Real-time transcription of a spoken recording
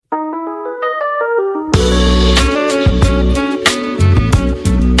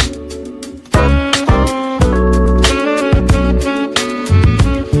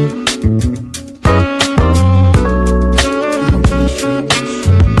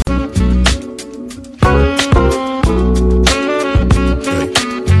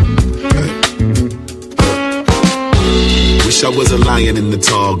lying in the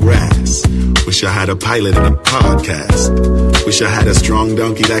tall grass. Wish I had a pilot and a podcast. Wish I had a strong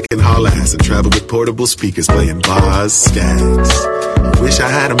donkey that can haul ass and travel with portable speakers playing bars, scats. I wish I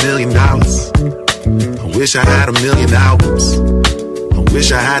had $1 million. I wish I had 1 million albums. I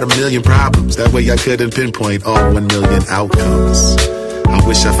wish I had 1 million problems. That way I couldn't pinpoint all 1 million outcomes. I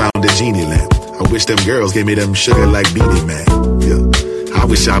wish I found a genie lamp. I wish them girls gave me them sugar like Beanie Man. Yeah. I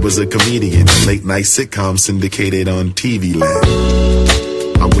wish I was a comedian. Late night sitcom syndicated on TV Land.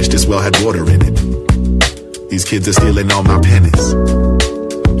 I wish this well had water in it. These kids are stealing all my pennies.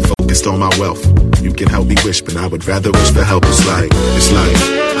 Focused on my wealth. You can help me wish, but I would rather wish for help. It's like,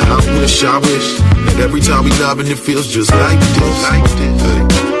 I wish that every time we love and it feels just like this. I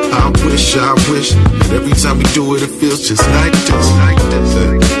wish that every time we do it, it feels just like this.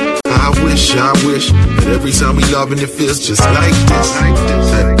 I wish that every time we love and it feels just like this.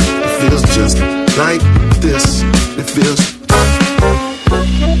 It feels just like this. It feels.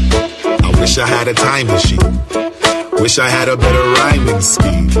 I wish I had a time machine. Wish I had a better rhyming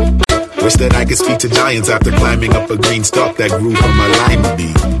speed. Wish that I could speak to giants after climbing up a green stalk that grew from a lima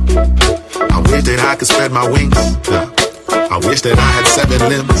bean. I wish that I could spread my wings. I wish that I had 7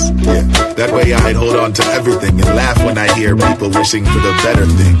 limbs. Yeah, that way I'd hold on to everything and laugh when I hear people wishing for the better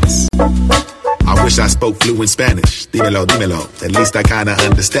things. I wish I spoke fluent Spanish. Dímelo, dímelo. At least I kinda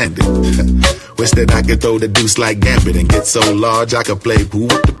understand it. Wish that I could throw the deuce like Gambit and get so large I could play pool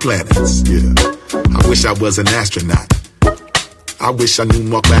with the planets. Yeah. I wish I was an astronaut. I wish I knew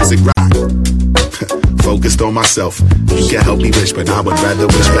more classic rock. Focused on myself. You can help me wish, but I would rather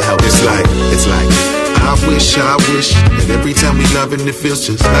wish for help. It's like, I wish that every time we love and it feels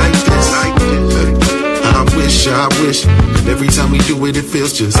just like this. I wish that every time we do it, it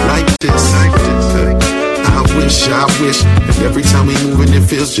feels just like this. I wish that every time we move and it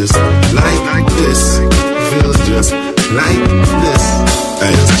feels just like this. Feels just like this.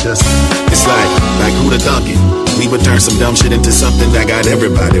 It's like who the donkey? We would turn some dumb shit into something that got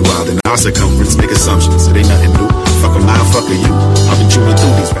everybody wild in our circumference. Make assumptions, it ain't nothing new. Fuck a mile, fuck a you. I've been chewing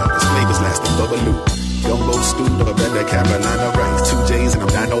through these rappers, flavors lasting bubbaloo. Gumbo stew, never been to Carolina rice. 2 J's and I'm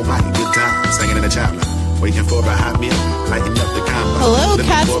dynamite. Good time, singing in the chopper. Waiting for a hot meal, lighting up the combo. Hello,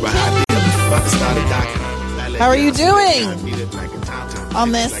 Cat. How are you doing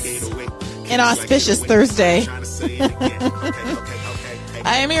on this inauspicious Thursday?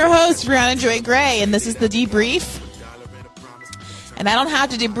 I am your host, Brianna Joy Gray, and this is The Debrief. And I don't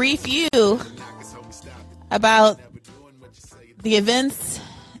have to debrief you about the events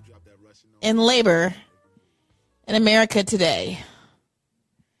in labor in America today.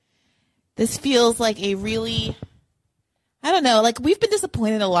 This feels like a really, I don't know, like we've been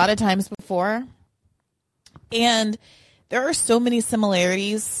disappointed a lot of times before. And there are so many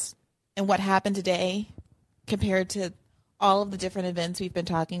similarities in what happened today compared to all of the different events we've been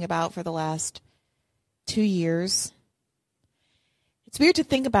talking about for the last 2 years. It's weird to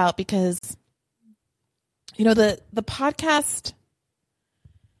think about because, you know, the podcast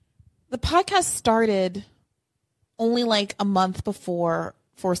started only like a month before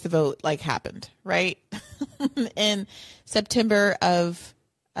Force the Vote happened, right? In September of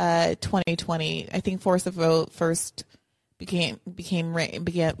 2020, I think Force the Vote first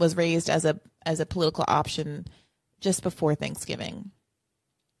was raised as a political option just before Thanksgiving.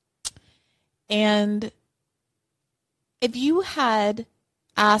 And if you had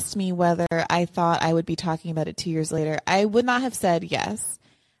asked me whether I thought I would be talking about it 2 years later, I would not have said yes.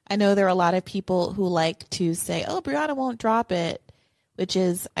 I know there are a lot of people who like to say, oh, Brianna won't drop it, which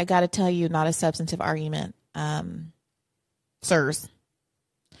is, I got to tell you, not a substantive argument, sirs.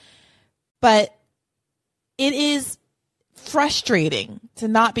 But it is frustrating to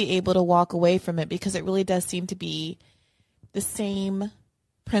not be able to walk away from it because it really does seem to be the same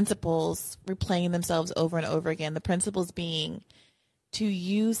principles replaying themselves over and over again. The principles being to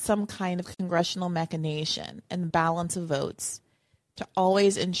use some kind of congressional machination and balance of votes to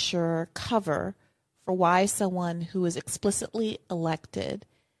always ensure cover for why someone who is explicitly elected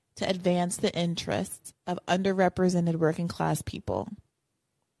to advance the interests of underrepresented working class people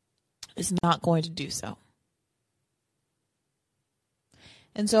is not going to do so.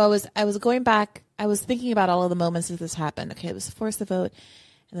 And so I was going back, I was thinking about all of the moments that this happened. Okay, it was Force the Vote,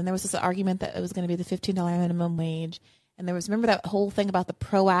 and then there was this argument that it was going to be the $15 minimum wage, and there was, remember that whole thing about the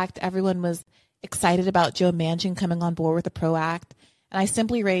PRO Act? Everyone was excited about Joe Manchin coming on board with the PRO Act, and I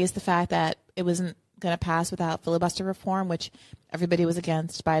simply raised the fact that it wasn't going to pass without filibuster reform, which everybody was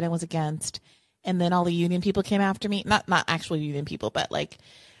against, Biden was against, and then all the union people came after me, not actual union people, but like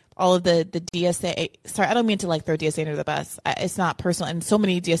all of the DSA. Sorry, I don't mean to like throw DSA under the bus. It's not personal. And so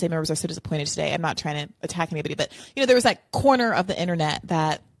many DSA members are so disappointed today. I'm not trying to attack anybody, but there was that corner of the internet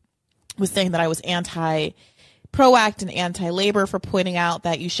that was saying that I was anti-PROACT and anti-labor for pointing out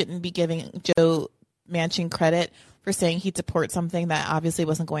that you shouldn't be giving Joe Manchin credit for saying he'd support something that obviously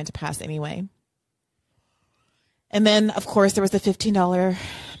wasn't going to pass anyway. And then, of course, there was the $15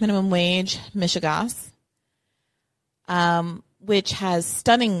 minimum wage, Michigas, which has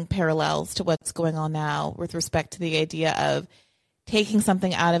stunning parallels to what's going on now with respect to the idea of taking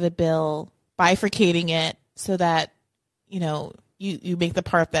something out of a bill, bifurcating it so that, you make the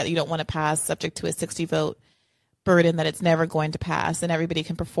part that you don't want to pass subject to a 60-vote burden that it's never going to pass, and everybody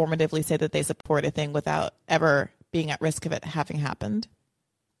can performatively say that they support a thing without ever being at risk of it having happened.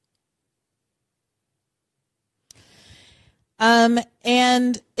 And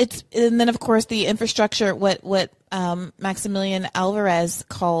then of course the infrastructure, what Maximilian Alvarez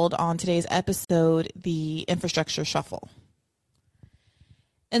called on today's episode, the infrastructure shuffle.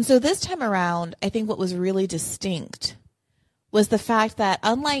 And so this time around, I think what was really distinct was the fact that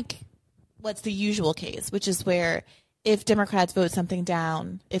unlike what's the usual case, which is where if Democrats vote something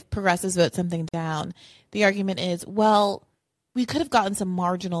down, if progressives vote something down, the argument is, well, we could have gotten some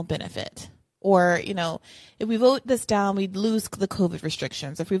marginal benefit. Or, if we vote this down, we'd lose the COVID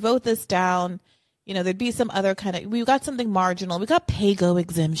restrictions. If we vote this down, there'd be some other we got something marginal. We got pay-go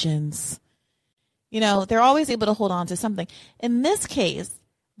exemptions. They're always able to hold on to something. In this case,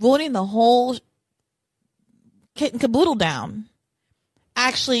 voting the whole kit and caboodle down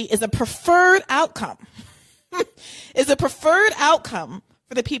actually is a preferred outcome. Is a preferred outcome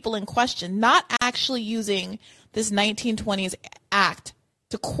for the people in question, not actually using this 1920s act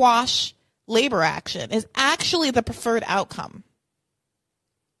to quash labor action, is actually the preferred outcome.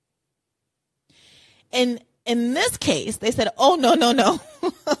 And in this case, they said, oh, no.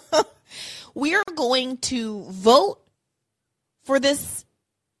 We are going to vote for this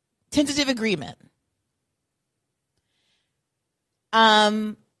tentative agreement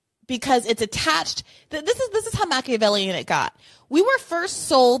because it's attached. This is how Machiavellian it got. We were first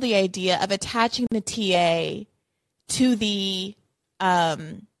sold the idea of attaching the TA to the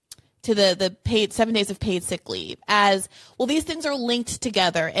paid 7 days of paid sick leave as, well, these things are linked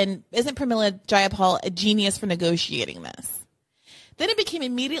together. And isn't Pramila Jayapal a genius for negotiating this? Then it became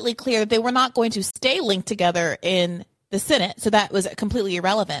immediately clear that they were not going to stay linked together in the Senate, so that was completely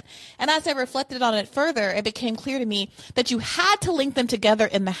irrelevant. And as I reflected on it further, it became clear to me that you had to link them together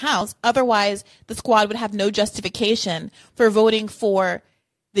in the House. Otherwise, the squad would have no justification for voting for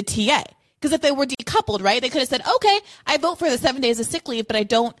the TA. Because if they were decoupled, right, they could have said, okay, I vote for the 7 days of sick leave, but I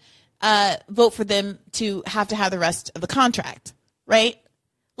don't vote for them to have the rest of the contract, right?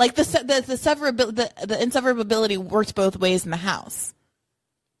 Like the inseverability worked both ways in the House.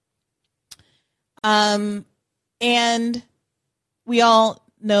 And we all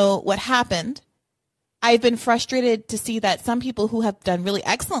know what happened. I've been frustrated to see that some people who have done really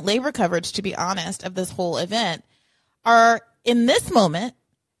excellent labor coverage, to be honest, of this whole event are in this moment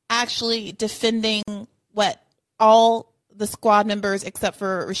actually defending what all the squad members except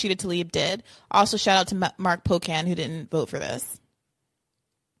for Rashida Tlaib did. Also, shout out to Mark Pocan, who didn't vote for this.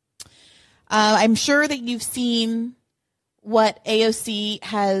 I'm sure that you've seen what AOC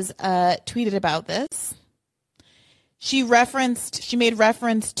has tweeted about this. She made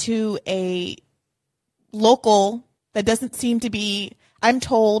reference to a local that doesn't seem to be, I'm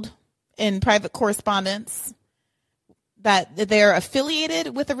told in private correspondence, that they're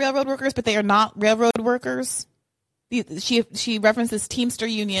affiliated with the railroad workers, but they are not railroad workers. She referenced this Teamster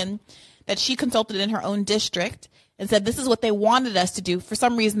union that she consulted in her own district and said this is what they wanted us to do. For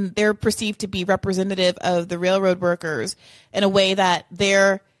some reason, they're perceived to be representative of the railroad workers in a way that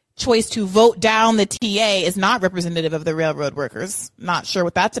their choice to vote down the TA is not representative of the railroad workers. Not sure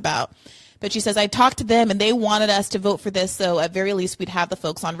what that's about. But she says, I talked to them and they wanted us to vote for this, so at very least we'd have the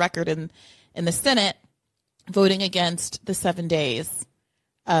folks on record in the Senate voting against the 7 days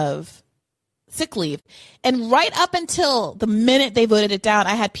of sick leave. And right up until the minute they voted it down,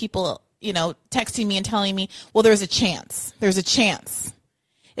 I had people, texting me and telling me, well, there's a chance. There's a chance.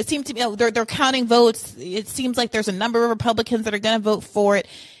 It seemed to me, they're counting votes. It seems like there's a number of Republicans that are going to vote for it.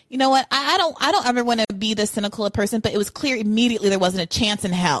 You know what? I don't ever want to be this cynical a person, but it was clear immediately there wasn't a chance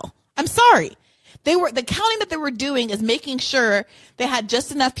in hell. I'm sorry. The counting that they were doing is making sure they had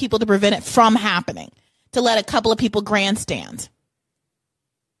just enough people to prevent it from happening, to let a couple of people grandstand.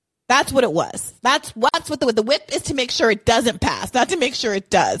 That's what it was. That's what the whip is, to make sure it doesn't pass, not to make sure it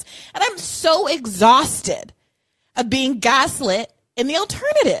does. And I'm so exhausted of being gaslit in the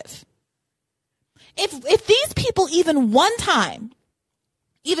alternative. If these people even one time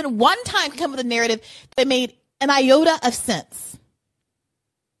even one time come up with a narrative that made an iota of sense.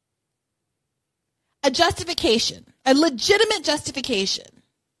 A justification, a legitimate justification.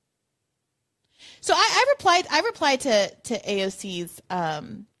 So I replied to AOC's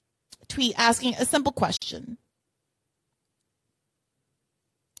tweet asking a simple question.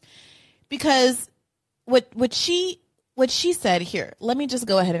 Because what she said here, let me just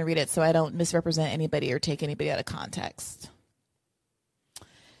go ahead and read it so I don't misrepresent anybody or take anybody out of context.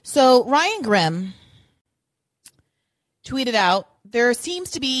 So Ryan Grimm tweeted out, there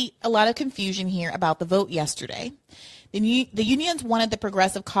seems to be a lot of confusion here about the vote yesterday. The unions wanted the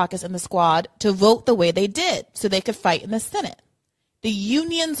Progressive Caucus and the Squad to vote the way they did so they could fight in the Senate. The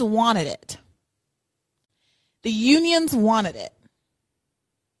unions wanted it. The unions wanted it.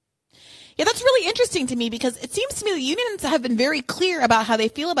 Yeah, that's really interesting to me because it seems to me the unions have been very clear about how they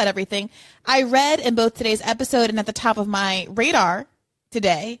feel about everything. I read in both today's episode and at the top of my radar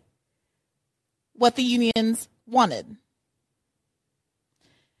today what the unions wanted.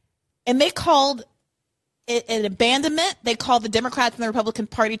 And they called it an abandonment. They called the Democrats and the Republican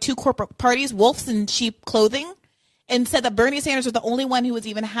Party two corporate parties, wolves in sheep clothing, and said that Bernie Sanders was the only one who was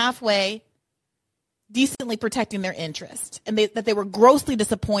even halfway decently protecting their interest, and that they were grossly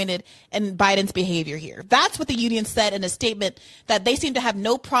disappointed in Biden's behavior here. That's what the union said in a statement that they seem to have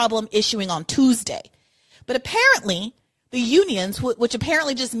no problem issuing on Tuesday. But apparently, the unions, which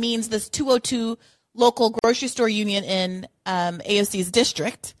apparently just means this 202 local grocery store union in AOC's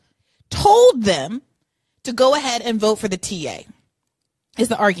district, told them to go ahead and vote for the TA, is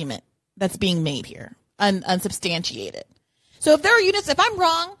the argument that's being made here, unsubstantiated. So if there are units, if I'm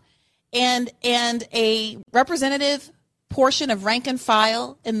wrong, and a representative portion of rank and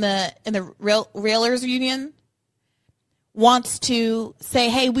file in the Railers Union wants to say,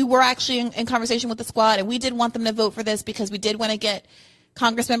 hey, we were actually in conversation with the Squad, and we did want them to vote for this because we did want to get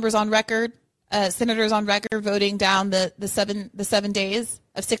Congress members on record, senators on record voting down the 7 days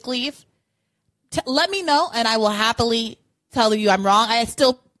of sick leave. Let me know, and I will happily tell you I'm wrong. I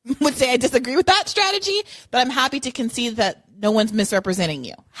still would say I disagree with that strategy, but I'm happy to concede that no one's misrepresenting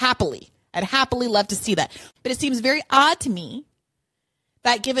you. Happily. I'd happily love to see that. But it seems very odd to me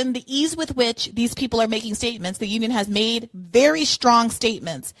that given the ease with which these people are making statements, the union has made very strong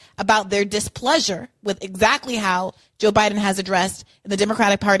statements about their displeasure with exactly how Joe Biden has addressed and the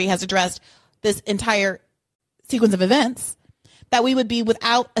Democratic Party has addressed this entire sequence of events, that we would be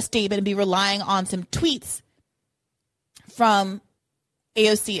without a statement and be relying on some tweets from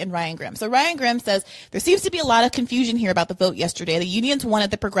AOC and Ryan Grimm. So Ryan Grimm says, there seems to be a lot of confusion here about the vote yesterday. The unions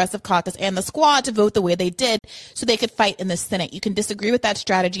wanted the Progressive Caucus and the Squad to vote the way they did so they could fight in the Senate. You can disagree with that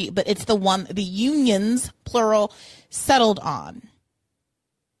strategy, but it's the one the unions, plural, settled on.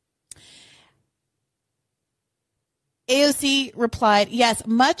 AOC replied, yes,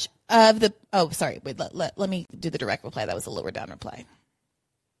 much of the, let me do the direct reply. That was a lower down reply.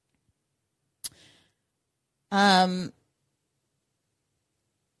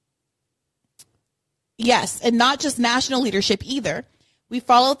 Yes, and not just national leadership either. We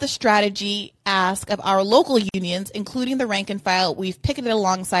followed the strategy ask of our local unions, including the rank and file we've picketed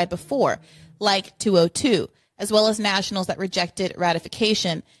alongside before, like 202, as well as nationals that rejected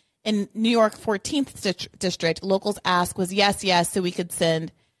ratification. In New York 14th District, locals' ask was yes, so we could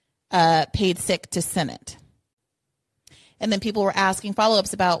send paid sick to Senate. And then people were asking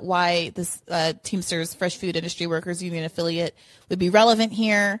follow-ups about why this Teamsters Fresh Food Industry Workers Union affiliate would be relevant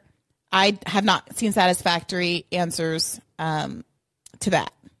here. I have not seen satisfactory answers to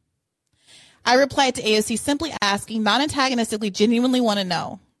that. I replied to AOC simply asking, non-antagonistically, genuinely want to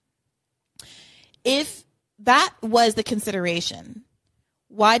know if that was the consideration.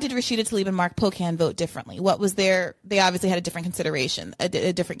 Why did Rashida Tlaib and Mark Pocan vote differently? What was their? They obviously had a different consideration, a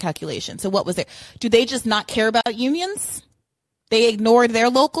different calculation. So what was there? Do they just not care about unions? They ignored their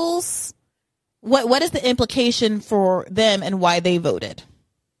locals? What is the implication for them and why they voted?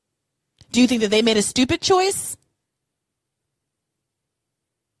 Do you think that they made a stupid choice?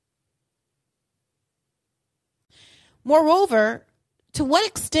 Moreover, to what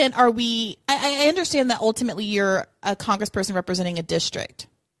extent are we, I understand that ultimately you're a congressperson representing a district,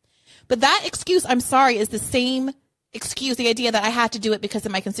 but that excuse, I'm sorry, is the same excuse, the idea that I have to do it because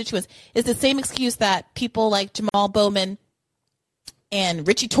of my constituents, is the same excuse that people like Jamal Bowman and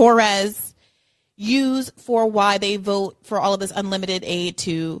Richie Torres use for why they vote for all of this unlimited aid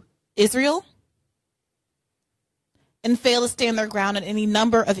to Israel and fail to stand their ground on any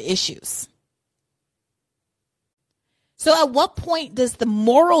number of issues. So at what point does the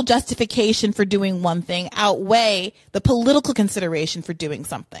moral justification for doing one thing outweigh the political consideration for doing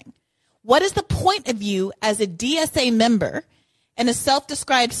something? What is the point of you as a DSA member and a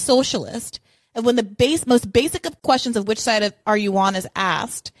self-described socialist, and when the most basic of questions of which side are you on is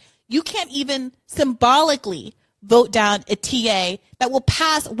asked, you can't even symbolically vote down a TA that will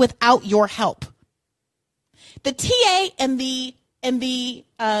pass without your help. The TA and the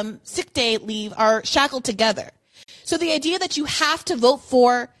sick day leave are shackled together. So the idea that you have to vote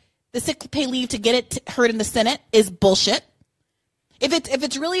for the sick pay leave to get it heard in the Senate is bullshit. If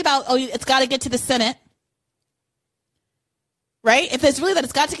it's really about, it's got to get to the Senate, right? If it's really that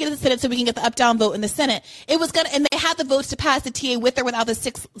it's got to get to the Senate so we can get the up-down vote in the Senate, and they had the votes to pass the TA with or without the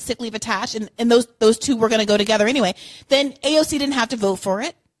sick leave attached, and those two were going to go together anyway, then AOC didn't have to vote for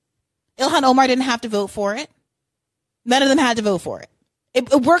it. Ilhan Omar didn't have to vote for it. None of them had to vote for it. It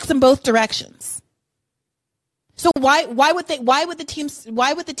works in both directions. So why would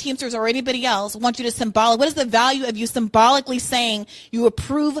the Teamsters or anybody else want you to what is the value of you symbolically saying you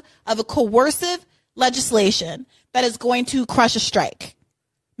approve of a coercive legislation that is going to crush a strike?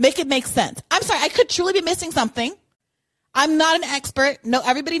 Make it make sense. I'm sorry, I could truly be missing something. I'm not an expert. No,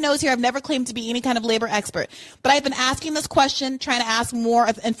 everybody knows here I've never claimed to be any kind of labor expert. But I've been asking this question, trying to ask more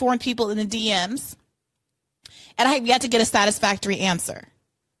of informed people in the DMs, and I have yet to get a satisfactory answer.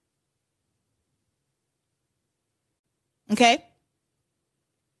 Okay?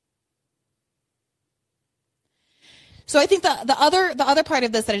 So I think the other part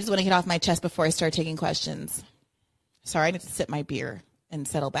of this that I just want to get off my chest before I start taking questions. Sorry, I need to sip my beer and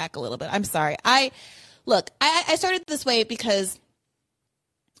settle back a little bit. I'm sorry. I started this way because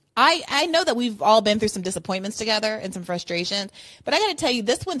I know that we've all been through some disappointments together and some frustrations, but I got to tell you,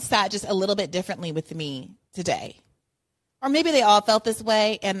 this one sat just a little bit differently with me today. Or maybe they all felt this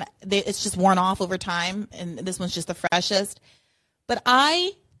way and it's just worn off over time, and this one's just the freshest. But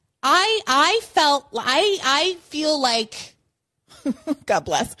I feel like, God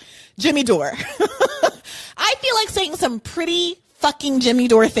bless, Jimmy Dore. I feel like saying some pretty fucking Jimmy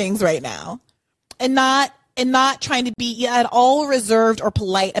Dore things right now, and not trying to be at all reserved or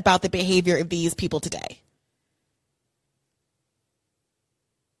polite about the behavior of these people today.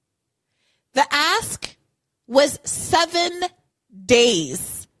 The ask was 7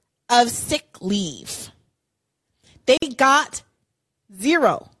 days of sick leave. They got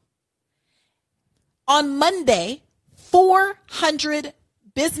 0. On Monday, 400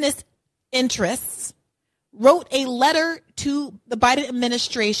 business interests wrote a letter to the Biden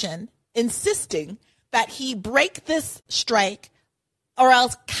administration insisting that he break this strike or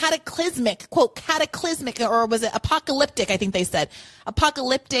else cataclysmic, quote, cataclysmic, or was it apocalyptic, I think they said,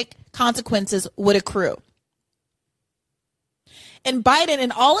 apocalyptic consequences would accrue. And Biden,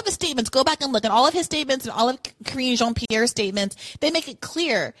 in all of his statements, go back and look at all of his statements and all of Karine Jean-Pierre's statements, they make it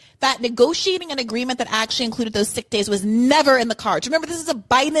clear that negotiating an agreement that actually included those sick days was never in the cards. Remember, this is a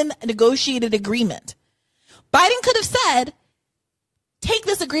Biden negotiated agreement. Biden could have said, take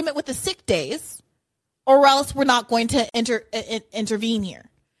this agreement with the sick days, or else we're not going to intervene here.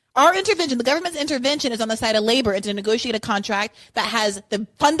 Our intervention, the government's intervention, is on the side of labor. It's a negotiated contract that has the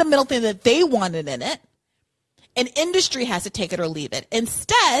fundamental thing that they wanted in it. And industry has to take it or leave it.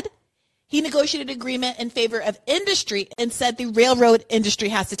 Instead, he negotiated an agreement in favor of industry and said the railroad industry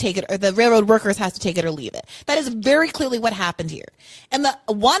has to take it, or the railroad workers has to take it or leave it. That is very clearly what happened here. And the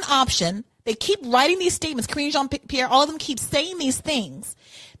one option, they keep writing these statements, Karine Jean-Pierre, all of them keep saying these things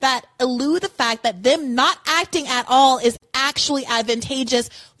that elude the fact that them not acting at all is actually advantageous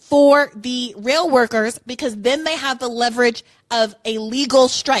for the rail workers, because then they have the leverage of a legal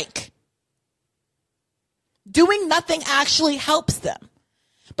strike. Doing nothing actually helps them.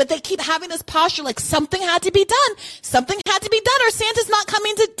 But they keep having this posture like something had to be done. Something had to be done, or Santa's not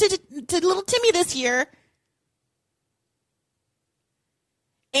coming to little Timmy this year.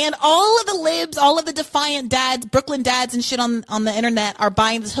 And all of the libs, all of the defiant dads, Brooklyn dads and shit on the internet are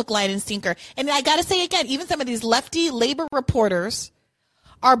buying this hook, line, and sinker. And I got to say again, even some of these lefty labor reporters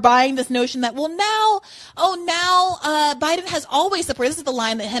are buying this notion that, well, now Biden has always supported, this is the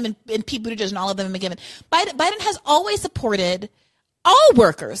line that him and Pete Buttigieg and all of them have given, Biden has always supported all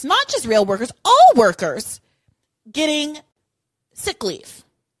workers, not just rail workers, all workers getting sick leave.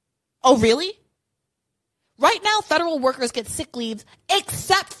 Oh, really? Right now, federal workers get sick leaves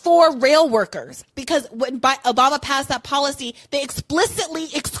except for rail workers, because when Obama passed that policy, they explicitly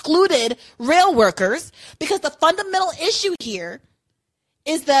excluded rail workers, because the fundamental issue here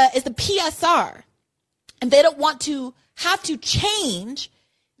is the PSR, and they don't want to have to change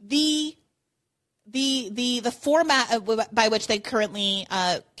the format by which they currently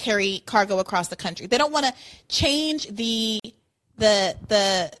carry cargo across the country. They don't want to change the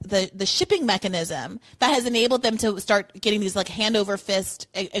the shipping mechanism that has enabled them to start getting these like hand over fist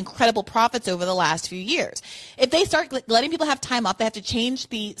incredible profits over the last few years. If they start letting people have time off, they have to change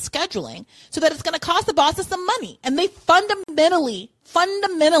the scheduling so that it's going to cost the bosses some money, and they fundamentally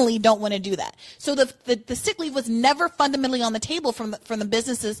don't want to do that. So the sick leave was never fundamentally on the table from the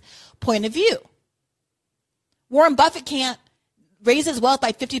business's point of view. Warren Buffett can't raise his wealth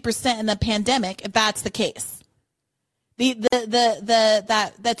by 50% in the pandemic if that's the case. That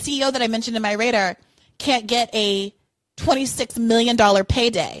CEO that I mentioned in my radar can't get a $26 million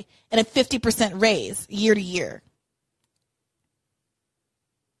payday and a 50% raise year to year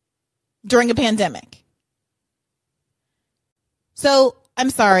during a pandemic. So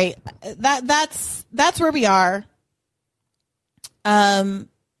I'm sorry, that's where we are. That's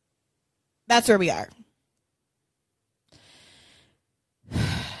where we are.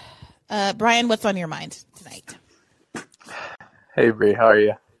 Brian, what's on your mind tonight? Hey, Bree, how are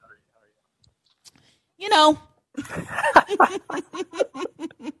you? You know. It's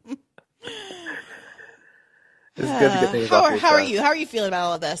good to get things off your chest. How are you? How are you feeling about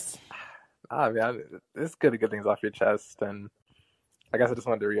all of this? It's good to get things off your chest, and I guess I just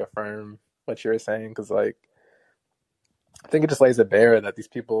wanted to reaffirm what you were saying, because like I think it just lays it bare that these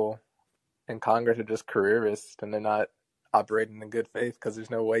people in Congress are just careerists and they're not operating in good faith, because there's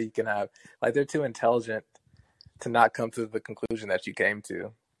no way you can have, like, they're too intelligent to not come to the conclusion that you came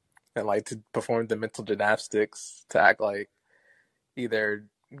to, and like to perform the mental gymnastics to act like either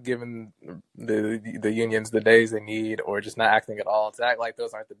giving the unions the days they need or just not acting at all, to act like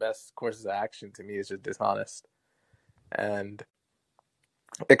those aren't the best courses of action, to me is just dishonest. And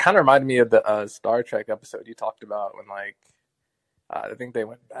it kind of reminded me of the Star Trek episode you talked about when, like, I think they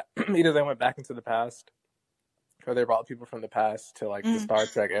went back, either they went back into the past or they brought people from the past to like the Star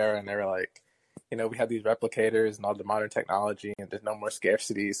Trek era, and they were like, you know, we have these replicators and all the modern technology and there's no more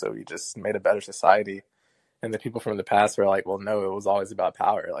scarcity, so we just made a better society. And the people from the past were like, well, no, it was always about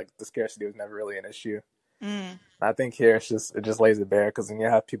power. Like, the scarcity was never really an issue. I think here it just lays it bare, because when you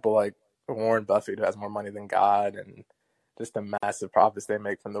have people like Warren Buffett, who has more money than God, and just the massive profits they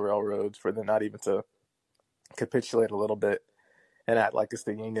make from the railroads, for them not even to capitulate a little bit and act like it's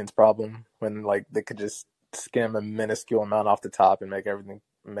the union's problem, when like they could just skim a minuscule amount off the top and make everything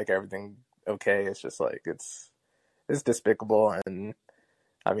okay. It's just like it's despicable. And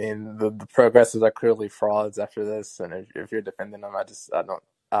I mean, the progressives are clearly frauds after this, and if you're defending them, I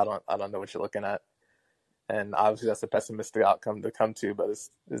don't know what you're looking at. And obviously that's a pessimistic outcome to come to, but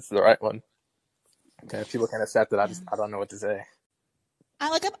it's the right one. And if people can't accept it, I don't know what to say.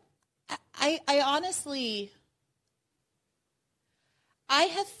 I honestly, I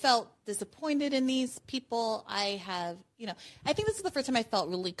have felt disappointed in these people. I think this is the first time I felt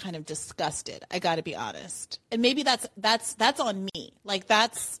really kind of disgusted. I got to be honest. And maybe that's on me. Like,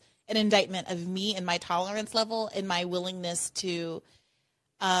 that's an indictment of me and my tolerance level and my willingness to,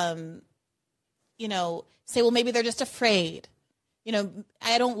 say, well, maybe they're just afraid. You know,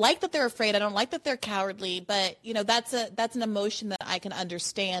 I don't like that they're afraid. I don't like that they're cowardly, but that's an emotion that I can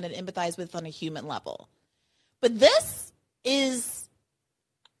understand and empathize with on a human level. But this is,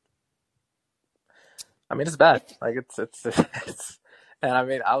 I mean, it's bad. Like, it's and I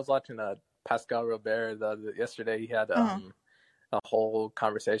mean, I was watching Pascal Robert yesterday. He had a whole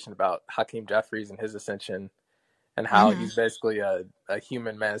conversation about Hakeem Jeffries and his ascension, and how he's basically a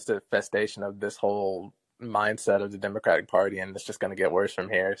human manifestation of this whole mindset of the Democratic Party, and it's just going to get worse from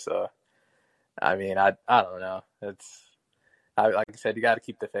here. So, I mean, I don't know. Like I said, you got to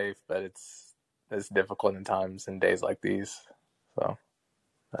keep the faith, but it's difficult in times and days like these. So,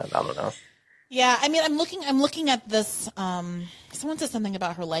 I don't know. Yeah, I mean, I'm looking at this. Someone said something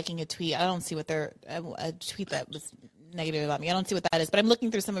about her liking a tweet. I don't see what a tweet that was negative about me. I don't see what that is, but I'm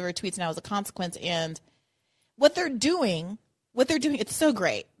looking through some of her tweets now as a consequence. And what they're doing, it's so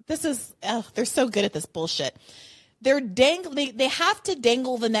great. They're so good at this bullshit. They have to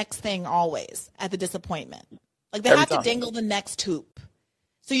dangle the next thing always at the disappointment. Like, they have to dangle the next hoop,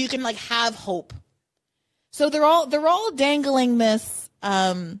 so you can like have hope. So they're all dangling this.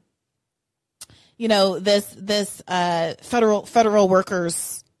 This federal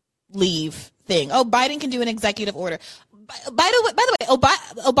workers leave thing. Oh, Biden can do an executive order. By the way,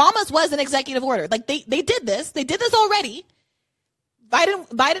 Obama's was an executive order. Like, they did this. They did this already.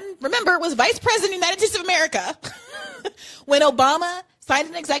 Biden, remember, was vice president of the United States of America when Obama signed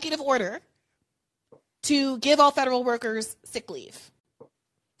an executive order to give all federal workers sick leave.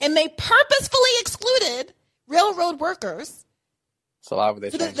 And they purposefully excluded railroad workers so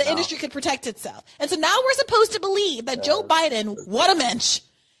that the industry could protect itself. And so now we're supposed to believe that Joe Biden, what a mensch,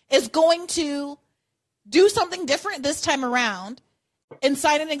 is going to do something different this time around and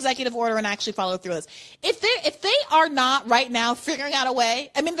sign an executive order and actually follow through this. If they are not right now figuring out a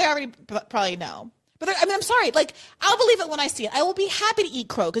way, I mean, they already probably know. But I mean, I'm sorry. Like, I'll believe it when I see it. I will be happy to eat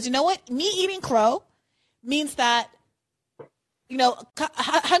crow because you know what? Me eating crow means that, you know,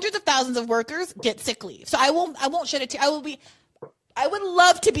 hundreds of thousands of workers get sick leave. So I won't shed a tear. I would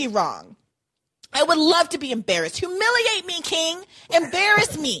love to be wrong. I would love to be embarrassed. Humiliate me, King.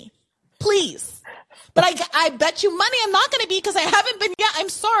 Embarrass me, please. But I bet you money I'm not going to be because I haven't been yet. I'm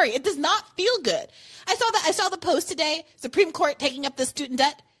sorry. It does not feel good. I saw the post today. Supreme Court taking up the student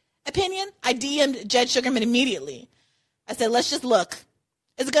debt opinion. I DM'd Judge Sugarman immediately. I said, let's just look.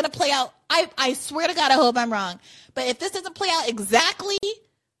 Is it going to play out? I swear to God, I hope I'm wrong. But if this doesn't play out exactly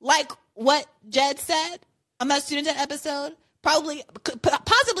like what Jed said on that student debt episode, possibly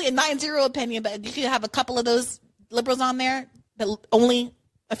a 9-0 opinion, but you could have a couple of those liberals on there, but only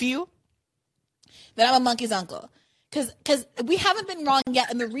a few, then I'm a monkey's uncle. Because we haven't been wrong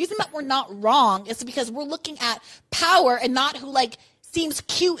yet. And the reason that we're not wrong is because we're looking at power and not who, like, seems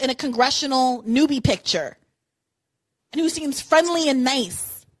cute in a congressional newbie picture and who seems friendly and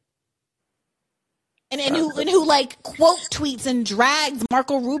nice. And who like quote tweets and drags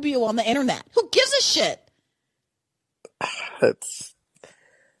Marco Rubio on the internet. Who gives a shit? It's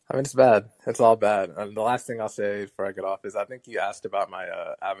bad. It's all bad. And the last thing I'll say before I get off is I think you asked about my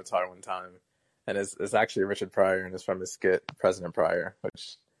avatar one time, and it's actually Richard Pryor, and it's from his skit President Pryor,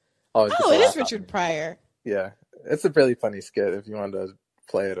 which always it is Richard Pryor. Yeah, it's a really funny skit. If you wanted to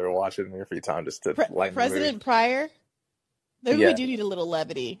play it or watch it in your free time, just to lighten President Pryor. Maybe we do need a little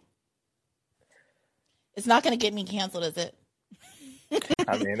levity. It's not going to get me canceled, is it?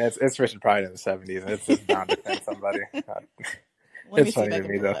 I mean, it's Richard Pryor in the 70s, and it's just bound to offend somebody. Let me see if I can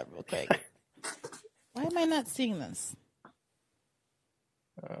pull it up real quick. Why am I not seeing this?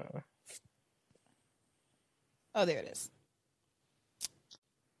 Oh, there it is.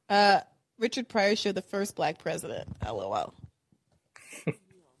 Richard Pryor showed the first black president. LOL.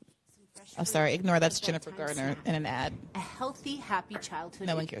 I'm sorry. Ignore that's Jennifer Garner in an ad. A healthy, happy childhood.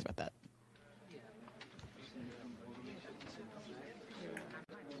 No one cares about that.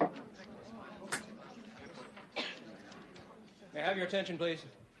 May I have your attention, please?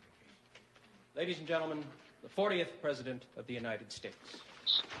 Ladies and gentlemen, the 40th President of the United States.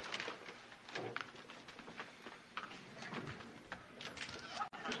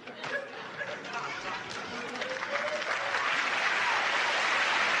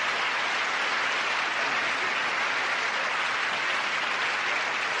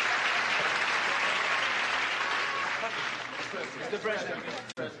 Mr. President,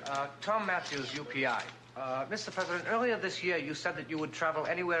 Tom Matthews, UPI. Mr. President, earlier this year you said that you would travel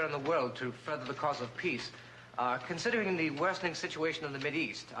anywhere in the world to further the cause of peace. Considering the worsening situation in the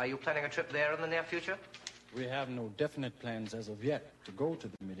Mideast, are you planning a trip there in the near future? We have no definite plans as of yet to go to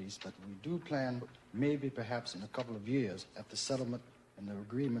the Mideast, but we do plan maybe perhaps in a couple of years if the settlement and the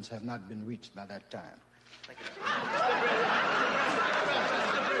agreements have not been reached by that time. Thank you.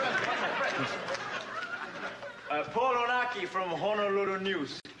 Paul Onaki from Honolulu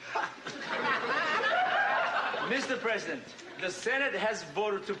News. Mr. President, the Senate has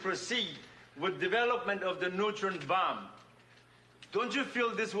voted to proceed with development of the neutron bomb. Don't you feel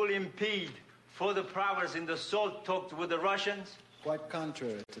this will impede further progress in the SALT talks with the Russians? Quite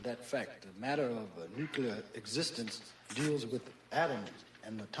contrary to that fact, the matter of nuclear existence deals with atoms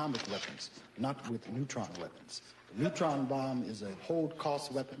and atomic weapons, not with neutron weapons. The neutron bomb is a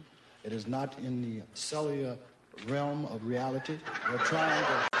hold-cost weapon. It is not in the cellular realm of reality. We're trying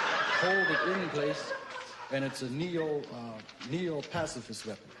to hold it in place, and it's a neo-pacifist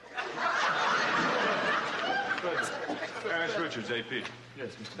weapon. Ernest Richards, AP.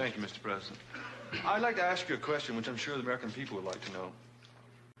 Yes, thank you, Mr. President. I'd like to ask you a question which I'm sure the American people would like to know.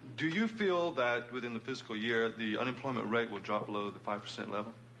 Do you feel that within the fiscal year, the unemployment rate will drop below the 5%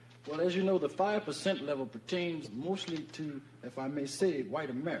 level? Well, as you know, the 5% level pertains mostly to, if I may say, white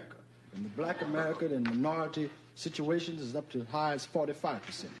America. In the black America, the minority situations is up to as high as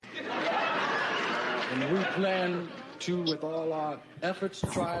 45%. And we plan to, with all our efforts,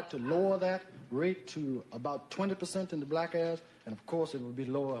 try to lower that rate to about 20% in the black areas, and of course it will be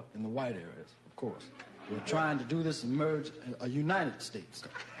lower in the white areas, of course. We're trying to do this and merge a United States.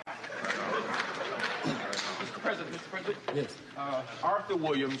 Mr. President. Yes. Arthur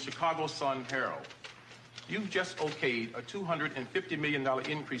Williams, Chicago Sun-Herald. You've just okayed a $250 million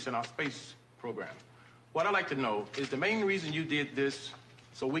increase in our space program. What I'd like to know is the main reason you did this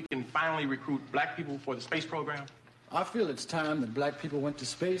so we can finally recruit black people for the space program? I feel it's time that black people went to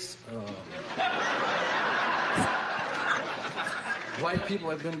space. White people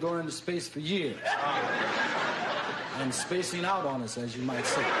have been going to space for years. and spacing out on us, as you might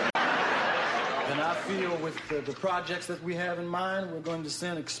say. And I feel with the projects that we have in mind, we're going to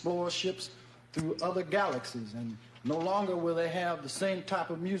send explorer ships through other galaxies, and no longer will they have the same type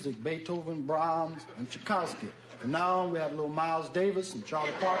of music, Beethoven, Brahms, and Tchaikovsky. From now on, we have little Miles Davis and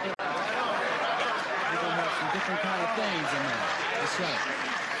Charlie Parker. We're going to have some different kind of things in there.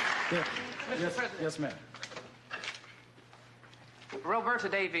 That's right. Yes, ma'am. Roberta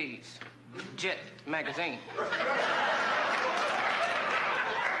Davies, Jet Magazine.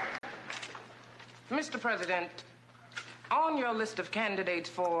 Mr. President, on your list of candidates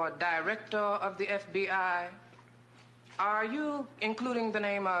for director of the FBI, are you including the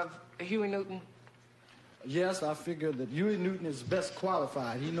name of Huey Newton? Yes, I figured that Huey Newton is best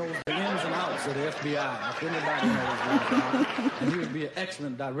qualified. He knows the ins and outs of the FBI. If anybody knows the ins and outs, and he would be an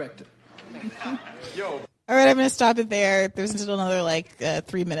excellent director. All right, I'm going to stop it there. There's still another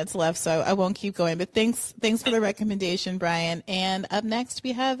 3 minutes left, so I won't keep going. But thanks for the recommendation, Brian. And up next,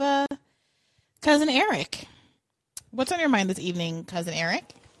 we have Cousin Eric. What's on your mind this evening, Cousin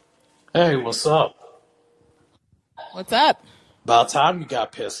Eric? Hey, what's up? What's up? About time you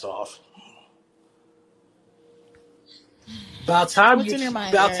got pissed off. About time What's in your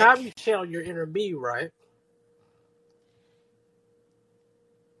mind, about Eric? time you channel your inner me, right?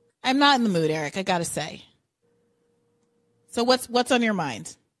 I'm not in the mood, Eric, I got to say. So what's on your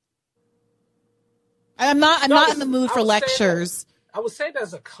mind? I'm not in the mood for lectures. I would say that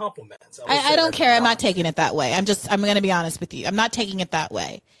as a compliment. I don't care. I'm not taking it that way. I'm going to be honest with you. I'm not taking it that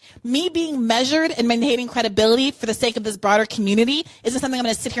way. Me being measured and maintaining credibility for the sake of this broader community isn't something I'm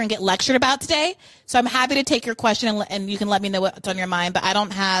going to sit here and get lectured about today. So I'm happy to take your question and you can let me know what's on your mind. But I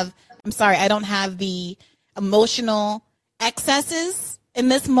don't have the emotional excesses in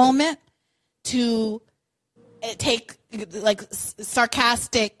this moment to take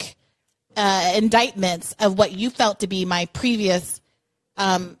sarcastic indictments of what you felt to be my previous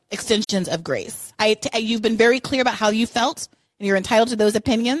extensions of grace. You've been very clear about how you felt, and you're entitled to those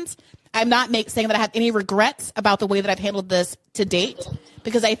opinions. I'm not saying that I have any regrets about the way that I've handled this to date,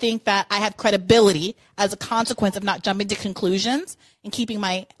 because I think that I have credibility as a consequence of not jumping to conclusions and keeping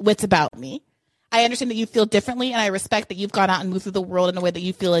my wits about me. I understand that you feel differently, and I respect that you've gone out and moved through the world in a way that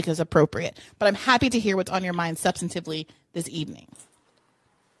you feel like is appropriate. But I'm happy to hear what's on your mind substantively this evening.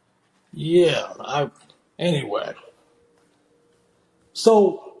 Yeah, anyway.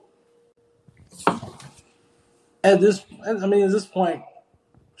 So at this point,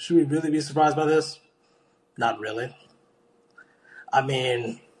 should we really be surprised by this? Not really. I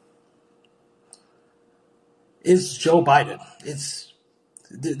mean, it's Joe Biden.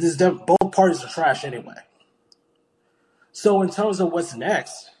 Both parties are trash anyway. So in terms of what's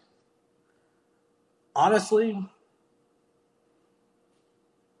next, honestly,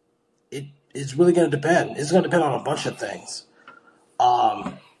 it's really going to depend. It's going to depend on a bunch of things.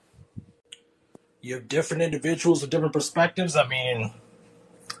 You have different individuals with different perspectives. I mean,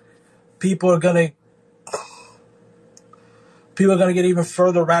 people are going to get even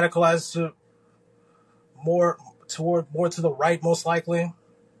further radicalized to more to the right, most likely.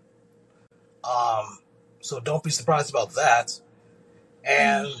 So don't be surprised about that.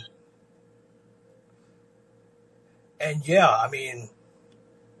 And yeah, I mean,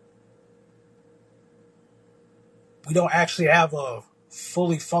 we don't actually have a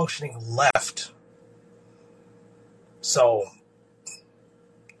fully functioning left. So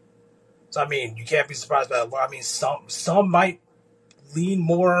I mean, you can't be surprised by that. I mean, some might lean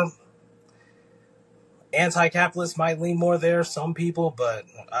more anti-capitalist, might lean more there, some people, but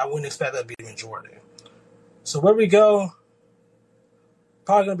I wouldn't expect that to be the majority. So where we go,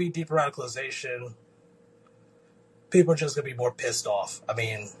 probably going to be deeper radicalization. People are just going to be more pissed off. I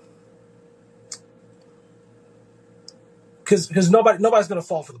mean, because nobody's going to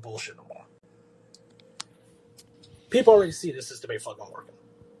fall for the bullshit no more. People already see this system ain't fucking working.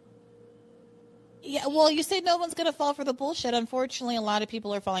 Yeah, well, you say no one's going to fall for the bullshit. Unfortunately, a lot of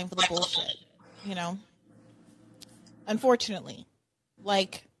people are falling for the bullshit, you know? Unfortunately.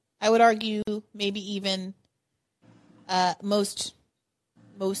 Like, I would argue maybe even most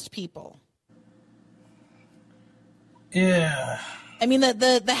people. Yeah. I mean,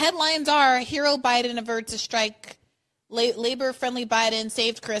 the headlines are, Hero Biden averts a strike, labor-friendly Biden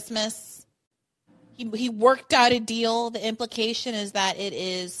saved Christmas. He worked out a deal. The implication is that it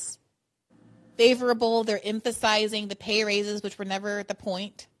is favorable. They're emphasizing the pay raises, which were never the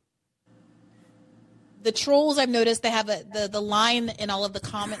point. The trolls, I've noticed, they have the line in all of the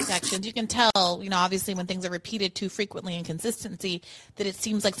comment sections. You can tell, you know, obviously when things are repeated too frequently in consistency, that it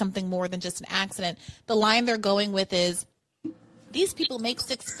seems like something more than just an accident. The line they're going with is, These people make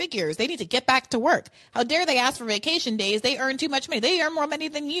six figures. They need to get back to work. How dare they ask for vacation days? They earn too much money. They earn more money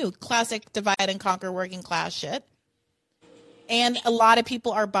than you. Classic divide and conquer working class shit. And a lot of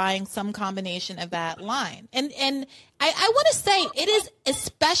people are buying some combination of that line. And I want to say it is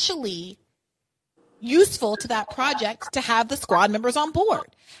especially useful to that project to have the squad members on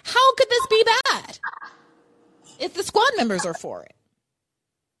board. How could this be bad if the squad members are for it?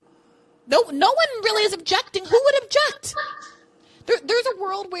 No one really is objecting. Who would object? There's a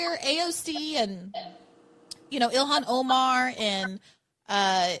world where AOC and, Ilhan Omar and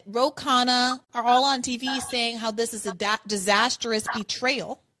Ro Khanna are all on TV saying how this is a disastrous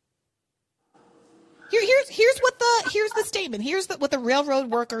betrayal. Here's the statement. Here's what the railroad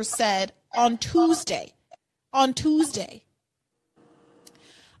workers said on Tuesday.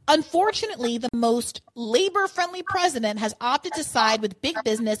 Unfortunately, the most labor-friendly president has opted to side with big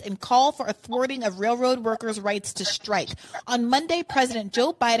business and call for a thwarting of railroad workers' rights to strike. On Monday, President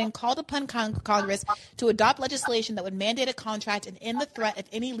Joe Biden called upon Congress to adopt legislation that would mandate a contract and end the threat of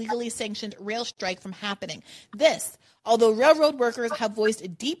any legally sanctioned rail strike from happening. This, although railroad workers have voiced a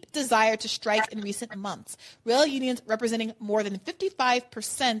deep desire to strike in recent months. Rail unions representing more than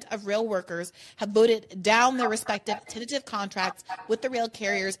 55% of rail workers have voted down their respective tentative contracts with the rail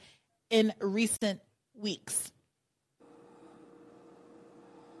carriers in recent weeks.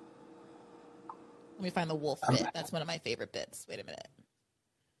 Let me find the wolf bit. That's one of my favorite bits. Wait a minute.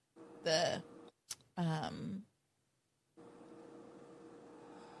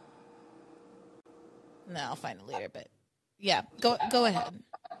 No, I'll find it later, but yeah, go ahead.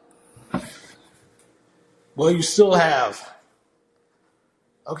 Well, you still have,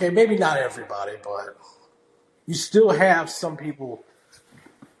 okay, maybe not everybody, but you still have some people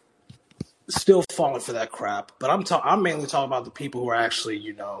still falling for that crap. But I'm mainly talking about the people who are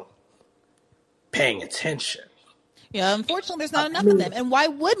actually, paying attention. Yeah, unfortunately, there's not enough of them. And why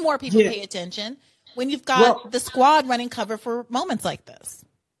would more people pay attention when you've got the squad running cover for moments like this?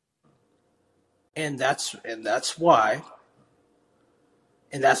 And that's why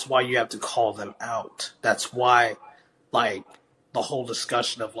you have to call them out. That's why, the whole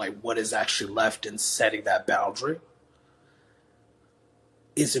discussion of, what is actually left in setting that boundary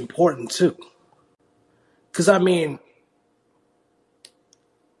is important, too. Because,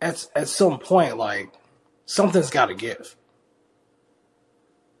 at some point, something's got to give.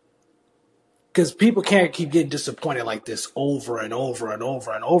 Because people can't keep getting disappointed like this over and over and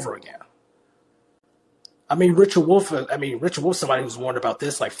over and over again. Richard Wolff's somebody who's warned about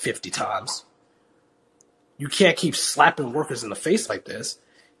this 50 times. You can't keep slapping workers in the face like this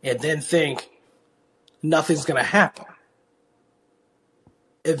and then think nothing's going to happen.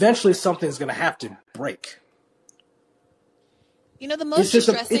 Eventually, something's going to have to break. The most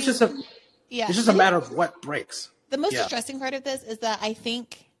distressing... It's just a matter of what breaks. The most distressing part of this is that I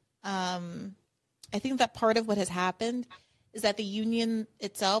think that part of what has happened is that the union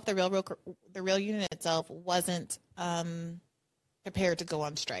itself, the rail union itself, wasn't prepared to go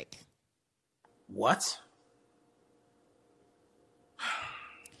on strike. What?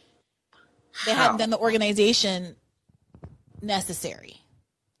 They hadn't done the organization necessary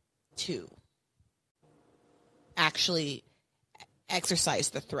to actually exercise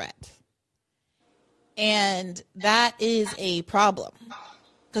the threat. And that is a problem.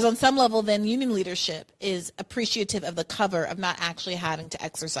 Because on some level, then union leadership is appreciative of the cover of not actually having to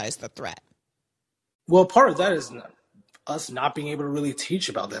exercise the threat. Well, part of that is us not being able to really teach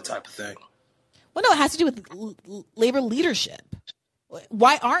about that type of thing. Well, no, it has to do with labor leadership.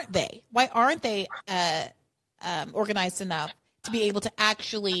 Why aren't they? Why aren't they organized enough to be able to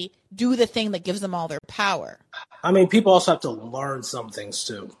actually do the thing that gives them all their power? People also have to learn some things,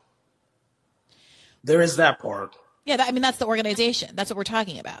 too. There is that part. Yeah, that's the organization. That's what we're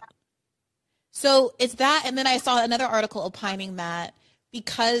talking about. So it's that, and then I saw another article opining that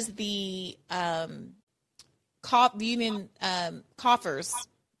because the union coffers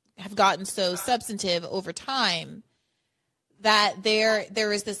have gotten so substantive over time that there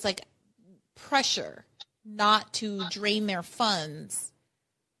is this pressure not to drain their funds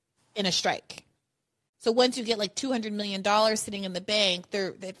in a strike. So once you get $200 million sitting in the bank,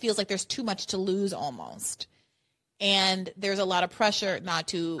 it feels like there's too much to lose almost. And there's a lot of pressure not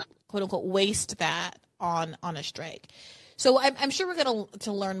to, quote unquote, waste that on a strike. So I'm sure we're going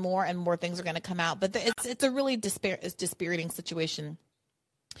to learn more and more things are going to come out. But it's a really dispiriting situation.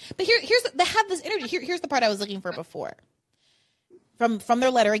 But they have this energy. Here's the part I was looking for before. From their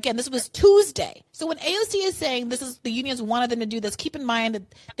letter. Again, this was Tuesday. So when AOC is saying the unions wanted them to do this, keep in mind that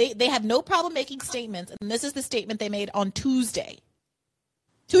they have no problem making statements. And this is the statement they made on Tuesday,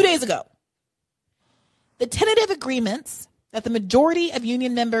 2 days ago. The tentative agreements that the majority of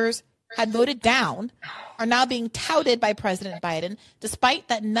union members had voted down are now being touted by President Biden, despite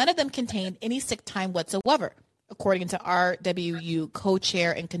that none of them contained any sick time whatsoever, according to RWU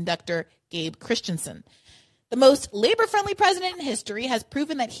co-chair and conductor Gabe Christensen. The most labor-friendly president in history has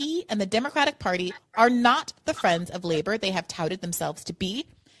proven that he and the Democratic Party are not the friends of labor they have touted themselves to be.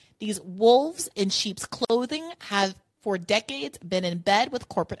 These wolves in sheep's clothing have for decades been in bed with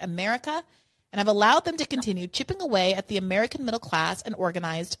corporate America and have allowed them to continue chipping away at the American middle class and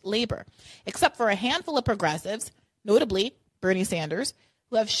organized labor, except for a handful of progressives, notably Bernie Sanders,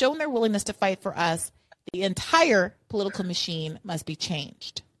 who have shown their willingness to fight for us. The entire political machine must be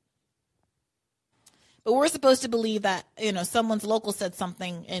changed. But we're supposed to believe that, someone's local said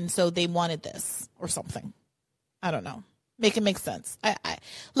something and so they wanted this or something. I don't know. Make it make sense. I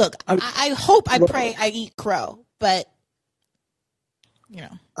hope, I pray, I eat crow, but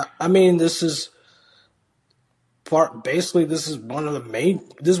I mean, this is one of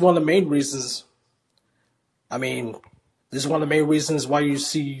the main reasons. I mean, this is one of the main reasons why you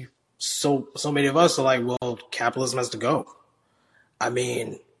see so many of us are like, well, capitalism has to go. I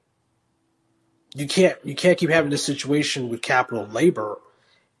mean, you can't keep having this situation with capital labor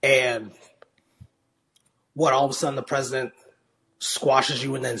and all of a sudden the president squashes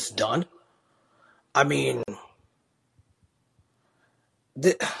you and then it's done. I mean,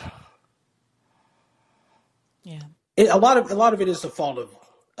 a lot of it is the fault of,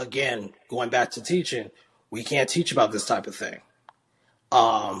 again, going back to teaching. We can't teach about this type of thing.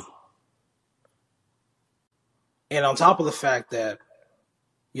 And on top of the fact that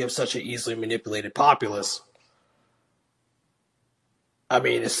you have such an easily manipulated populace, I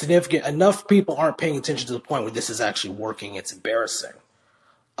mean, it's significant. Enough people aren't paying attention to the point where this is actually working. It's embarrassing.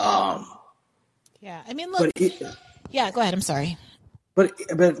 Yeah, I mean, look. Yeah, go ahead. I'm sorry.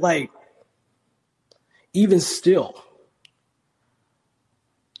 But like, even still,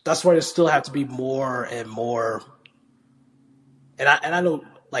 that's why there still have to be more and more. And I know,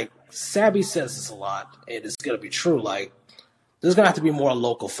 like, Sabby says this a lot, and it's gonna be true. Like, there's gonna have to be more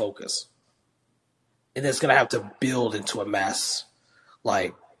local focus, and it's gonna have to build into a mass.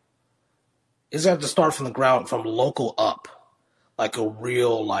 Like, it's gonna have to start from the ground, from local up, like a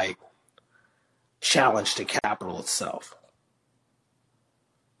real challenge to capital itself.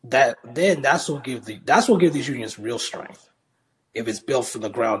 That's what will give these unions real strength. If it's built from the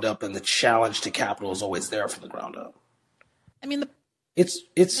ground up and the challenge to capital is always there from the ground up. I mean,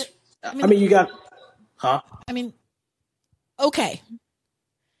 you got, huh? I mean, okay.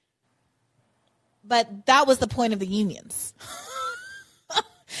 But that was the point of the unions.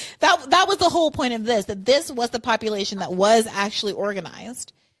 That was the whole point of this, that this was the population that was actually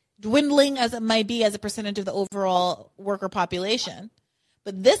organized, dwindling as it might be as a percentage of the overall worker population.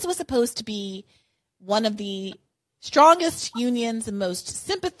 But this was supposed to be one of the strongest unions and most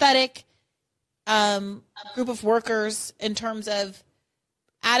sympathetic group of workers in terms of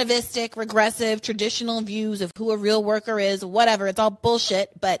atavistic, regressive, traditional views of who a real worker is, whatever. It's all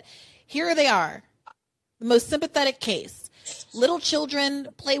bullshit. But here they are, the most sympathetic case. Little children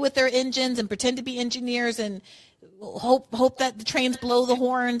play with their engines and pretend to be engineers and hope that the trains blow the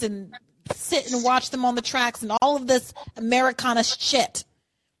horns and sit and watch them on the tracks and all of this Americana shit.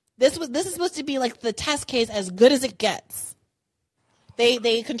 This is supposed to be like the test case as good as it gets.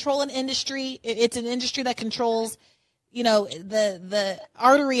 They control an industry. It's an industry that controls, the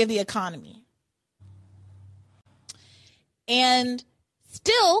artery of the economy. And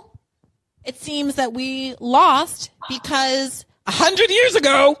still, it seems that we lost because 100 years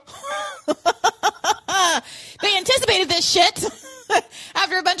ago, they anticipated this shit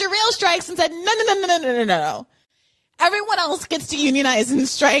after a bunch of rail strikes and said, no. Everyone else gets to unionize and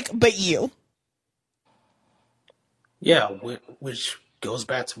strike, but you. Yeah, which goes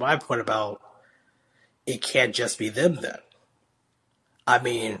back to my point about it can't just be them then. I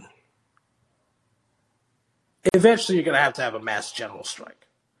mean, eventually you're going to have a mass general strike.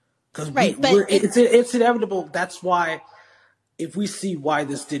 Because it's inevitable. That's why, if we see why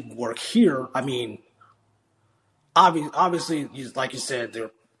this didn't work here, I mean, obviously, like you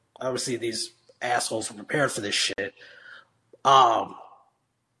said, obviously these assholes were prepared for this shit. But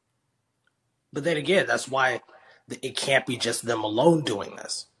then again, that's why it can't be just them alone doing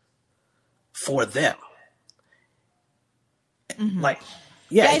this for them. Mm-hmm.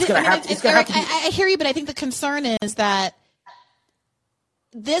 It's gonna have to be. I hear you, but I think the concern is that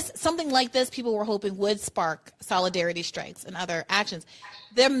something like this, people were hoping would spark solidarity strikes and other actions.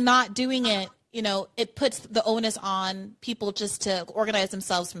 Them not doing it, it puts the onus on people just to organize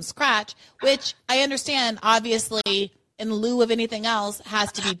themselves from scratch, which I understand, obviously, in lieu of anything else,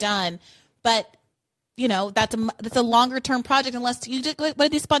 has to be done. But that's a longer term project unless you just one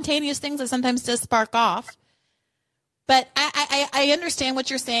of these spontaneous things that sometimes does spark off. But I understand what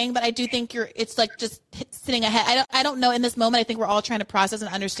you're saying, but I do think it's like just sitting ahead. I don't know in this moment. I think we're all trying to process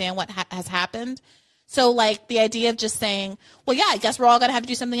and understand what has happened. So like the idea of just saying, well, yeah, I guess we're all going to have to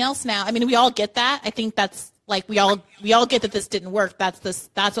do something else now. I mean, we all get that. I think that's like, we all get that this didn't work. That's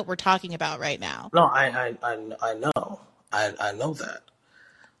what we're talking about right now. No, I know. I know that.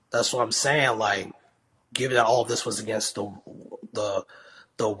 That's what I'm saying. Like, given that all of this was against the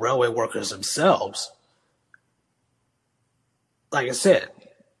railway workers themselves, like I said,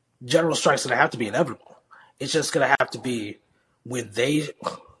 general strike's going to have to be inevitable. It's just going to have to be when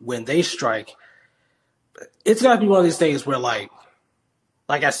they strike. It's going to be one of these things where, like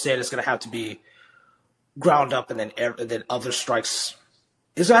I said, it's going to have to be ground up, and then other strikes.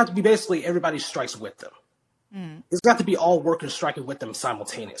 It's going to have to be basically everybody strikes with them. It's got to be all workers striking with them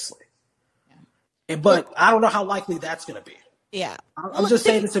simultaneously. Yeah. But I don't know how likely that's going to be. Yeah, I'm just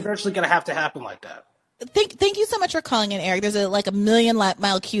saying it's eventually going to happen like that. Thank you so much for calling in, Eric. There's a million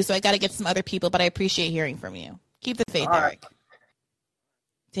mile queue, so I got to get some other people, but I appreciate hearing from you. Keep the faith, Eric. Right.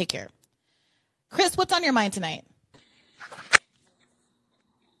 Take care. Chris, what's on your mind tonight?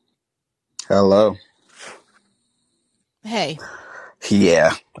 Hello. Hey.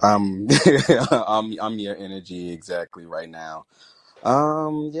 Yeah. I'm your energy exactly right now.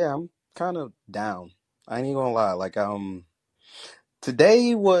 Yeah, I'm kind of down. I ain't even gonna lie. Like,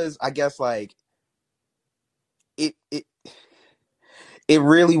 today was, I guess, like, it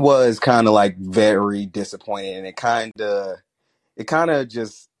really was kind of like very disappointing, and it kind of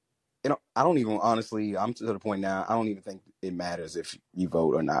just, I don't even, honestly, I'm to the point now, I don't even think it matters if you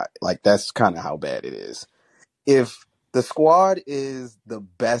vote or not. Like, that's kind of how bad it is. If the squad is the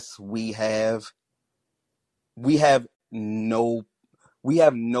best we have no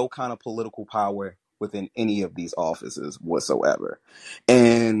kind of political power within any of these offices whatsoever.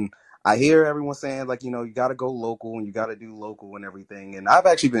 And I hear everyone saying, like, you got to go local and you got to do local and everything. And I've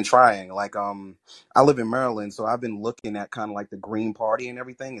actually been trying. Like, I live in Maryland, so I've been looking at kind of like the Green Party and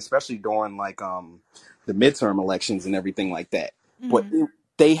everything, especially during like the midterm elections and everything like that. Mm-hmm. But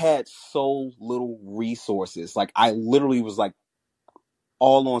they had so little resources. Like, I literally was like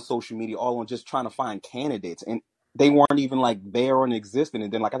all on social media, all on just trying to find candidates, and they weren't even like there or existing.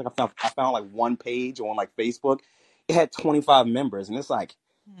 And then like I found like one page on like Facebook. It had 25 members, and it's like,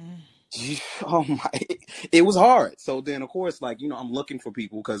 oh my, it was hard. So then, of course, like, I'm looking for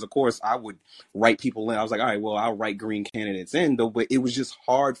people because, of course, I would write people in. I was like, all right, well, I'll write green candidates in, though. But it was just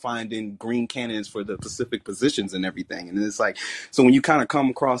hard finding green candidates for the specific positions and everything. And it's like, so when you kind of come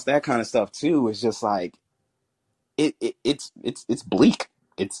across that kind of stuff too, it's just like, it's bleak.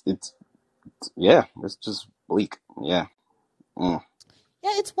 It's just bleak. Yeah. Mm.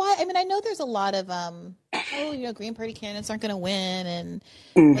 Yeah, it's why. I mean, I know there's a lot of Green Party candidates aren't going to win, and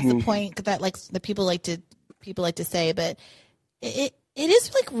what's the point? That like the people like to say, but it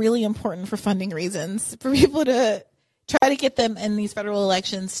is like really important for funding reasons for people to try to get them in these federal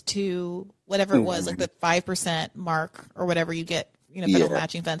elections to whatever it was, like the 5% mark or whatever you get, federal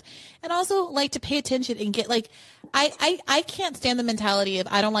matching funds, and also like to pay attention and get like I can't stand the mentality of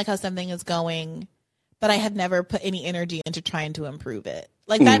I don't like how something is going, but I have never put any energy into trying to improve it.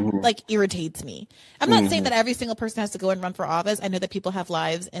 Like that, like irritates me. I'm not saying that every single person has to go and run for office. I know that people have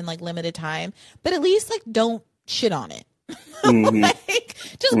lives and like limited time, but at least like don't shit on it. Like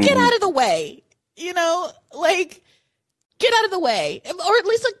just get out of the way, like get out of the way, or at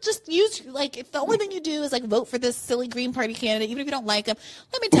least like just use like if the only thing you do is like vote for this silly Green Party candidate, even if you don't like him.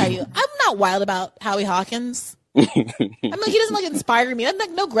 Let me tell you, I'm not wild about Howie Hawkins. I'm like, he doesn't like inspire me. I'm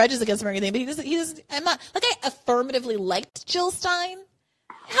like no grudges against him or anything, but he doesn't. I'm not like I affirmatively liked Jill Stein.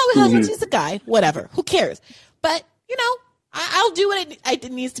 Howie Hawkins, he's a guy. Whatever, who cares? But I'll do what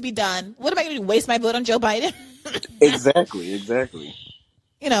it needs to be done. What am I going to do? Waste my vote on Joe Biden? Exactly.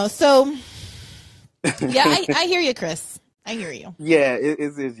 So yeah, I hear you, Chris. I hear you. Yeah, it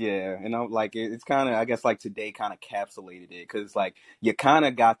is. Yeah, and I'm like, it's kind of, I guess, like today kind of capsulated it because like you kind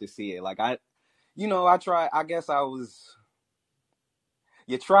of got to see it. Like you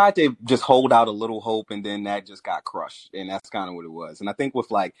tried to just hold out a little hope, and then that just got crushed, and that's kind of what it was. And I think with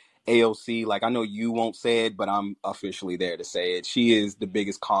like AOC, like I know you won't say it, but I'm officially there to say it. She is the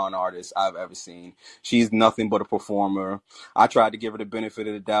biggest con artist I've ever seen. She's nothing but a performer. I tried to give her the benefit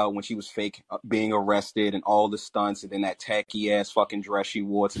of the doubt when she was fake being arrested and all the stunts, and then that tacky ass fucking dress she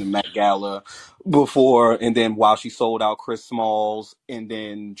wore to the Met Gala before, and then while she sold out Chris Smalls, and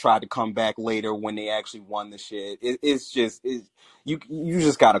then tried to come back later when they actually won the shit. You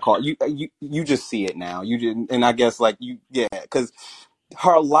just gotta call you just see it now. You didn't, and I guess like because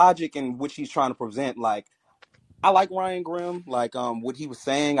her logic and what she's trying to present, like, I like Ryan Grimm, like what he was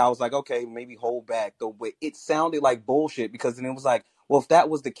saying. I was like, okay, maybe hold back. Though, but it sounded like bullshit because then it was like, well, if that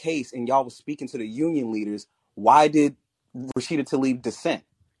was the case and y'all was speaking to the union leaders, why did Rashida Tlaib dissent?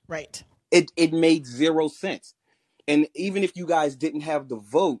 Right. It made zero sense. And even if you guys didn't have the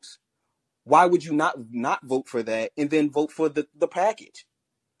votes, why would you not vote for that and then vote for the package?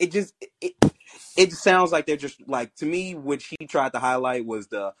 It sounds like they're just like, to me, what she tried to highlight was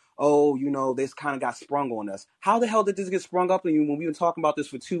this kind of got sprung on us. How the hell did this get sprung up on you when we've been talking about this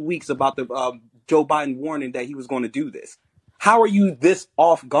for 2 weeks about the Joe Biden warning that he was going to do this? How are you this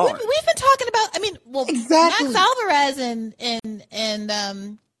off guard? We've been talking about, exactly. Max Alvarez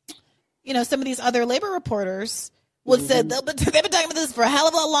and some of these other labor reporters said they've been talking about this for a hell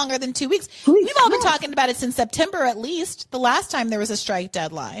of a lot longer than 2 weeks. We've all been talking about it since September, at least, the last time there was a strike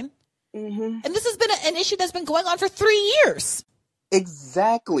deadline. Mm-hmm. And this has been an issue that's been going on for 3 years.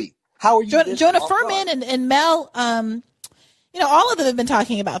 Exactly. How are you? Jonah Furman and Mel, all of them have been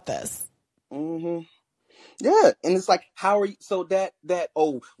talking about this. Mm-hmm. Yeah, and it's like, how are you? So that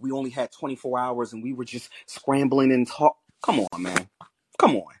we only had 24 hours and we were just scrambling and talk. Come on, man.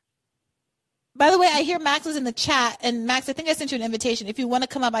 Come on. By the way, I hear Max was in the chat, and Max, I think I sent you an invitation. If you want to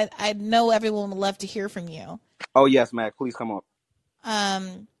come up, I know everyone would love to hear from you. Oh yes, Max, please come up.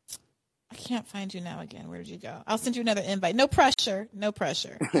 I can't find you now again. Where did you go? I'll send you another invite. No pressure. No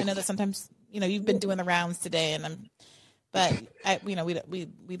pressure. I know that sometimes, you've been doing the rounds today,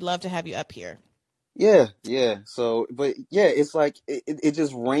 we'd love to have you up here. Yeah. So, but yeah, it's like, it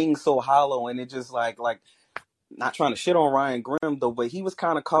just rings so hollow, and it just like, not trying to shit on Ryan Grimm though, but he was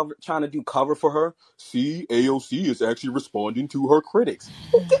kind of trying to do cover for her. See, AOC is actually responding to her critics.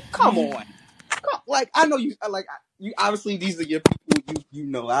 Come on. I know you obviously these are your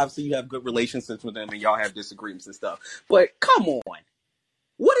people, obviously you have good relationships with them and y'all have disagreements and stuff. But come on.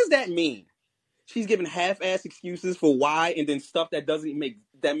 What does that mean? She's giving half-ass excuses for why, and then stuff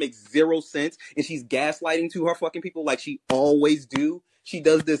that makes zero sense, and she's gaslighting to her fucking people like she always do. She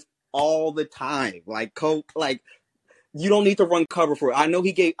does this all the time. You don't need to run cover for her. I know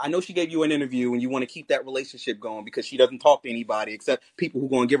she gave you an interview and you want to keep that relationship going because she doesn't talk to anybody except people who are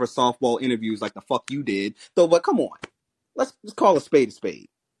going to give her softball interviews like the fuck you did. So, but come on. Let's call a spade a spade.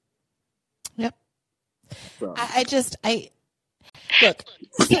 Yep. So. Look.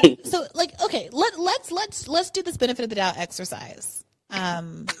 So okay, let's do this benefit of the doubt exercise.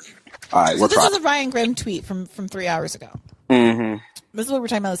 All right, so this is a Ryan Grimm tweet from 3 hours ago. Mm-hmm. This is what we were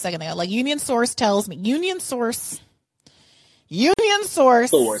talking about a second ago. Union source tells me. Union source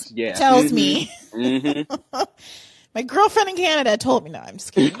yeah. tells me. Mm-hmm. My girlfriend in Canada told me. No, I'm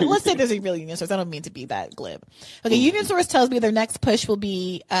just kidding. Let's say there's a real union source. I don't mean to be that glib. Okay, union source tells me their next push will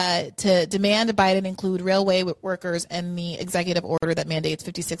be to demand Biden include railway workers in the executive order that mandates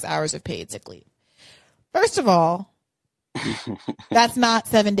 56 hours of paid sick leave. First of all, that's not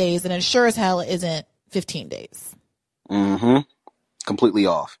 7 days, and it sure as hell isn't 15 days. Mm-hmm. Completely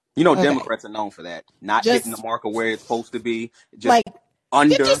off. Okay. Democrats are known for that. Not hitting the mark of where it's supposed to be. Just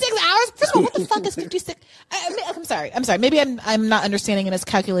under 56 hours? First of all, what the fuck is 56? I'm sorry. Maybe I'm not understanding it as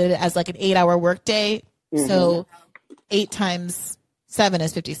calculated as like an 8-hour workday. Mm-hmm. So 8 times 7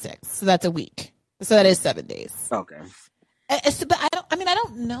 is 56. So that's a week. So that is 7 days. Okay. But I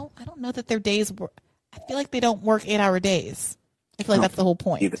don't know. I don't know that their days work. I feel like they don't work 8-hour days. I feel like that's the whole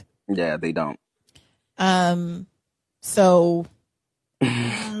point. Either. Yeah, they don't. So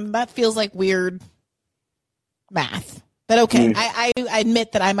that feels like weird math. But okay, I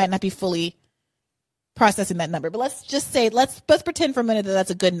admit that I might not be fully processing that number. But let's just say, let's pretend for a minute that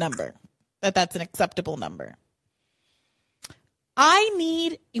that's a good number, that's an acceptable number.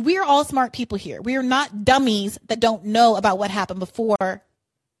 We are all smart people here. We are not dummies that don't know about what happened before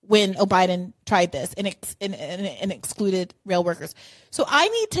when Biden tried this and excluded rail workers. So I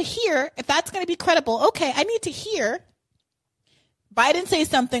need to hear, if that's going to be credible, okay, I need to hear Biden say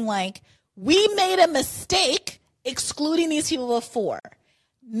something like, we made a mistake excluding these people before.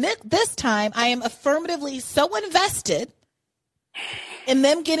 This time, I am affirmatively so invested in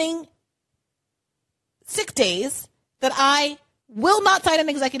them getting sick days that I will not sign an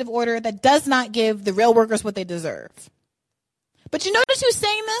executive order that does not give the rail workers what they deserve. But you notice who's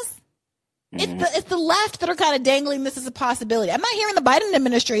saying this? It's the left that are kind of dangling this as a possibility. I'm not hearing the Biden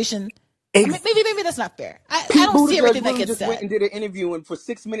administration. Maybe that's not fair. I don't see everything that gets said. Went and did an interview, and for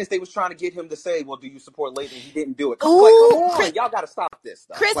 6 minutes they was trying to get him to say, "Well, do you support labor?" And he didn't do it. Come on, Chris, y'all got to stop this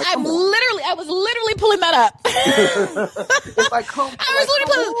stuff. Chris, I was literally pulling that up. It's like, come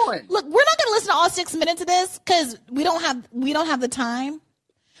on. Look, we're not going to listen to all 6 minutes of this because we don't have the time.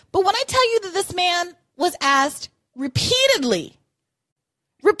 But when I tell you that this man was asked repeatedly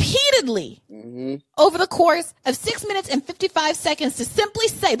repeatedly over the course of 6 minutes and 55 seconds to simply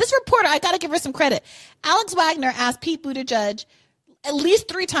say, this reporter, I got to give her some credit. Alex Wagner asked Pete Buttigieg at least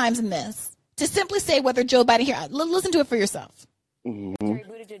 3 times in this to simply say whether Joe Biden here. Listen to it for yourself. Secretary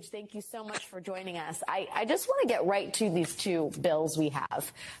Buttigieg, thank you so much for joining us. I just want to get right to these 2 bills we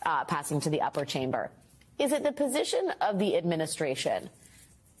have passing to the upper chamber. Is it the position of the administration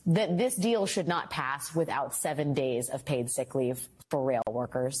that this deal should not pass without 7 days of paid sick leave for rail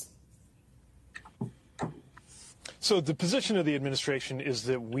workers? So the position of the administration is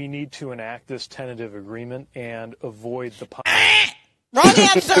that we need to enact this tentative agreement and avoid the wrong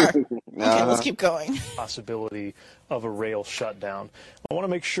answer. Okay, let's keep going. Possibility of a rail shutdown. I want to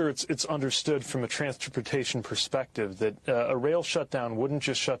make sure it's understood from a transportation perspective that a rail shutdown wouldn't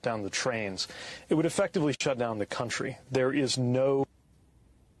just shut down the trains. It would effectively shut down the country. There is no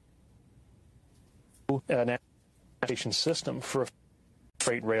navigation system for a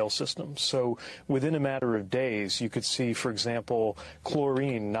freight rail system. So within a matter of days, you could see, for example,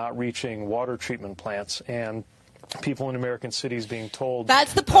 chlorine not reaching water treatment plants and people in American cities being told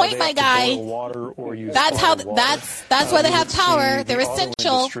that's the point, my guy. Water or use that's how. Water. That's why they have power. They're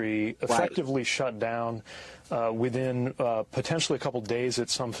essential. Industry effectively shut down within potentially a couple days at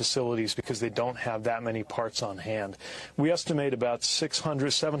some facilities because they don't have that many parts on hand. We estimate about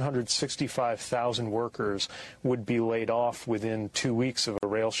 765,000 workers would be laid off within 2 weeks of a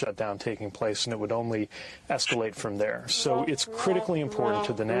rail shutdown taking place, and it would only escalate from there. So it's critically important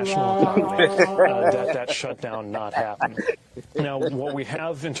to the national economy that shutdown not happen. Now, what we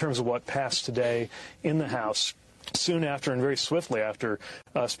have in terms of what passed today in the House, soon after and very swiftly after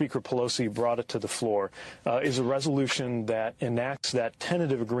Speaker Pelosi brought it to the floor, is a resolution that enacts that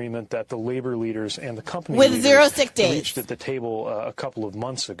tentative agreement that the labor leaders and the company with leaders 0 sick days reached at the table a couple of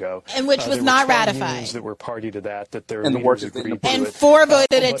months ago, and which was not ratified. Unions that were party to that their and leaders agreed to and it. 4 voted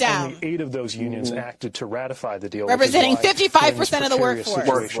it but down. Only 8 of those unions acted to ratify the deal, representing which is why 55% of the we're in this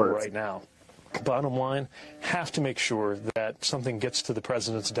workforce situation right now. Bottom line, have to make sure that something gets to the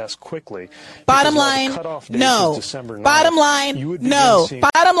president's desk quickly. Bottom line, no. Bottom line, no.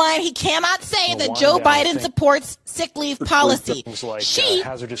 Bottom line, he cannot say that Joe Biden supports sick leave policy. Like,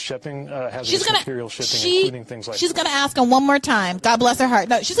 hazardous shipping, material shipping, including things like she's going to ask him one more time. God bless her heart.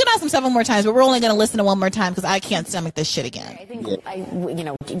 No, she's going to ask him 7 more times, but we're only going to listen to one more time because I can't stomach this shit again. I think,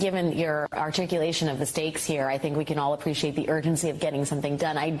 given your articulation of the stakes here, I think we can all appreciate the urgency of getting something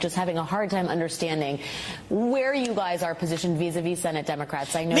done. I'm just having a hard time understanding where you guys are positioned vis-a-vis Senate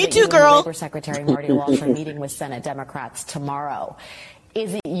Democrats. I know that you and Labor Secretary Marty Walsh are meeting with Senate Democrats tomorrow.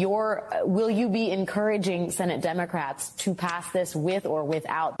 Will you be encouraging Senate Democrats to pass this with or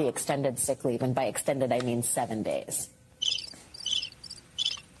without the extended sick leave? And by extended, I mean 7 days.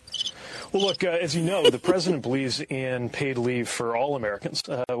 Well, look, as you know, the president believes in paid leave for all Americans,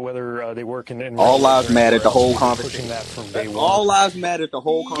 whether they work in all lives matter. The whole conversation. That from day one. All lives matter. The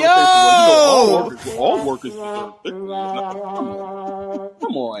whole conversation. All workers. Come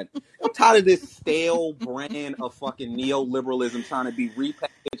on. I'm tired of this stale brand of fucking neoliberalism trying to be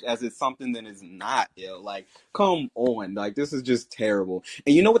repackaged as it's something that is not. Like, come on. Like, this is just terrible.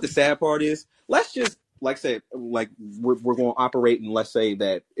 And you know what the sad part is? Let's just. Like say, like we're going to operate and let's say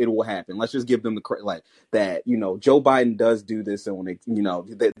that it will happen. Let's just give them the credit, like that. Joe Biden does do this on it.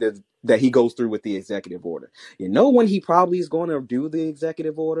 That he goes through with the executive order. When he probably is going to do the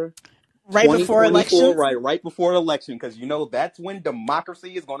executive order right before election. Right before election, because that's when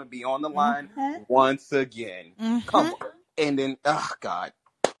democracy is going to be on the line once again. Come on, and then God,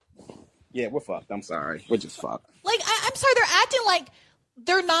 yeah, we're fucked. I'm sorry, we're just fucked. Like I'm sorry, they're acting like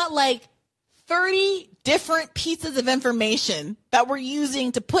they're not like 30 different pieces of information that we're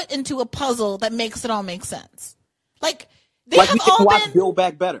using to put into a puzzle that makes it all make sense. Like they have all been Build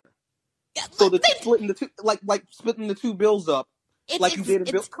Back Better. Yeah, so splitting the two, like splitting the 2 bills up, like you did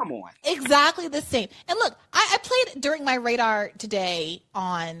in Bill. Come on, exactly the same. And look, I played during my radar today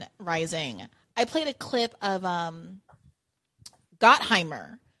on Rising. I played a clip of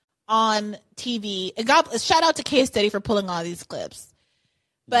Gottheimer on TV. And shout out to Case Study for pulling all these clips.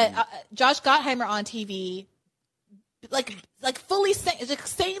 But Josh Gottheimer on TV, like fully saying the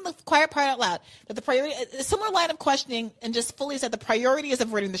quiet part out loud that the priority, a similar line of questioning, and just fully said the priority is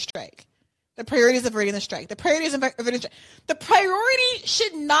averting the strike. The priority is averting the strike. The priority is averting the strike. The priority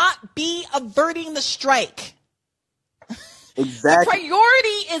should not be averting the strike. Exactly. The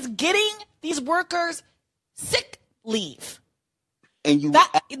priority is getting these workers sick leave. And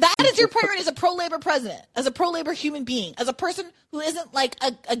that is your priority as a pro-labor president, as a pro-labor human being, as a person who isn't like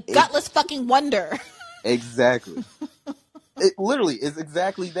a gutless fucking wonder. Exactly. It literally is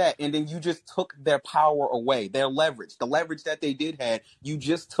exactly that. And then you just took their power away, their leverage, the leverage that they did have. You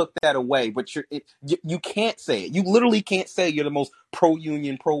just took that away. But you can't say it. You literally can't say you're the most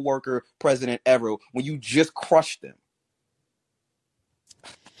pro-union, pro-worker president ever when you just crushed them.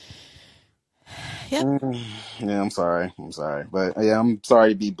 Yep. Yeah, I'm sorry. But yeah, I'm sorry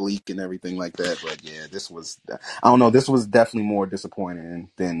to be bleak and everything like that. But yeah, I don't know. This was definitely more disappointing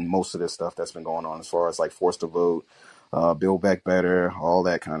than most of the stuff that's been going on as far as like forced to vote, Build Back Better, all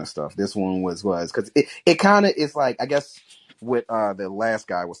that kind of stuff. This one was because it kind of is like, I guess what the last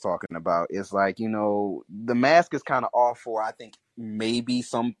guy was talking about is like, the mask is kind of off for, I think maybe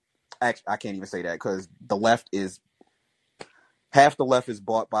I can't even say that because half the left is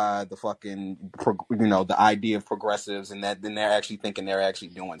bought by the fucking, the idea of progressives, and that then they're actually thinking they're actually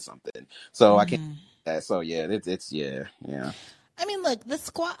doing something. So I can't. So yeah, it's yeah. I mean, look, the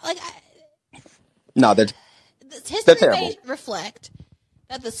squad, No, history may reflect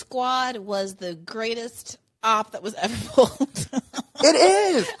that the squad was the greatest op that was ever pulled. It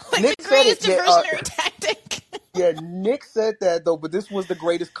is Nick the greatest diversionary tactic. Yeah, Nick said that though, but this was the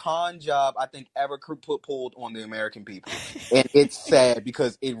greatest con job I think ever pulled on the American people, and it's sad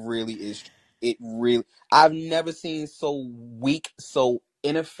because it really is. I've never seen so weak, so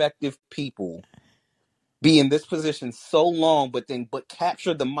ineffective people be in this position so long, but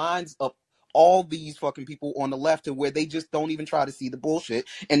capture the minds of all these fucking people on the left to where they just don't even try to see the bullshit.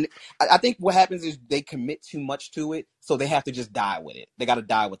 And I think what happens is they commit too much to it, so they have to just die with it. They got to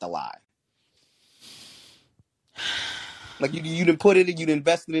die with the lie. Like you didn't put it in, you didn't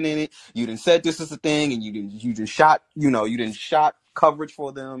invested in it, you didn't said this is a thing, and you just shot, you didn't shot coverage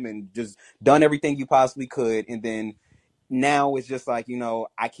for them and just done everything you possibly could, and then now it's just like,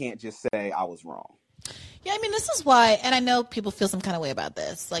 I can't just say I was wrong. Yeah, I mean, this is why, and I know people feel some kind of way about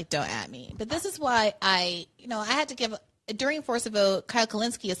this, like, don't at me, but this is why I had to give, during Force a Vote, Kyle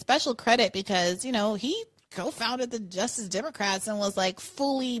Kulinski a special credit because, he co-founded the Justice Democrats and was like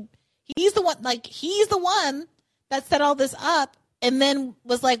he's the one that set all this up and then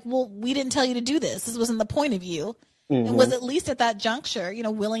was like, well, we didn't tell you to do this. This wasn't the point of you. Mm-hmm. And was at least at that juncture,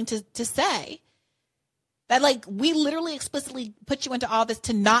 willing to say that, like, we literally explicitly put you into office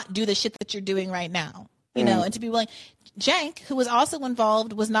to not do the shit that you're doing right now, and to be willing. Cenk, who was also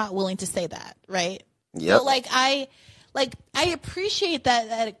involved, was not willing to say that, right? Yep. So, I appreciate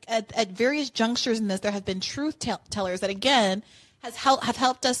that at various junctures in this, there have been truth tellers that, again, have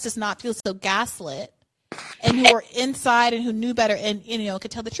helped us just not feel so gaslit, and who were inside and who knew better and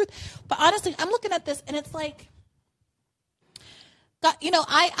could tell the truth. But honestly, I'm looking at this and it's like, God,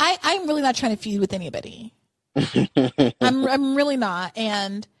 I'm really not trying to feud with anybody. I'm really not.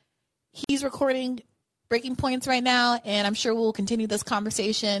 And he's recording Breaking Points right now, and I'm sure we'll continue this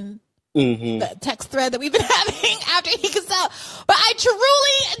conversation, the text thread that we've been having after he gets out. But I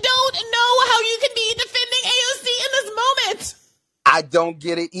truly don't know how you can be defending AOC in this moment. I don't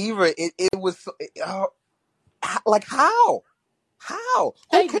get it either. It was like how? Who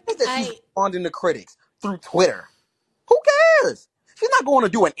cares that she's responding to critics through Twitter? Who cares? She's not going to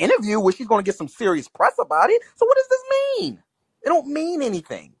do an interview where she's going to get some serious press about it. So what does this mean? It don't mean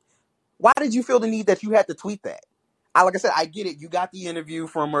anything. Why did you feel the need that you had to tweet that? Like I said, I get it. You got the interview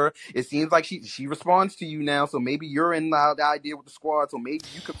from her. It seems like she responds to you now. So maybe you're in the idea with the squad. So maybe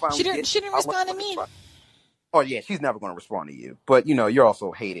you could finally. She didn't respond to me. Oh yeah, she's never going to respond to you. But you're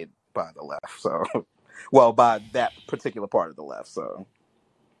also hated by the left. So, well, by that particular part of the left. So,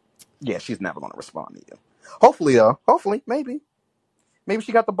 yeah, she's never going to respond to you. Hopefully, though. Hopefully, maybe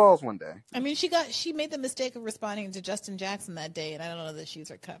she got the balls one day. I mean, she made the mistake of responding to Justin Jackson that day, and I don't know that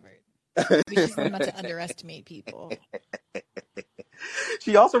she's recovered. Maybe she's not to underestimate people.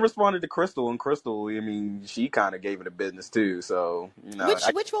 She also responded to Crystal, and Crystal, I mean, she kind of gave it a business too. So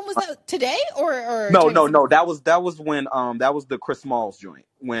which one was that? Today or no? That was when that was the Chris Smalls joint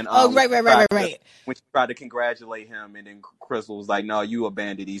when right. When she tried to congratulate him, and then Crystal was like, "No, you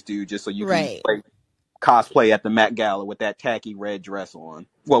abandoned these dudes just so you can cosplay at the Met Gala with that tacky red dress on.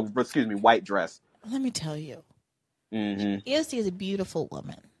 Well, excuse me, white dress." Let me tell you, AOC is a beautiful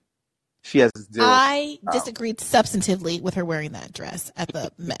woman. She has I disagreed substantively with her wearing that dress at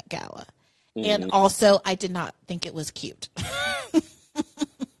the Met Gala. And also, I did not think it was cute.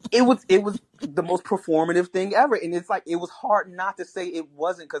 It was the most performative thing ever. And it's like, it was hard not to say it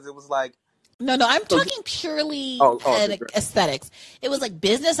wasn't, because it was like... No, I'm talking purely aesthetics. It was like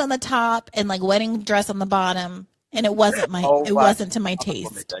business on the top and like wedding dress on the bottom. And it wasn't wasn't to my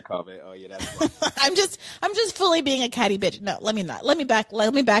taste. Make that comment. Oh yeah, that's fine. I'm just fully being a catty bitch. No, let me not. Let me back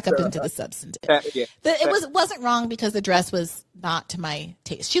up into the substantive. It wasn't wrong because the dress was not to my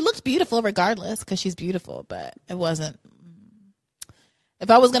taste. She looked beautiful regardless because she's beautiful, but it wasn't.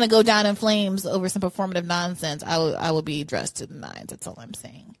 If I was going to go down in flames over some performative nonsense, I would be dressed to the nines. That's all I'm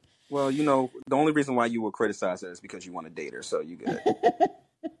saying. Well, you know, the only reason why you would criticize her is because you want to date her, so you good.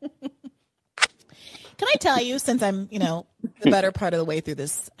 Can I tell you, since I'm, the better part of the way through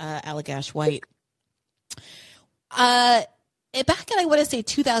this Allagash White, back in, I want to say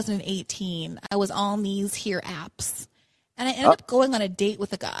 2018, I was on these here apps, and I ended up going on a date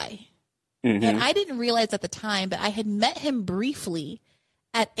with a guy. Mm-hmm. And I didn't realize at the time, but I had met him briefly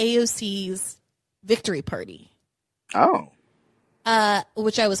at AOC's victory party. Oh.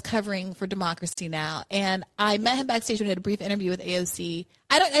 Which I was covering for Democracy Now! And I met him backstage when I had a brief interview with AOC.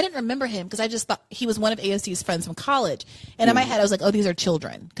 I didn't remember him because I just thought he was one of AOC's friends from college. And in my head, I was like, oh, these are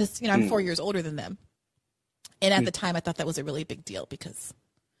children. Because, I'm 4 years older than them. And at the time, I thought that was a really big deal because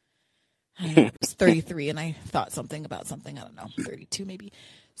I don't know, I was 33 and I thought something about something. I don't know, 32 maybe.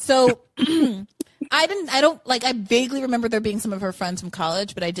 So I vaguely remember there being some of her friends from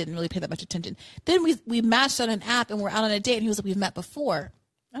college, but I didn't really pay that much attention. Then we matched on an app and we're out on a date and he was like, we've met before.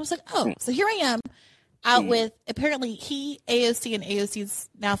 I was like, oh, so here I am out with, apparently AOC and AOC's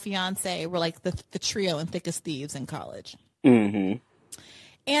now fiance were like the trio in Thick as Thieves in college. Mm-hmm.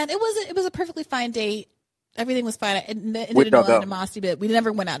 And it was a perfectly fine date. Everything was fine. It didn't no animosity, but we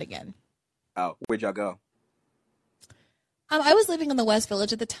never went out again. Oh, where'd y'all go? I was living in the West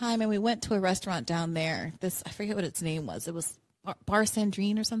Village at the time, and we went to a restaurant down there. I forget what its name was. It was Bar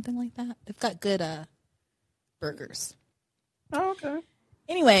Sandrine or something like that. They've got good burgers. Oh, okay.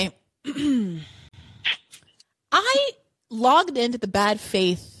 Anyway, I logged into the Bad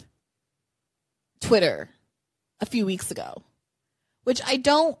Faith Twitter a few weeks ago, which I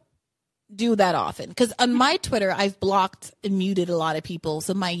don't do that often because on my Twitter I've blocked and muted a lot of people,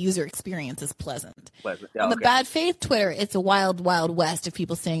 so my user experience is pleasant. Yeah, on the Bad Faith Twitter, it's a wild, wild west of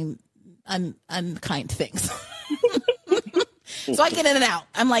people saying unkind things. So I get in and out.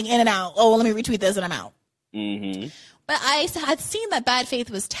 I'm like in and out. Oh, let me retweet this and I'm out. Mm-hmm. But I had seen that Bad Faith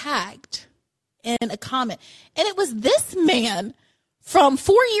was tagged in a comment, and it was this man from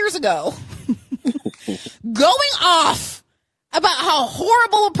 4 years ago going off about how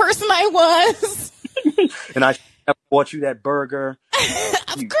horrible a person I was. And I bought you that burger.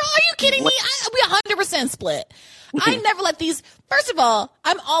 Girl, are you kidding me? We 100% split. I never let these. First of all,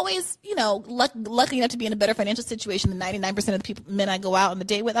 I'm always, lucky enough to be in a better financial situation than 99% of the men I go out on the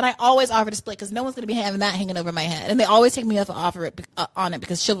date with, and I always offer to split because no one's going to be having that hanging over my head, and they always take me up and offer it on it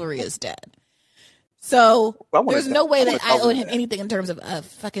because chivalry is dead. So there's no way that I owe him anything in terms of a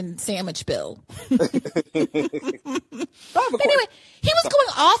fucking sandwich bill. But anyway, he was going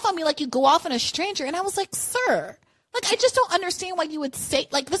off on me like you go off on a stranger, and I was like, sir, I just don't understand why you would say,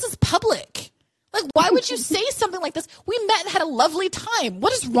 this is public. Why would you say something like this? We met and had a lovely time.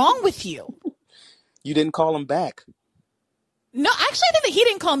 What is wrong with you? You didn't call him back. No, actually, I think that he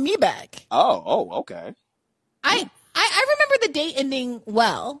didn't call me back. Oh, okay. I remember the date ending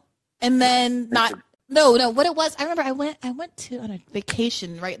well, and then not. No, what it was, I remember I went on a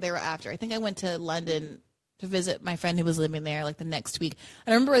vacation right thereafter. I think I went to London to visit my friend who was living there the next week.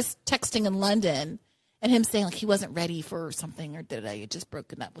 I remember us texting in London and him saying he wasn't ready for something or I had just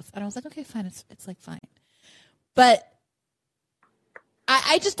broken up with. And I was like, okay, fine. It's fine. But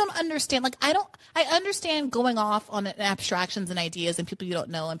I just don't understand. I understand going off on abstractions and ideas and people you don't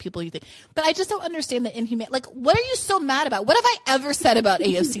know and people you think, but I just don't understand the inhumane. What are you so mad about? What have I ever said about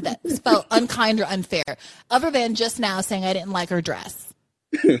AOC that felt unkind or unfair, other than just now saying I didn't like her dress?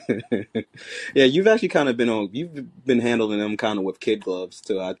 Yeah, you've actually you've been handling them kind of with kid gloves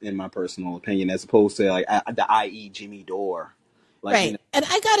too, in my personal opinion, as opposed to the IE Jimmy Dore. Right. And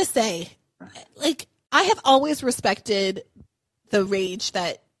I gotta say, I have always respected the rage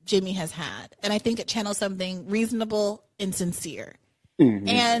that Jimmy has had. And I think it channels something reasonable and sincere. Mm-hmm.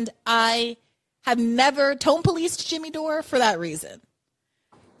 And I have never tone policed Jimmy Dore for that reason.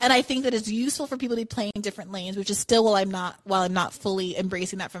 And I think that it's useful for people to be playing different lanes, which is still while I'm not fully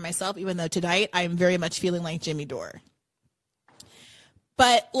embracing that for myself, even though tonight I am very much feeling like Jimmy Dore.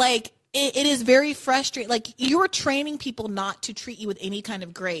 But it is very frustrating. You are training people not to treat you with any kind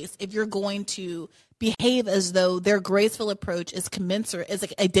of grace if you're going to behave as though their graceful approach is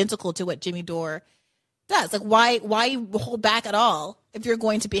identical to what Jimmy Dore does. Why hold back at all if you're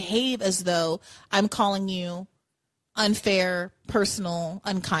going to behave as though I'm calling you unfair, personal,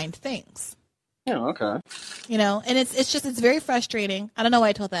 unkind things? Yeah, okay. And it's very frustrating. I don't know why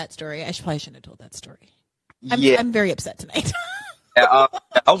I told that story. I probably shouldn't have told that story. I'm very upset tonight. I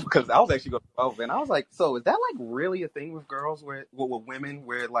was actually going 12, and I was like, so is that really a thing with girls with women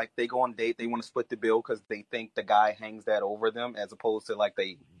where they go on a date, they want to split the bill because they think the guy hangs that over them as opposed to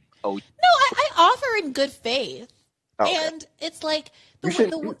they owe you? No, I offer in good faith. Okay. And it's like You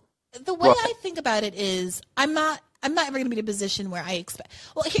shouldn't. the way I think about it is I'm not ever going to be in a position where I expect.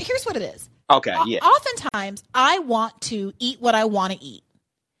 Well, here's what it is. Okay, yeah. Oftentimes, I want to eat what I want to eat.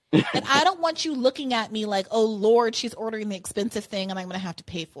 And I don't want you looking at me like, oh, Lord, she's ordering the expensive thing and I'm going to have to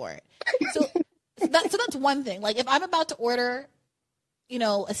pay for it. So that's one thing. Like, if I'm about to order,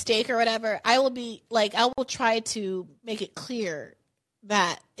 a steak or whatever, I will try to make it clear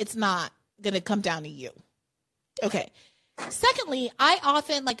that it's not going to come down to you. Okay. Secondly,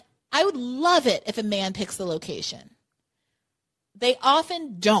 I would love it if a man picks the location. They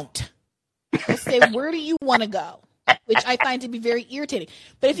often don't. They'll say, where do you want to go? Which I find to be very irritating.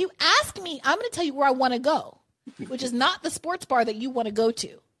 But if you ask me, I'm going to tell you where I want to go, which is not the sports bar that you want to go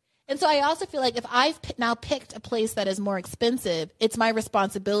to. And so I also feel like if I've now picked a place that is more expensive, it's my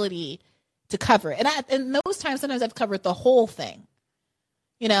responsibility to cover it. And those times, sometimes I've covered the whole thing.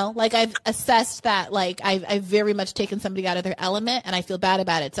 Like I've assessed that, like I've very much taken somebody out of their element and I feel bad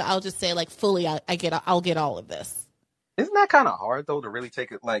about it. So I'll just say, like, fully, I'll get all of this. Isn't that kind of hard though to really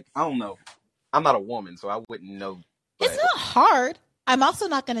take it? Like, I don't know. I'm not a woman, so I wouldn't know. It's not hard. I'm also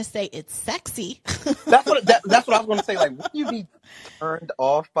not going to say it's sexy. That's what I was going to say. Like, would you be turned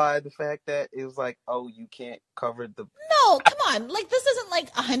off by the fact that it was like, oh, you can't cover the? No, come on. Like, this isn't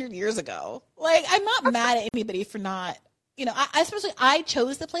like 100 years ago. Like, I'm not mad at anybody for not. I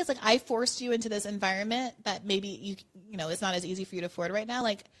chose the place. Like, I forced you into this environment that maybe it's not as easy for you to afford right now.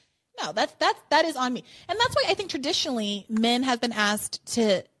 Like, no, that is on me. And that's why I think traditionally men have been asked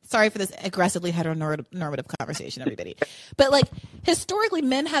to. Sorry for this aggressively heteronormative conversation, everybody. But like historically,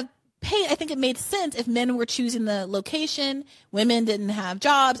 men have paid. I think it made sense if men were choosing the location, women didn't have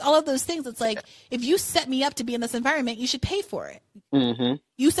jobs, all of those things. It's like, if you set me up to be in this environment, you should pay for it. Mm-hmm.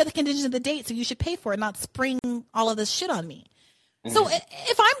 You set the conditions of the date, so you should pay for it, not spring all of this shit on me. Mm-hmm. So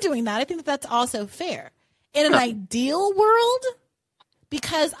if I'm doing that, I think that's also fair. In an ideal world,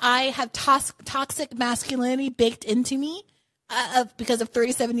 because I have toxic masculinity baked into me, because of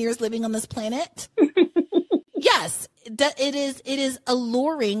 37 years living on this planet, yes, it is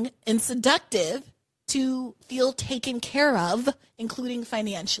alluring and seductive to feel taken care of, including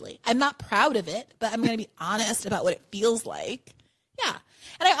financially. I'm not proud of it, but I'm going to be honest about what it feels like. Yeah.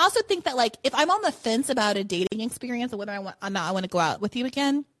 And I also think that, like, if I'm on the fence about a dating experience or whether I want to go out with you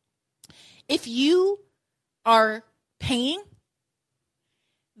again, if you are paying,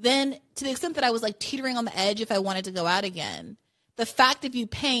 then to the extent that I was like teetering on the edge if I wanted to go out again, the fact of you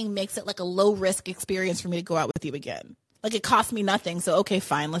paying makes it like a low risk experience for me to go out with you again. Like, it costs me nothing. So, okay,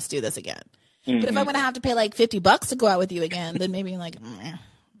 fine, let's do this again. Mm-hmm. But if I'm going to have to pay like $50 to go out with you again, then maybe like, no,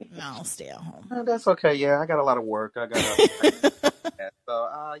 I'll stay at home. Oh, that's okay. Yeah, I got a lot of work. Yeah,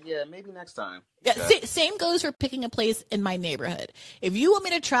 maybe next time. Yeah, same goes for picking a place in my neighborhood. If you want me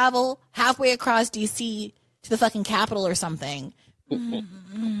to travel halfway across DC to the fucking Capitol or something, like,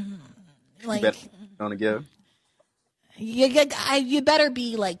 you want to give? You better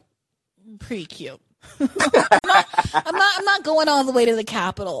be like pretty cute. I'm not going all the way to the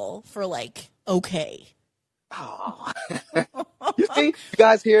Capitol for like, okay. Oh. You see, you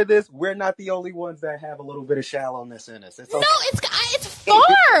guys hear this? We're not the only ones that have a little bit of shallowness in us. It's okay. No, it's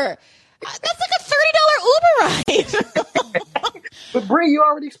far. That's like a $30 Uber ride. But Bree, you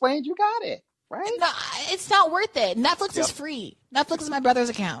already explained you got it, right? No, it's not worth it. Netflix is free. Netflix is my brother's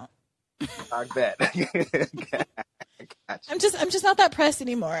account. I bet. Gotcha. I'm just not that pressed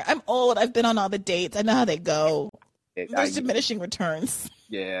anymore. I'm old. I've been on all the dates. I know how they go. There's diminishing returns.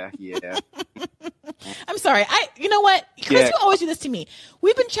 Yeah. I'm sorry. You know what? Chris, you always do this to me.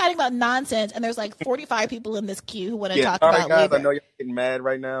 We've been chatting about nonsense, and there's like 45 people in this queue who want to talk about guys, labor. I know y'all getting mad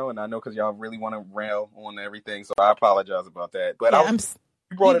right now, and I know because y'all really want to rail on everything, so I apologize about that. But you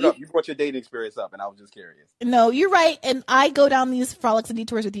brought it up. You brought your dating experience up, and I was just curious. No, you're right, and I go down these frolics and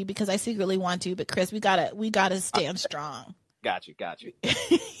detours with you because I secretly want to. But Chris, we gotta stand strong. Got you.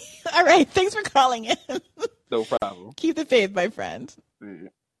 All right, thanks for calling in. No problem. Keep the faith, my friend. Yeah.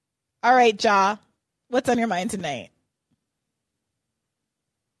 All right, Ja, what's on your mind tonight?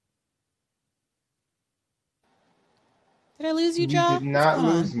 Did I lose you, Ja? You did not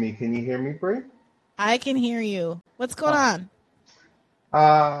lose me. Can you hear me, Brie? I can hear you. What's going on?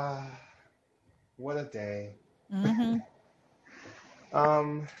 What a day. Mm-hmm.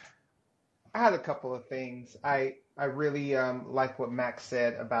 I had a couple of things. I really like what Max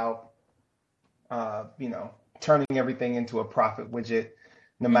said about turning everything into a profit widget,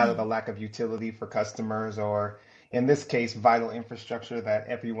 no matter the lack of utility for customers, or in this case, vital infrastructure that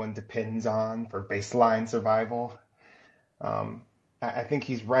everyone depends on for baseline survival. I think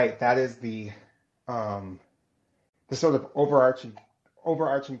he's right. That is the sort of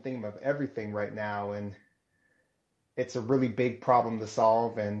overarching theme of everything right now. And it's a really big problem to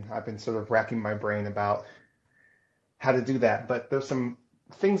solve, and I've been sort of racking my brain about how to do that. But there's some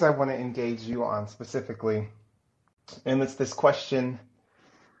things I want to engage you on specifically, and it's this question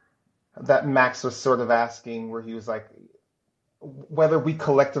that Max was sort of asking, where he was like, whether we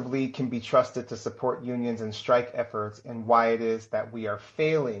collectively can be trusted to support unions and strike efforts, and why it is that we are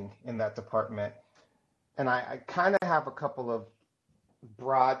failing in that department. And I kind of have a couple of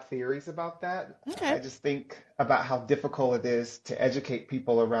broad theories about that. Okay. I just think about how difficult it is to educate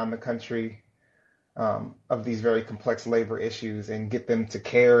people around the country of these very complex labor issues and get them to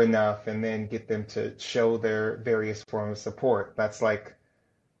care enough, and then get them to show their various forms of support. That's like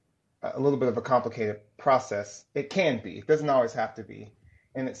a little bit of a complicated process. It can be. It doesn't always have to be.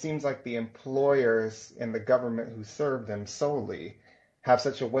 And it seems like the employers and the government who serve them solely have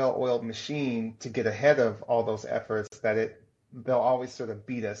such a well-oiled machine to get ahead of all those efforts that they'll always sort of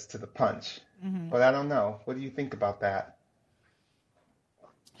beat us to the punch. Mm-hmm. But I don't know. What do you think about that?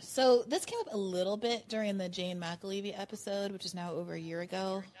 So this came up a little bit during the Jane McAlevey episode, which is now over a year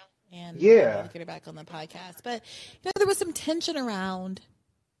ago. And yeah, I'll get her back on the podcast. But there was some tension around,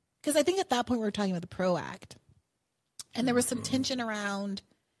 because I think at that point we were talking about the PRO Act, and there was some tension around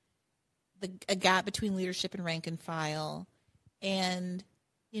a gap between leadership and rank and file, and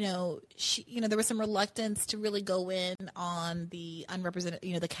there was some reluctance to really go in on the unrepresented,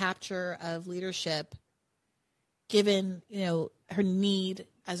 the capture of leadership, given her need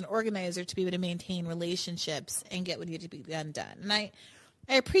as an organizer to be able to maintain relationships and get what needed to be done. And I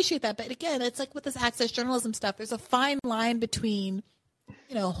appreciate that, but again, it's like with this access journalism stuff, there's a fine line between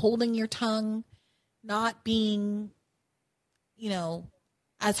holding your tongue, not being,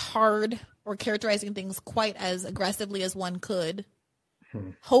 as hard or characterizing things quite as aggressively as one could,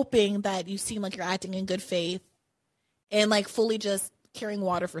 hoping that you seem like you're acting in good faith, and like fully just carrying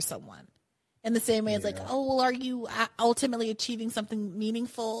water for someone. In the same way, it's like, oh, well, are you ultimately achieving something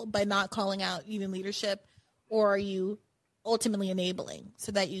meaningful by not calling out union leadership, or are you ultimately enabling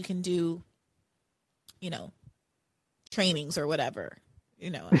so that you can do, trainings or whatever?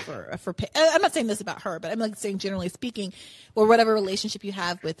 For pay. I'm not saying this about her, but I'm like saying generally speaking, or whatever relationship you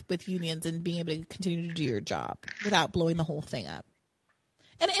have with unions, and being able to continue to do your job without blowing the whole thing up.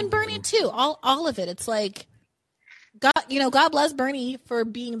 And Bernie too, all of it. It's like, God bless Bernie for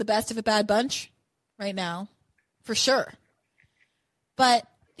being the best of a bad bunch right now, for sure. But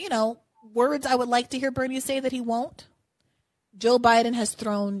words I would like to hear Bernie say that he won't. Joe Biden has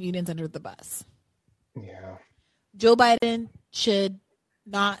thrown unions under the bus. Yeah. Joe Biden should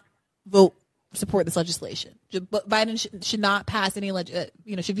not support this legislation. Biden should not pass any,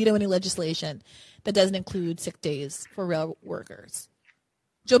 should veto any legislation that doesn't include sick days for rail workers.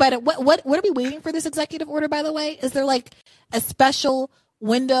 Joe Biden, what are we waiting for this executive order, by the way? Is there like a special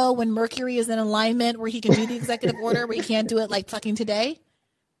window when Mercury is in alignment where he can do the executive order where he can't do it like fucking today?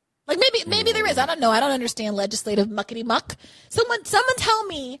 Like maybe there is. I don't know. I don't understand legislative muckety muck. Someone tell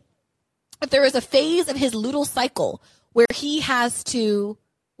me if there is a phase of his Luddle cycle where he has to,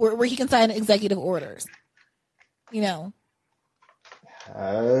 where he can sign executive orders. Why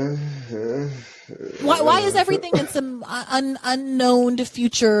is everything in some unknown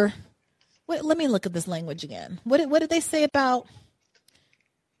future? Let me look at this language again. What did they say about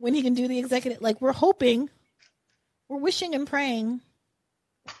when he can do the executive? Like, we're hoping, we're wishing and praying.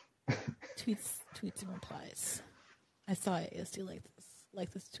 Tweets and replies. I saw it. Yes, do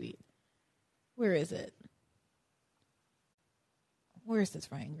like this tweet. Where is it? Where is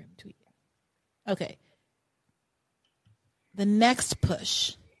this Ryan Grim tweet? Okay. The next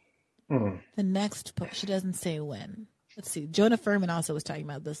push. The next push. It doesn't say when. Let's see. Jonah Furman also was talking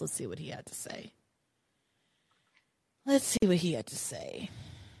about this. Let's see what he had to say.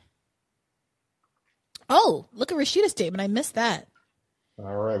 Oh, look at Rashida's statement. I missed that.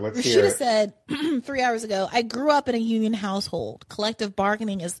 All right, let's hear it. Rashida said 3 hours ago, I grew up in a union household. Collective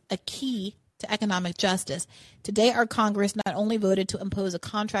bargaining is a key to economic justice. Today, our Congress not only voted to impose a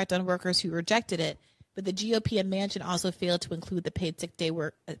contract on workers who rejected it, but the GOP and Manchin also failed to include the paid sick day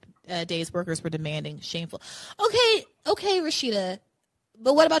days workers were demanding. Shameful. Okay, Rashida.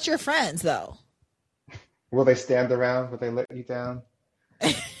 But what about your friends, though? Will they stand around? Will they let you down?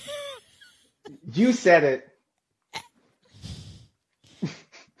 You said it.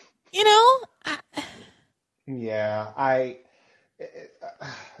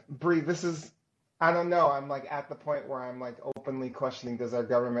 Bree, I don't know. I'm like at the point where I'm like openly questioning, does our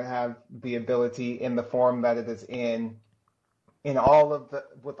government have the ability in the form that it is in all of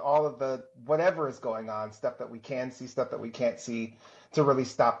the whatever is going on, stuff that we can see, stuff that we can't see, to really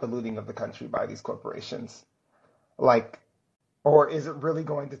stop the looting of the country by these corporations? Like, or is it really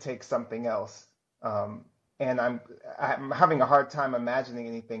going to take something else? And I'm having a hard time imagining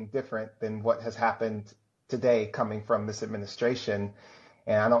anything different than what has happened today coming from this administration.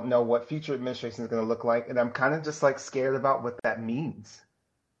 And I don't know what future administration is going to look like. And I'm kind of just like scared about what that means.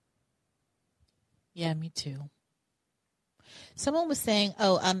 Yeah, me too. Someone was saying,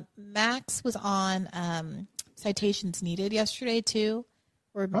 Max was on Citations Needed yesterday too,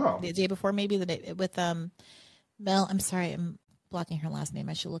 or the day before maybe, with Mel. I'm sorry, I'm blocking her last name.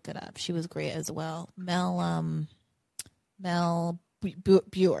 I should look it up. She was great as well. Mel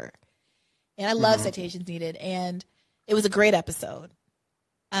Buer. And I love Citations Needed, and it was a great episode.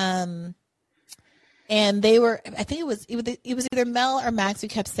 And they were, I think it was either Mel or Max who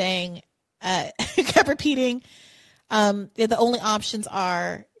kept saying, kept repeating, the only options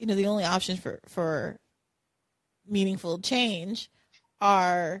are, the only options for meaningful change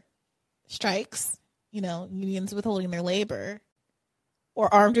are strikes, unions withholding their labor,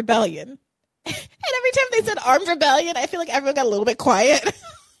 or armed rebellion. And every time they said armed rebellion, I feel like everyone got a little bit quiet.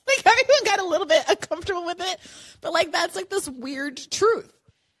 Like everyone got a little bit uncomfortable with it. But like that's like this weird truth.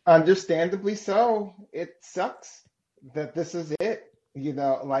 Understandably so. It sucks that this is it.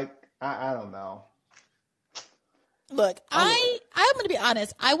 I don't know. Look, I'm going to be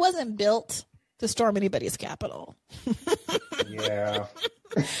honest. I wasn't built to storm anybody's Capitol. Yeah.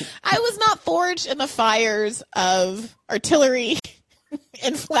 I was not forged in the fires of artillery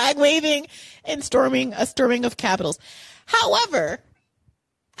and flag waving and storming of capitals. However,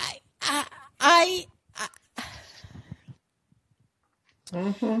 I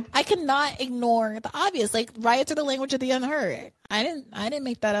cannot ignore the obvious. Like, riots are the language of the unheard. I didn't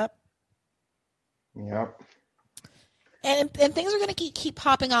make that up. Yep. And things are going to keep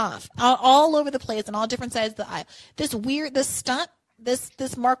popping off all over the place on all different sides of the aisle. This stunt,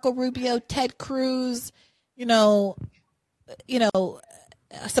 this Marco Rubio, Ted Cruz,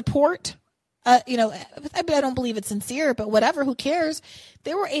 support. I don't believe it's sincere, but whatever, who cares?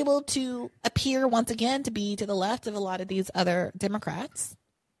 They were able to appear once again to be to the left of a lot of these other Democrats.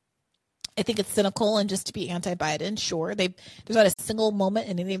 I think it's cynical and just to be anti-Biden. Sure, there's not a single moment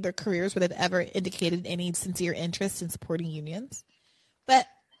in any of their careers where they've ever indicated any sincere interest in supporting unions. But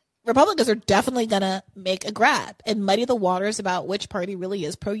Republicans are definitely going to make a grab and muddy the waters about which party really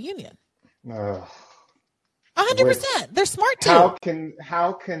is pro-union. 100%. They're smart too.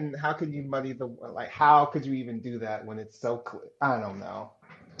 How can you muddy how could you even do that when it's so clear? I don't know.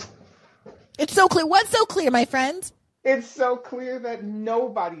 It's so clear. What's so clear, my friends? It's so clear that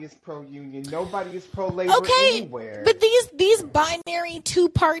nobody is pro-union. Nobody is pro-labor anywhere. But these binary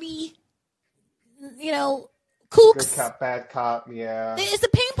two-party, kooks. Good cop, bad cop, yeah. It's a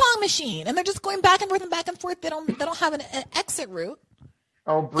ping pong machine, and they're just going back and forth and back and forth. They don't have an exit route.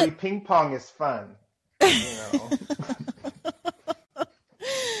 Oh, Brie, ping pong is fun.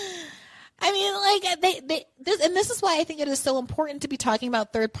 I mean, like this is why I think it is so important to be talking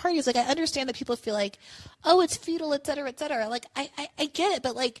about third parties. Like, I understand that people feel like, oh, it's feudal, et cetera, et cetera. Like, I get it,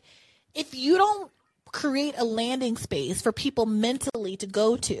 but like, if you don't create a landing space for people mentally to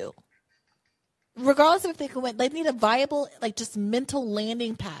go to, regardless of if they can win, they need a viable, like, just mental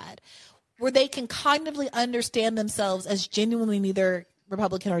landing pad where they can cognitively understand themselves as genuinely neither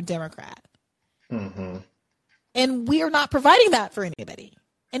Republican or Democrat. Mm-hmm. And we are not providing that for anybody.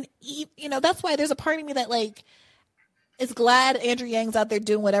 And, that's why there's a part of me that, like, is glad Andrew Yang's out there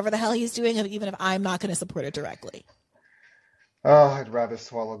doing whatever the hell he's doing, even if I'm not going to support it directly. Oh, I'd rather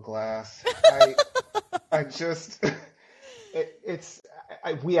swallow glass. I just,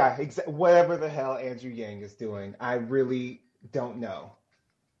 whatever the hell Andrew Yang is doing, I really don't know.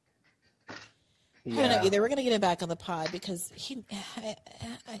 Yeah. I don't know either. We're gonna get him back on the pod because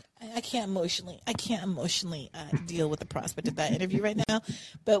I can't emotionally deal with the prospect of that interview right now.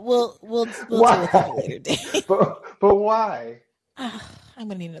 But we'll deal with it at a later date. But why? I'm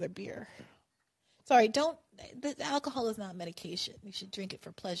gonna need another beer. Sorry, the alcohol is not medication. You should drink it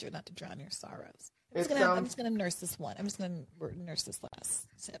for pleasure, not to drown your sorrows. I'm just gonna nurse this one. I'm just gonna nurse this last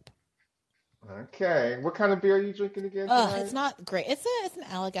sip. Okay. What kind of beer are you drinking again tonight? It's not great. It's an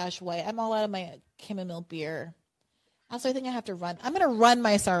Allagash White. I'm all out of my chamomile beer. Also, I think I have to run. I'm going to run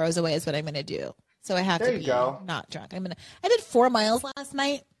my sorrows away is what I'm going to do. So I have to be not drunk. I did 4 miles last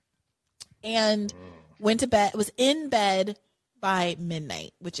night and went to bed. Was in bed by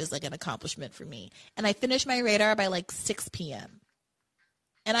midnight, which is like an accomplishment for me. And I finished my radar by like 6 p.m.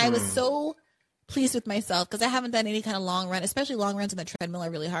 And I was so pleased with myself because I haven't done any kind of long run, especially long runs on the treadmill are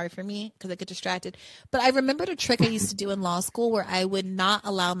really hard for me because I get distracted. But I remembered a trick I used to do in law school where I would not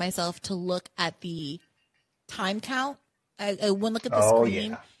allow myself to look at the time count. I wouldn't look at the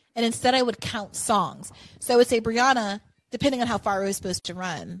screen. Yeah. And instead I would count songs. So I would say, Brianna, depending on how far I was supposed to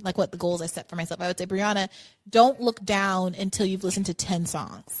run, like what the goals I set for myself, I would say, Brianna, don't look down until you've listened to 10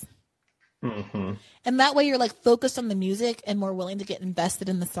 songs. Mm-hmm. And that way you're like focused on the music and more willing to get invested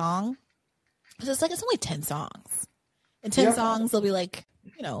in the song. Because it's like, it's only 10 songs. And 10 songs, they'll be like,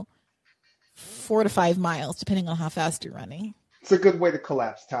 4 to 5 miles, depending on how fast you're running. It's a good way to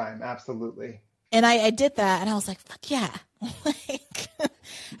collapse time. Absolutely. And I did that, and I was like, fuck yeah.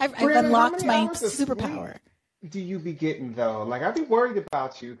 I've unlocked my superpower. Do you be getting though? Like, I'd be worried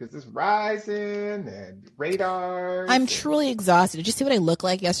about you because it's rising and radars. I'm truly exhausted. Did you see what I looked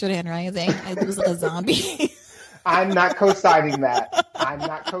like yesterday on Rising? I was like a zombie. I'm not co-signing that. I'm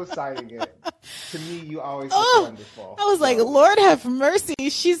not co-signing it. To me, you always look wonderful. I was like, Lord have mercy.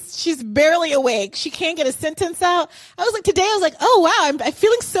 She's barely awake. She can't get a sentence out. I was like, today I was like, oh wow, I'm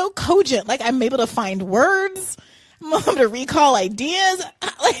feeling so cogent. Like I'm able to find words. I'm able to recall ideas.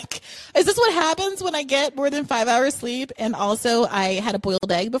 Like, is this what happens when I get more than 5 hours sleep? And also I had a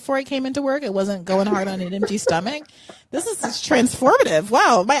boiled egg before I came into work. It wasn't going hard on an empty stomach. This is transformative.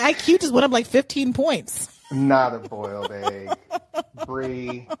 Wow. My IQ just went up like 15 points. Not a boiled egg.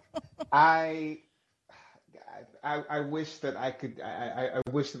 Bree, I wish that I could, I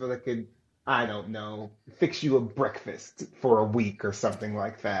wish that I could, I don't know, fix you a breakfast for a week or something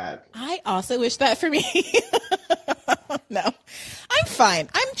like that. I also wish that for me. No, I'm fine.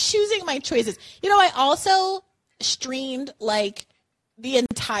 I'm choosing my choices. I also streamed like the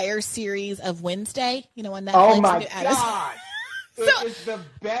entire series of Wednesday, on Netflix. Oh my God. It is the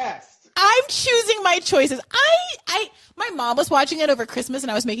best. I'm choosing my choices. My mom was watching it over Christmas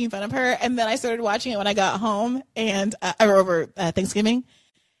and I was making fun of her. And then I started watching it when I got home and over Thanksgiving.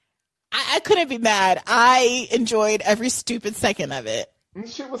 I couldn't be mad. I enjoyed every stupid second of it.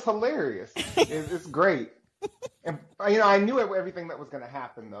 This shit was hilarious. It's great. And, I knew everything that was going to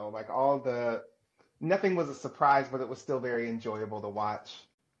happen though. Like nothing was a surprise, but it was still very enjoyable to watch.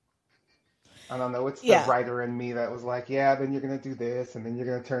 I don't know. It's the writer in me that was like, yeah, then you're going to do this, and then you're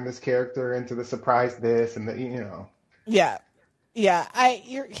going to turn this character into the surprise this, and Yeah.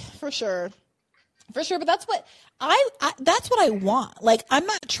 You're for sure. But that's what that's what I want. Like, I'm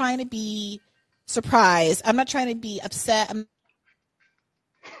not trying to be surprised. I'm not trying to be upset.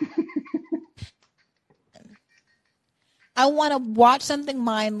 I want to watch something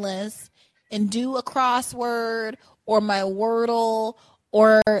mindless and do a crossword or my Wordle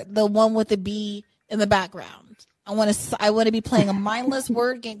or the one with the B in the background. I want to be playing a mindless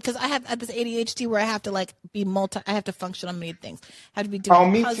word game because I have this ADHD where I have to I have to function on many things. I have to be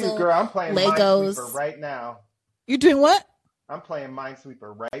doing puzzle, too, girl. I'm playing Legos Minesweeper right now. You're doing what? I'm playing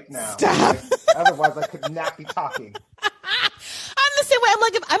Minesweeper right now. Stop. Otherwise, I could not be talking. I'm the same way. I'm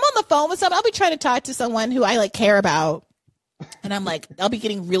like, if I'm on the phone with someone, I'll be trying to talk to someone who I care about, and I'm like, I'll be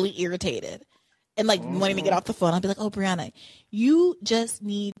getting really irritated. And wanting to get off the phone, I'll be like, oh, Brianna, you just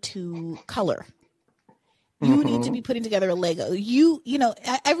need to color. You need to be putting together a Lego.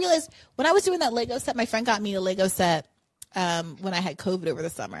 I realized when I was doing that Lego set, my friend got me a Lego set when I had COVID over the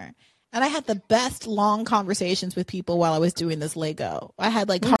summer. And I had the best long conversations with people while I was doing this Lego. I had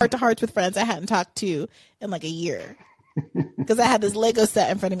heart-to-hearts with friends I hadn't talked to in a year. Because I had this Lego set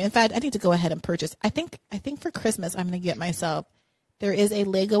in front of me. In fact, I need to go ahead and purchase. I think for Christmas, I'm going to get myself. There is a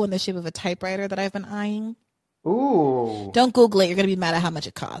Lego in the shape of a typewriter that I've been eyeing. Ooh. Don't Google it. You're going to be mad at how much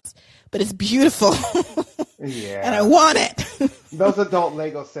it costs. But it's beautiful. Yeah. And I want it. Those adult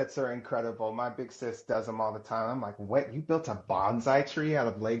Lego sets are incredible. My big sis does them all the time. I'm like, what? You built a bonsai tree out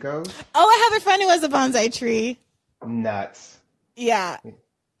of Legos? Oh, I have a friend who has a bonsai tree. Nuts. Yeah.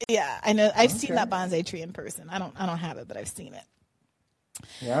 Yeah, I know. I've seen that bonsai tree in person. I don't have it, but I've seen it.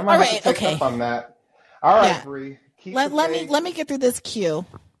 Yeah, I might have to pick up on that. All right, Bree. Let me get through this queue.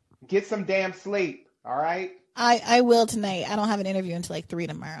 Get some damn sleep. All right. I will tonight. I don't have an interview until 3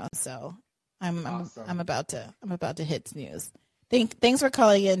 tomorrow, so I'm about to hit snooze. Thanks for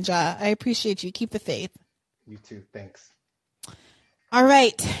calling in, Ja. I appreciate you. Keep the faith. You too. Thanks. All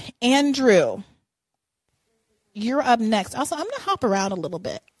right, Andrew, you're up next. Also, I'm gonna hop around a little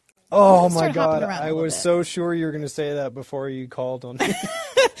bit. Oh my God! I was so sure you were going to say that before you called on me.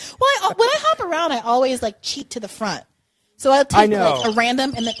 Well, when I hop around, I always cheat to the front. So I'll take a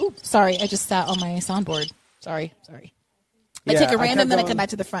random and then, oops, sorry, I just sat on my soundboard. Sorry. I take a random, then I come back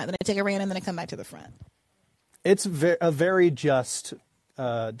to the front. Then I take a random, then I come back to the front. It's a very just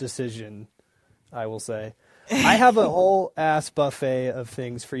decision, I will say. I have a whole ass buffet of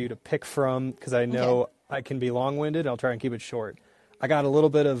things for you to pick from because I know I can be long-winded. I'll try and keep it short. I got a little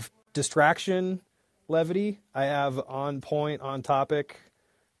bit of distraction, levity. I have on point, on topic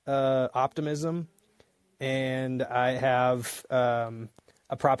optimism. And I have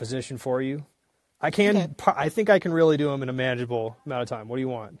a proposition for you. I think I can really do them in a manageable amount of time. What do you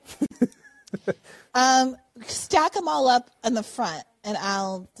want? Stack them all up in the front, and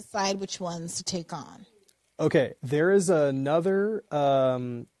I'll decide which ones to take on. Okay, there is another.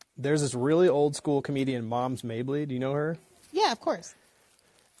 There's this really old school comedian, Moms Mabley. Do you know her? Yeah, of course.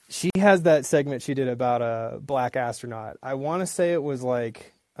 She has that segment she did about a black astronaut. I want to say it was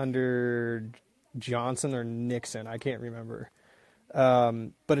like under Johnson or Nixon. I can't remember.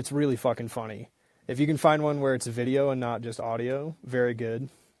 But it's really fucking funny. If you can find one where it's video and not just audio, very good.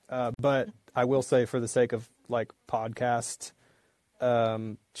 But I will say, for the sake of like podcast,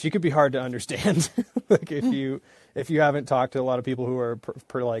 she could be hard to understand. Like if you haven't talked to a lot of people who are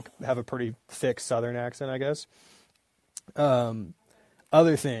like have a pretty thick Southern accent, I guess.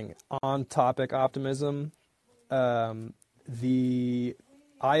 Other thing on topic optimism, the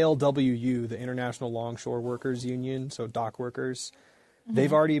ILWU, the International Longshore Workers Union, so dock workers,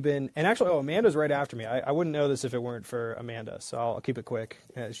 they've already been, and actually, Amanda's right after me. I wouldn't know this if it weren't for Amanda, so I'll keep it quick.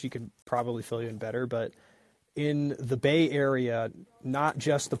 She could probably fill you in better, but in the Bay Area, not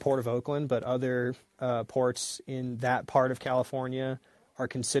just the Port of Oakland, but other ports in that part of California are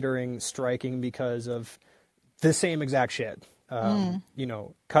considering striking because of the same exact shit. You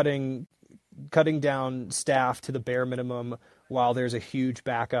know, cutting down staff to the bare minimum while there's a huge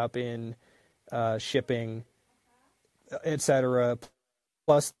backup in shipping, etc.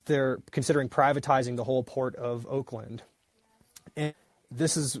 Plus, they're considering privatizing the whole port of Oakland. And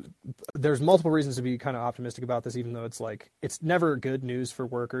there's multiple reasons to be kind of optimistic about this, even though it's never good news for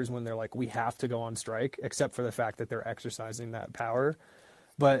workers when they're like, we have to go on strike, except for the fact that they're exercising that power.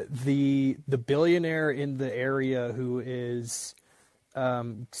 But the billionaire in the area who is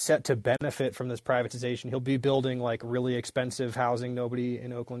set to benefit from this privatization, he'll be building like really expensive housing nobody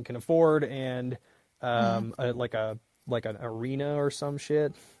in Oakland can afford, and like an arena or some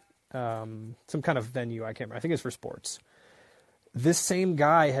shit, some kind of venue. I can't remember. I think it's for sports. This same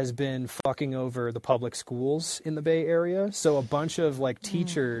guy has been fucking over the public schools in the Bay Area. So a bunch of like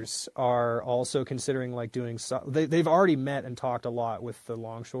teachers are also considering like doing they've already met and talked a lot with the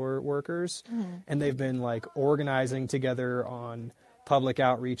longshore workers, and they've been like organizing together on public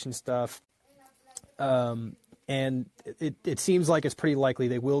outreach and stuff. And it seems like it's pretty likely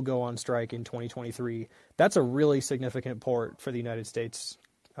they will go on strike in 2023. That's a really significant port for the United States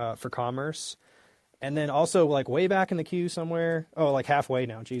for commerce. And then also, like, way back in the queue somewhere, like halfway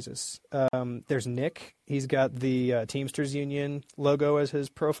now, Jesus. There's Nick. He's got the Teamsters Union logo as his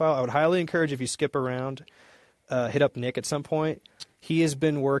profile. I would highly encourage, if you skip around, hit up Nick at some point. He has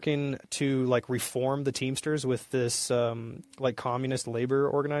been working to, like, reform the Teamsters with this, like, communist labor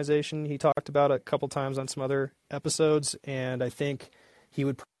organization he talked about a couple times on some other episodes. And I think he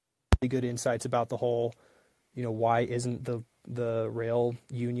would probably good insights about the whole, you know, why isn't the rail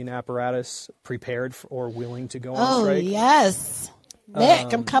union apparatus prepared or willing to go on strike. Oh, yes.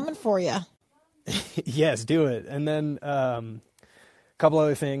 Nick, I'm coming for you. Yes, do it. And then a couple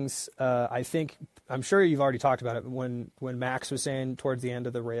other things. I'm sure you've already talked about it when Max was saying towards the end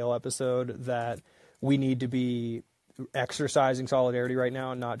of the rail episode that we need to be exercising solidarity right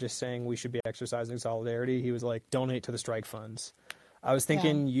now and not just saying we should be exercising solidarity. He was like, donate to the strike funds. I was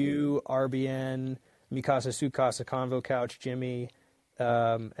thinking you, RBN, Mikasa Sukasa, Convo Couch, Jimmy,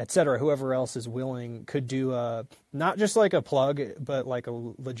 etc., whoever else is willing, could do not just like a plug, but like a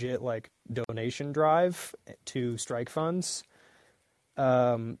legit like donation drive to strike funds.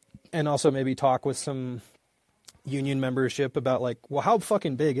 And also maybe talk with some union membership about like, well, how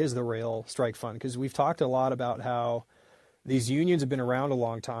fucking big is the rail strike fund? Because we've talked a lot about how these unions have been around a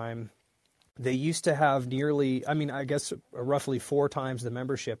long time. They used to have roughly 4 times the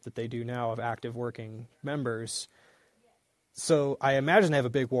membership that they do now of active working members. So I imagine they have a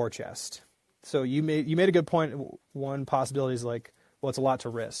big war chest. So you made a good point. One possibility is like, well, it's a lot to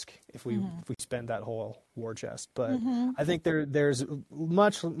risk if we spend that whole war chest. But I think there's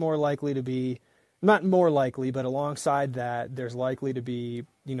much more likely to be, not more likely, but alongside that, there's likely to be,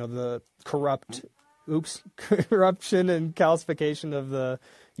 you know, the corruption and calcification of the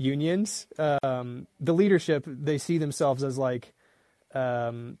unions. The leadership, they see themselves as like,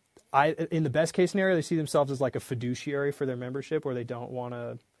 in the best case scenario, they see themselves as like a fiduciary for their membership, where they don't want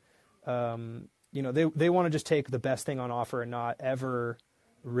to, they want to just take the best thing on offer and not ever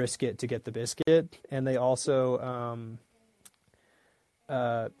risk it to get the biscuit. And they also,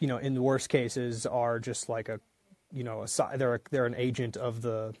 in the worst cases, are just like they're an agent of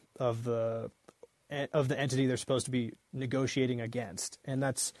the entity they're supposed to be negotiating against. And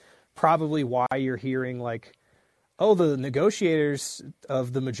that's probably why you're hearing like, oh, the negotiators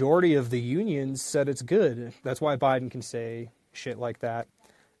of the majority of the unions said it's good. That's why Biden can say shit like that.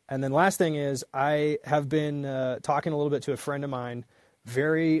 And then last thing is I have been talking a little bit to a friend of mine,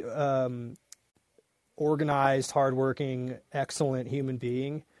 very organized, hardworking, excellent human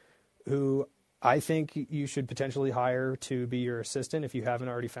being who I think you should potentially hire to be your assistant if you haven't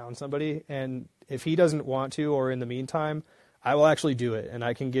already found somebody. And if he doesn't want to, or in the meantime, I will actually do it. And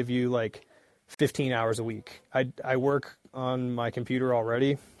I can give you like 15 hours a week. I work on my computer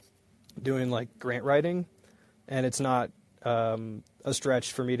already doing like grant writing, and it's not a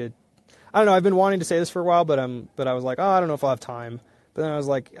stretch for me to, I don't know, I've been wanting to say this for a while, but I was like, oh, I don't know if I'll have time. But then I was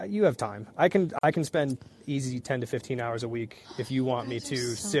like, you have time. I can spend easy 10 to 15 hours a week if you want me to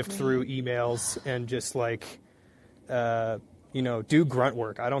sift through emails and just like, do grunt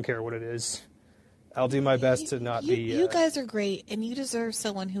work. I don't care what it is. I'll do my best to not be. You guys are great, and you deserve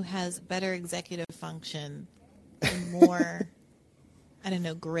someone who has better executive function and more, I don't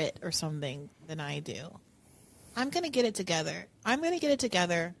know, grit or something than I do. I'm going to get it together.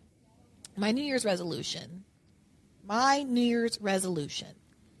 My New Year's resolution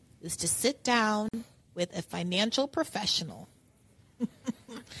is to sit down with a financial professional,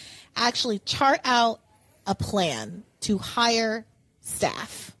 actually chart out a plan to hire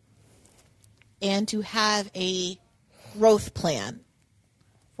staff and to have a growth plan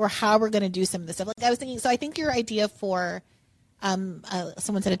for how we're going to do some of this stuff. Like I was thinking, so I think your idea for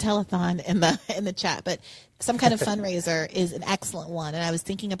someone said a telethon in the chat, but some kind of fundraiser is an excellent one. And I was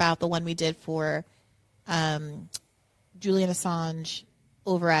thinking about the one we did for Julian Assange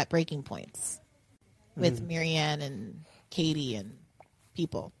over at Breaking Points with Marianne and Katie and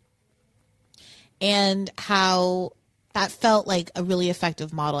people, and how that felt like a really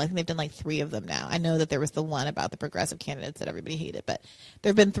effective model. I think they've done like 3 of them now. I know that there was the one about the progressive candidates that everybody hated, but there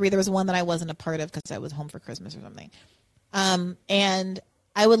have been 3. There was one that I wasn't a part of because I was home for Christmas or something. And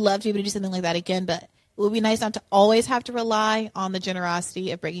I would love to be able to do something like that again, but it would be nice not to always have to rely on the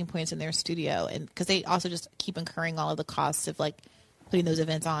generosity of Breaking Points in their studio, and because they also just keep incurring all of the costs of like putting those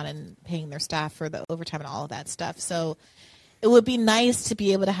events on and paying their staff for the overtime and all of that stuff. So it would be nice to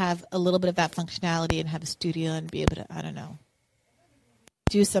be able to have a little bit of that functionality and have a studio and be able to, I don't know,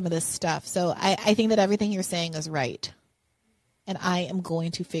 do some of this stuff. So I think that everything you're saying is right. And I am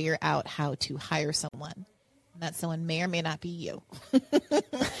going to figure out how to hire someone. And that someone may or may not be you.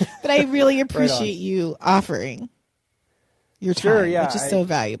 But I really appreciate you offering your time, which is so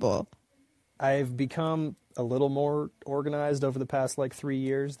valuable. I've become a little more organized over the past like 3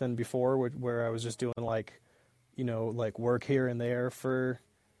 years than before, where I was just doing like work here and there for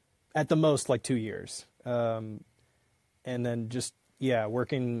at the most like 2 years. And then just,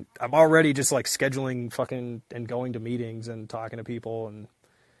 working. I'm already just like scheduling fucking and going to meetings and talking to people, and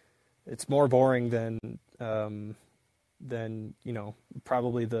it's more boring than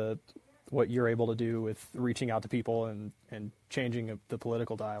probably what you're able to do with reaching out to people and changing the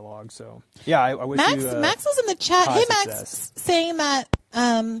political dialogue. So I wish Max was in the chat. Hey, Max, success. Saying that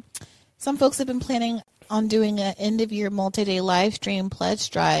some folks have been planning on doing an end-of-year multi-day live stream pledge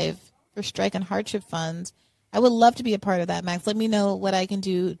drive for strike and hardship funds. I would love to be a part of that, Max. Let me know what I can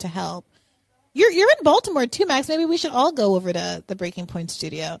do to help. You're in Baltimore too, Max. Maybe we should all go over to the Breaking Point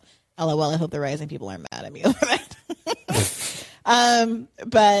studio. LOL, I hope the Rising people aren't mad at me over that.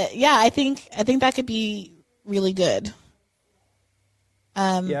 But yeah, I think that could be really good.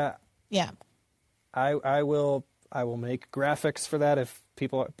 I will make graphics for that if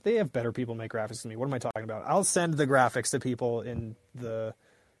they have better people make graphics than me. What am I talking about? I'll send the graphics to people in the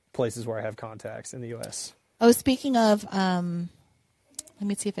places where I have contacts in the U.S. Oh, speaking of, let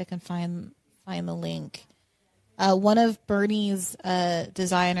me see if I can find the link. One of Bernie's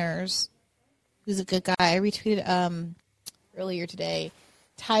designers, who's a good guy, I retweeted earlier today.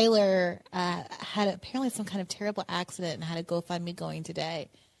 Tyler had apparently some kind of terrible accident and had a GoFundMe going today.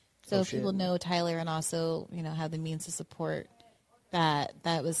 So if people know Tyler and also have the means to support that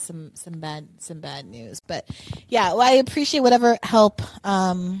was some bad news. But yeah, I appreciate whatever help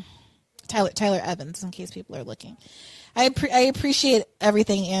Tyler Evans, in case people are looking. I appreciate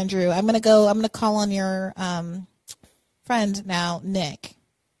everything, Andrew. I'm gonna call on your friend now, Nick.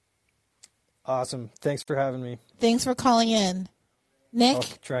 Awesome. Thanks for having me. Thanks for calling in, Nick. I'll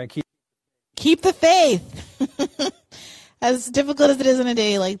try and keep the faith. As difficult as it is in a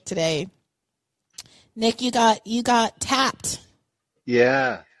day like today, Nick, you got tapped.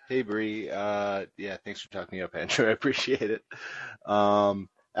 Yeah. Hey, Bree. Thanks for talking me up, Andrew. I appreciate it.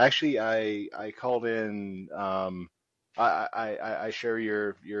 Actually, I called in. I share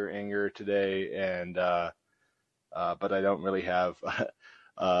your anger today, and but I don't really have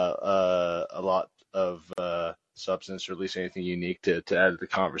a lot of substance, or at least anything unique to add to the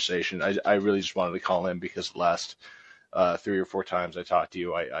conversation. I really just wanted to call in because last 3 or 4 times I talked to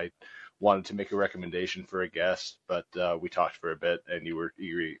you. I wanted to make a recommendation for a guest, but we talked for a bit, and you were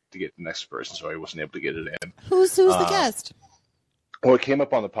eager to get the next person, so I wasn't able to get it in. Who's the guest? Well, it came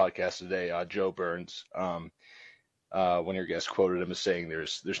up on the podcast today. Joe Burns, one of your guests quoted him as saying,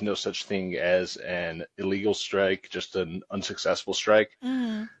 "There's no such thing as an illegal strike, just an unsuccessful strike."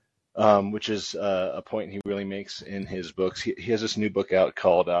 Mm. Which is a point he really makes in his books. He has this new book out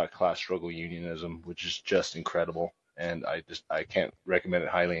called Class Struggle Unionism, which is just incredible, and I can't recommend it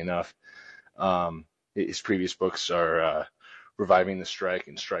highly enough. His previous books are Reviving the Strike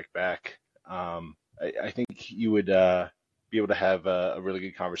and Strike Back. I think you would be able to have a really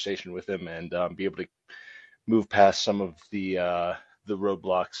good conversation with him and be able to move past some of the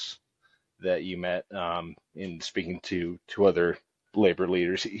roadblocks that you met in speaking to other labor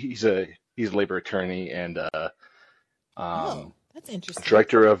leaders. He's a labor attorney and that's interesting.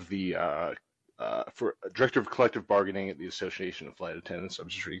 Director of collective bargaining at the Association of Flight Attendants. I'm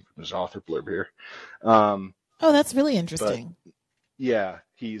just reading from his author blurb here. That's really interesting. Yeah,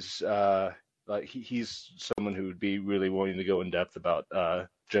 he's someone who would be really willing to go in depth about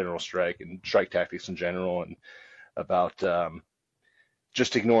general strike and strike tactics in general, and about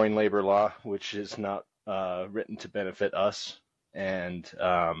just ignoring labor law, which is not written to benefit us, and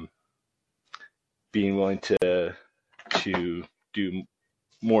being willing to do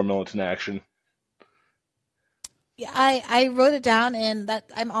more militant action. Yeah, I wrote it down, and that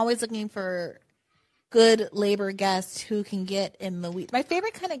I'm always looking for good labor guests who can get in the weeds. My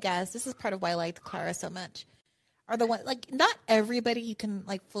favorite kind of guest, this is part of why I liked Clara so much, are the one, like, not everybody you can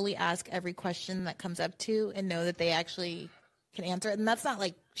like fully ask every question that comes up to and know that they actually can answer it. And that's not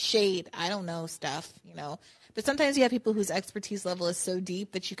like shade. I don't know stuff, but sometimes you have people whose expertise level is so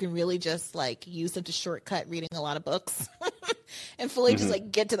deep that you can really just like use them to shortcut reading a lot of books and fully just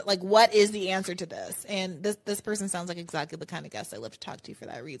like get to what is the answer to this? And this person sounds like exactly the kind of guest I love to talk to for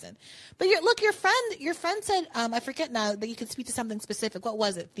that reason. But your friend said, I forget now, that you could speak to something specific. What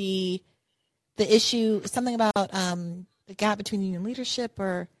was it? The issue, something about the gap between union leadership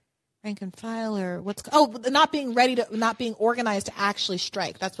or rank and file, or not being organized to actually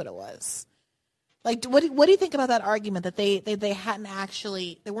strike. That's what it was. Like, what do you think about that argument that they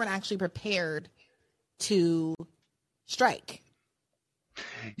weren't actually prepared to strike?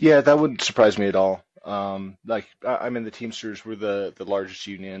 Yeah, that wouldn't surprise me at all. Like, I'm in the Teamsters. We're the largest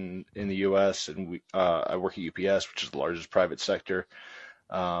union in the U.S., and I work at UPS, which is the largest private sector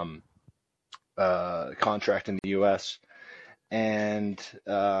contract in the U.S. And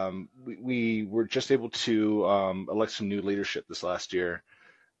we were just able to elect some new leadership this last year,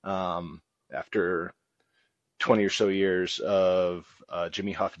 after 20 or so years of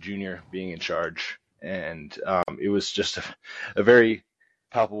Jimmy Hoffa Jr. being in charge. And it was just a very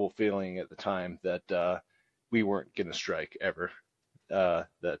palpable feeling at the time that we weren't going to strike ever,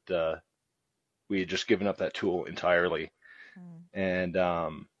 that we had just given up that tool entirely. And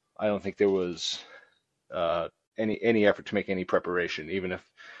I don't think there was any effort to make any preparation, even if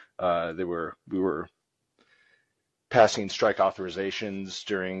we were passing strike authorizations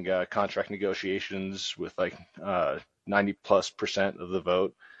during contract negotiations with like 90+% of the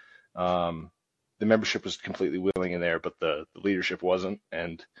vote. The membership was completely willing in there, but the leadership wasn't,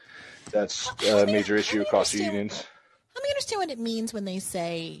 and that's a major issue across the unions. Help me understand what it means when they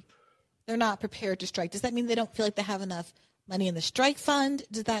say they're not prepared to strike. Does that mean they don't feel like they have enough money in the strike fund?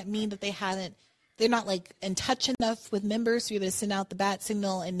 Does that mean that they're not like in touch enough with members for you to send out the bat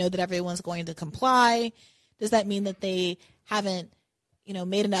signal and know that everyone's going to comply? Does that mean that they haven't,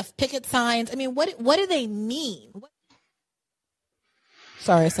 made enough picket signs? I mean, what do they mean?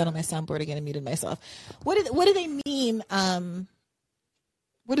 Sorry, I sat on my soundboard again and muted myself. What do they mean?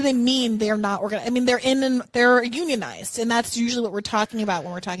 What do they mean they're not organized? I mean, they're unionized, and that's usually what we're talking about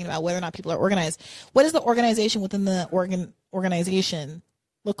when we're talking about whether or not people are organized. What does the organization within the organization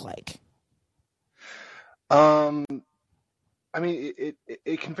look like? I mean,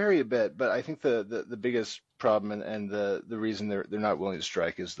 it can vary a bit, but I think the biggest problem and the reason they're not willing to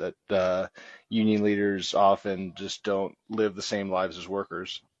strike is that union leaders often just don't live the same lives as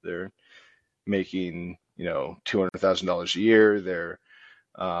workers. They're making $200,000 a year. They're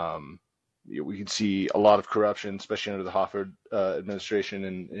we can see a lot of corruption, especially under the Hoffa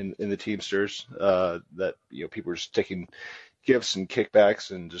administration in the Teamsters. That people are just taking gifts and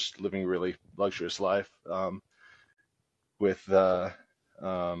kickbacks and just living a really luxurious life. With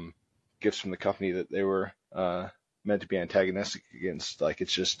gifts from the company that they were meant to be antagonistic against. Like,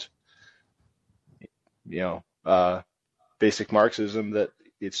 it's just, basic Marxism, that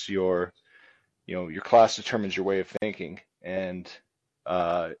it's your class determines your way of thinking. And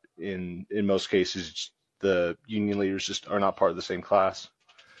in most cases, the union leaders just are not part of the same class.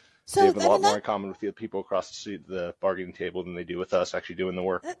 So they have a lot more in common with the people across the bargaining table than they do with us actually doing the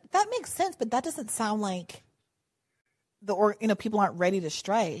work. That makes sense, but that doesn't sound like people aren't ready to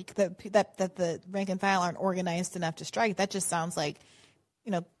strike. That the rank and file aren't organized enough to strike. That just sounds like,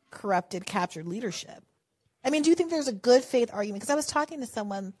 corrupted, captured leadership. I mean, do you think there's a good faith argument? Because I was talking to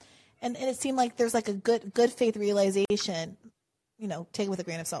someone, and it seemed like there's like a good faith realization. Take it with a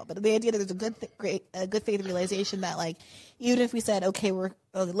grain of salt. But the idea that there's a good faith realization that, like, even if we said, okay,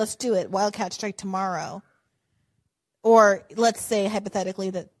 let's do it, wildcat strike tomorrow, or let's say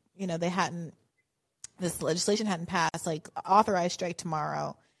hypothetically that this legislation hadn't passed, like authorized strike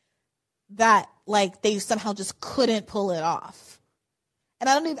tomorrow, that like they somehow just couldn't pull it off. And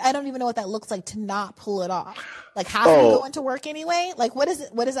I don't even know what that looks like to not pull it off. Like have to go into work anyway. Like what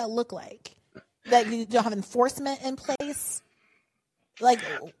does that look like? That you don't have enforcement in place? Like,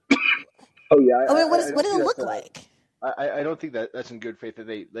 oh yeah. I mean, what does it look like? I don't think that's in good faith that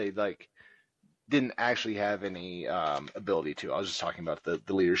they like didn't actually have any ability to. I was just talking about the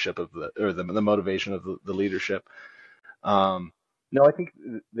leadership of the motivation of the leadership. No, I think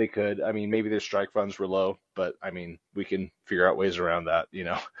they could. I mean, maybe their strike funds were low, but I mean, we can figure out ways around that.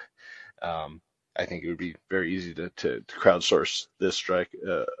 I think it would be very easy to crowdsource this strike.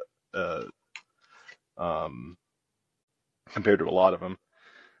 Compared to a lot of them.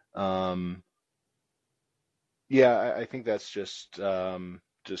 I think that's just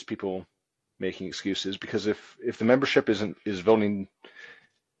people making excuses, because if the membership is voting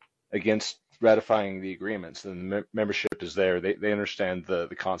against ratifying the agreements, then the membership is there. They understand the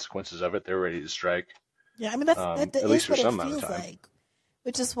consequences of it. They're ready to strike. Yeah, I mean, that at least for what some it amount feels of time. like,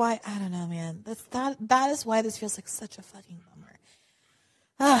 which is why I don't know, man. That is why this feels like such a fucking bummer.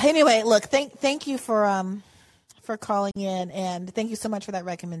 Anyway, look, thank you for calling in, and thank you so much for that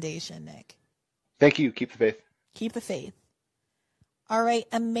recommendation, Nick. Thank you. Keep the faith. Keep the faith. All right,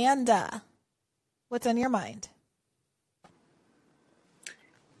 Amanda, what's on your mind?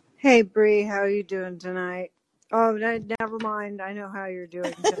 Hey, Bree, how are you doing tonight? Oh, never mind. I know how you're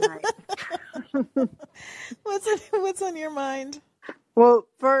doing tonight. What's on your mind? Well,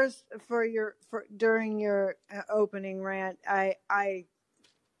 first, during your opening rant, I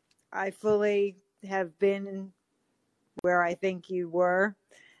fully have been where I think you were,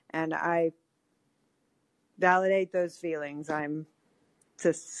 and I validate those feelings. It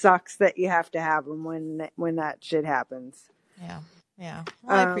just sucks that you have to have them when that shit happens. Yeah.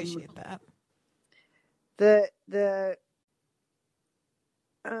 Well, I appreciate that.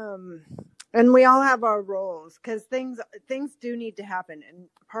 And we all have our roles, because things do need to happen, and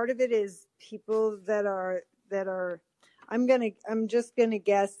part of it is people that are. I'm just gonna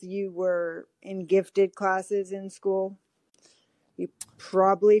guess you were in gifted classes in school. You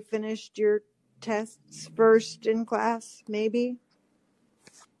probably finished your tests first in class, maybe.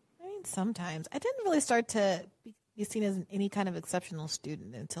 I mean, sometimes I didn't really start to be seen as any kind of exceptional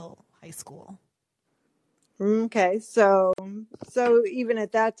student until high school. Okay, so even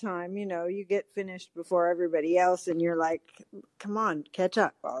at that time, you get finished before everybody else, and you're like, come on, catch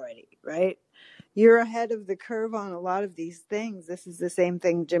up already, right? You're ahead of the curve on a lot of these things. This is the same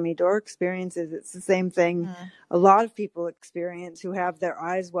thing Jimmy Dore experiences. It's the same thing a lot of people experience who have their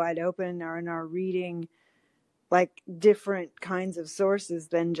eyes wide open and are reading like different kinds of sources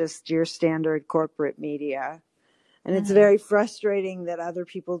than just your standard corporate media. And it's very frustrating that other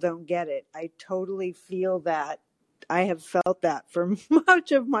people don't get it. I totally feel that. I have felt that for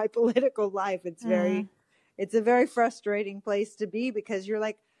much of my political life. It's a very frustrating place to be, because you're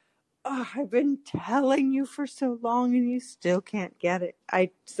like, oh, I've been telling you for so long and you still can't get it. I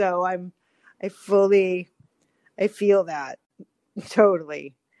feel that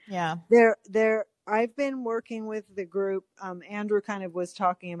totally. Yeah. I've been working with the group. Andrew kind of was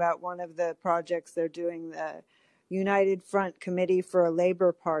talking about one of the projects they're doing, the United Front Committee for a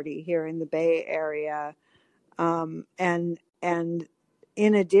Labor Party here in the Bay Area. And in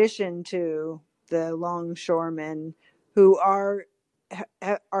addition to the longshoremen who are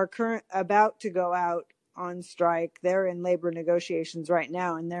about to go out on strike, they're in labor negotiations right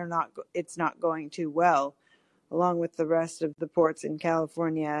now, and it's not going too well, along with the rest of the ports in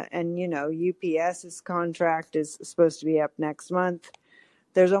California. And UPS's contract is supposed to be up next month.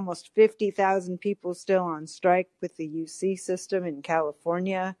 There's almost 50,000 people still on strike with the UC system in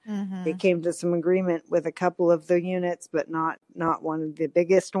California. They came to some agreement with a couple of the units, but not one of the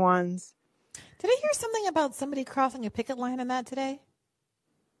biggest ones. Did I hear something about somebody crossing a picket line on that today?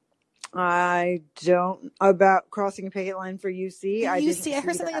 I don't about crossing a picket line for UC. I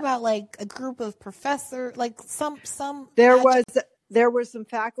heard something about like a group of professors, like some. There was there was some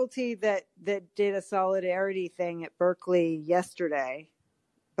faculty that did a solidarity thing at Berkeley yesterday,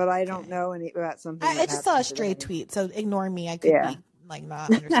 but I don't know any about something. I just saw a stray tweet, so ignore me. I could be like not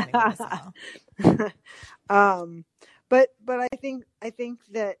understanding what I saw. But I think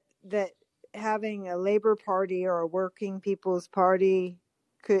that having a Labor Party or a working people's party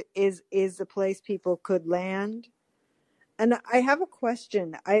is a place people could land. And I have a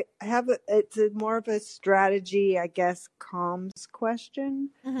question. It's more of a strategy, I guess, comms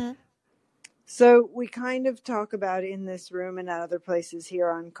question. Mm-hmm. So we kind of talk about in this room and at other places here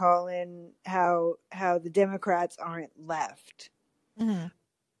on Call In how the Democrats aren't left. Mm-hmm.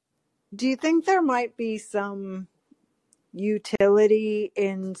 Do you think there might be some utility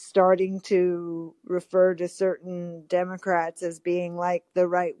in starting to refer to certain Democrats as being like the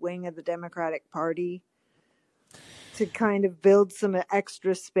right wing of the Democratic Party to kind of build some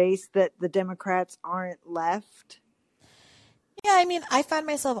extra space that the Democrats aren't left? Yeah, I mean, I find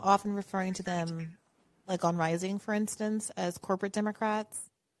myself often referring to them, like on Rising, for instance, as corporate Democrats.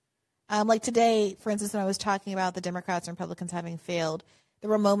 Like today, for instance, when I was talking about the Democrats and Republicans having failed, there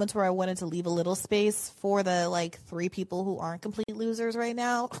were moments where I wanted to leave a little space for the like three people who aren't complete losers right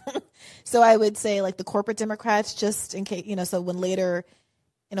now. So I would say like the corporate Democrats, just in case, so when later,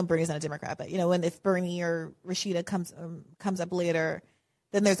 Bernie's not a Democrat, but if Bernie or Rashida comes up later,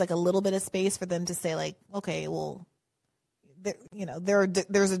 then there's like a little bit of space for them to say like, okay, well,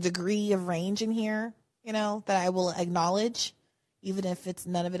 there's a degree of range in here, that I will acknowledge, even if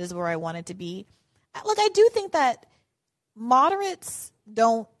none of it is where I want it to be. Look, I do think that moderates,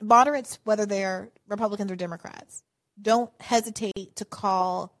 whether they're Republicans or Democrats, don't hesitate to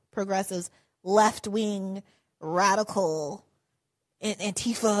call progressives left-wing, radical,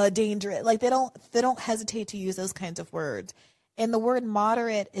 Antifa, dangerous. Like they don't hesitate to use those kinds of words. And the word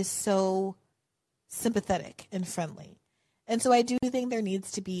moderate is so sympathetic and friendly. And so I do think there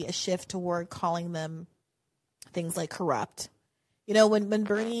needs to be a shift toward calling them things like corrupt. When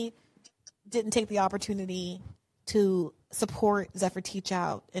Bernie didn't take the opportunity to support Zephyr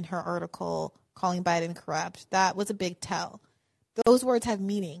Teachout in her article calling Biden corrupt, that was a big tell. Those words have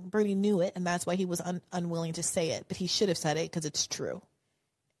meaning. Bernie knew it, and that's why he was unwilling to say it. But he should have said it because it's true.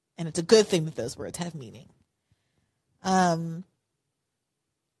 And it's a good thing that those words have meaning. And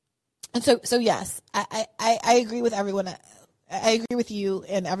so yes, I agree with everyone. I agree with you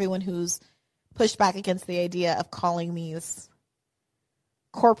and everyone who's pushed back against the idea of calling these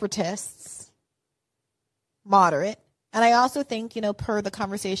corporatists moderate. And I also think, per the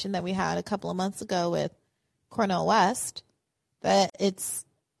conversation that we had a couple of months ago with Cornel West, that it's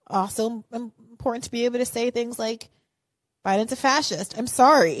also important to be able to say things like Biden's a fascist. I'm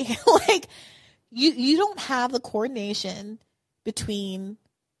sorry. Like you don't have the coordination between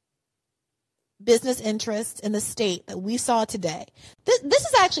business interests in the state that we saw today. This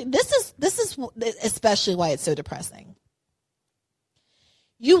is especially why it's so depressing.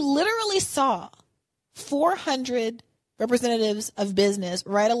 You literally saw 400 representatives of business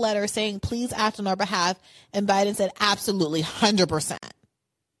write a letter saying, please act on our behalf. And Biden said, absolutely, 100%.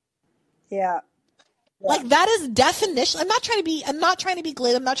 Yeah. Like that is definition. I'm not trying to be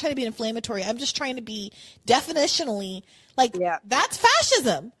glib. I'm not trying to be inflammatory. I'm just trying to be definitionally like, that's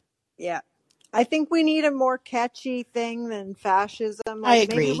fascism. Yeah. I think we need a more catchy thing than fascism. I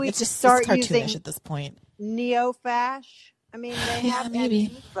agree. Maybe we it's just start cartoonish using at this point. Neo-fash. I mean, they have maybe.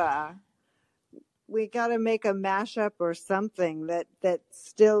 Antifa. We got to make a mashup or something that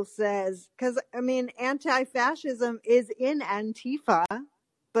still says, because I mean, anti-fascism is in Antifa,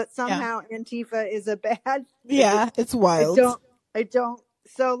 but somehow Antifa is a bad. Yeah, it's wild. I don't.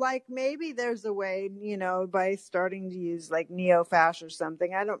 So like maybe there's a way, by starting to use like neo-fash or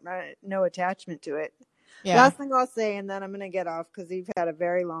something. I don't know, no attachment to it. Yeah. Last thing I'll say, and then I'm going to get off because you've had a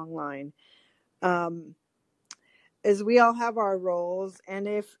very long line. Is we all have our roles, and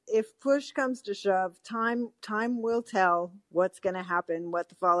if push comes to shove, time will tell what's going to happen, what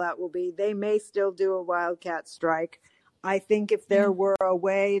the fallout will be. They may still do a wildcat strike. I think if there were a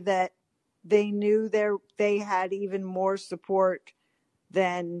way that they knew they had even more support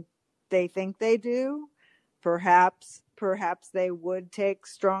than they think they do, perhaps they would take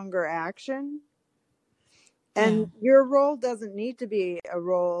stronger action. And your role doesn't need to be a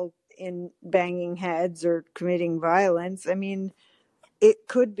role in banging heads or committing violence. I mean, it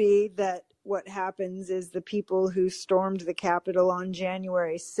could be that what happens is the people who stormed the Capitol on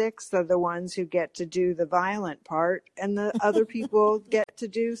January 6th are the ones who get to do the violent part, and the other people get to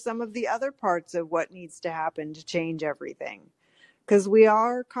do some of the other parts of what needs to happen to change everything. Because we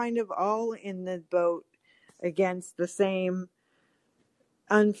are kind of all in the boat against the same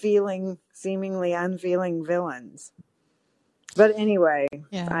seemingly unfeeling villains. But anyway,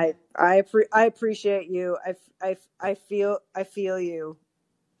 Yeah. I appreciate you. I feel you,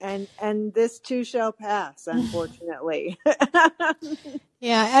 and this too shall pass. Unfortunately.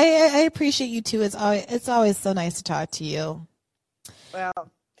 Yeah, I appreciate you too. It's always so nice to talk to you. Well,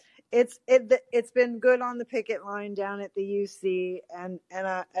 it's been good on the picket line down at the UC, and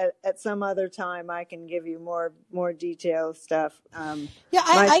at some other time I can give you more detailed stuff. Yeah,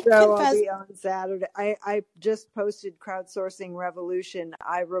 My I show will confess. be on Saturday. I just posted Crowdsourcing Revolution.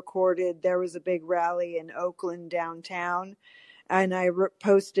 I recorded. There was a big rally in Oakland downtown, and I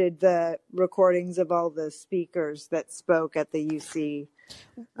posted the recordings of all the speakers that spoke at the UC.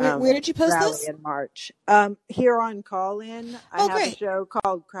 Where did you post rally this? in March. Here on Call-In, I have great. a show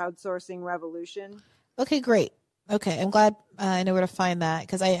called Crowdsourcing Revolution. Okay, great. Okay, I'm glad I know where to find that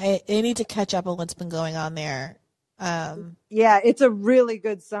because I need to catch up on what's been going on there. Yeah, it's a really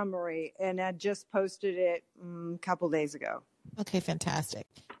good summary, and I just posted it a couple days ago. Okay, fantastic.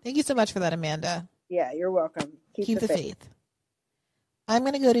 Thank you so much for that, Amanda. Yeah, you're welcome. Keep the faith. I'm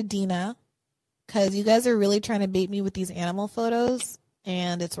going to go to Dina because you guys are really trying to bait me with these animal photos,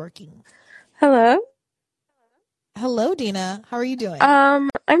 and it's working. Hello. Hello, Dina. How are you doing? I'm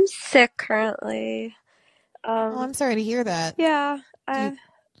sick currently. I'm sorry to hear that. Yeah. At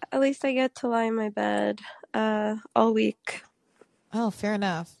least I get to lie in my bed all week. Oh, fair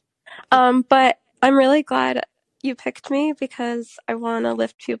enough. But I'm really glad you picked me because I want to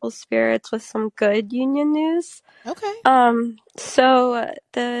lift people's spirits with some good union news. Okay. So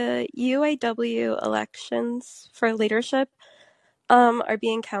the UAW elections for leadership are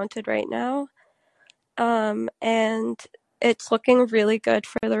being counted right now. And it's looking really good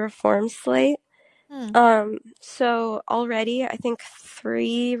for the reform slate. So already I think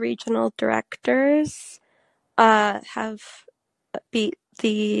 3 regional directors have beat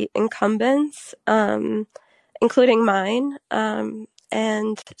the incumbents, including mine.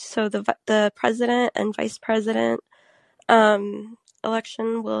 And so the president and vice president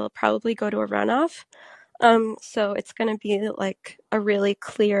election will probably go to a runoff. So it's going to be like a really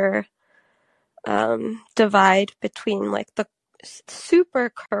clear divide between like the super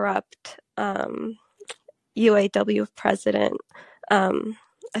corrupt UAW president.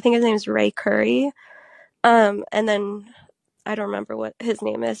 I think his name is Ray Curry. And then I don't remember what his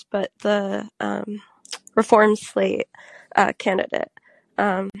name is, but the reform slate candidate.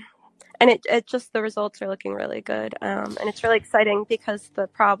 And it just, the results are looking really good. And it's really exciting because the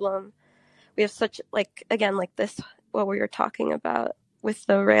problem, we have such, like, again, like this, what we were talking about with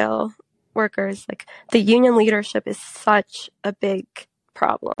the rail workers, like the union leadership is such a big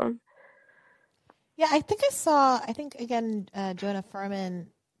problem. Yeah, I think again, Jonah Furman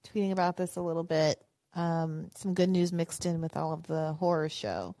tweeting about this a little bit, some good news mixed in with all of the horror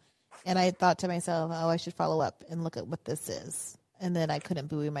show. And I thought to myself, I should follow up and look at what this is. And then I couldn't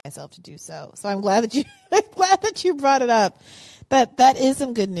buoy myself to do so. So I'm glad that you brought it up. That is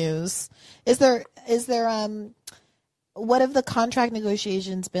some good news. Is there what have the contract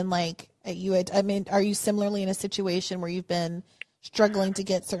negotiations been like at UA? I mean, are you similarly in a situation where you've been struggling to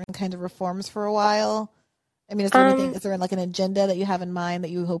get certain kinds of reforms for a while? I mean, is there anything? Is there like an agenda that you have in mind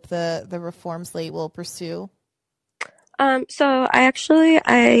that you hope the reform slate will pursue? So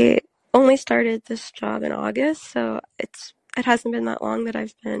I only started this job in August, so it hasn't been that long that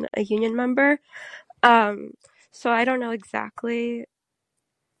I've been a union member. So I don't know exactly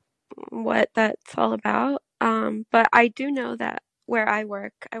what that's all about. But I do know that where I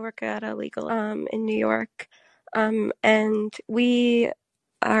work at a legal in New York. And we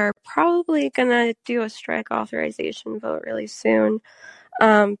are probably gonna do a strike authorization vote really soon,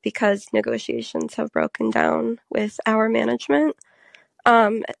 because negotiations have broken down with our management,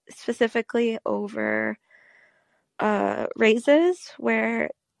 specifically over raises, where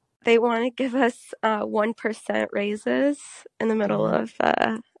they want to give us 1% raises in the middle of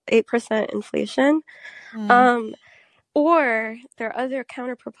 8% inflation. Or their other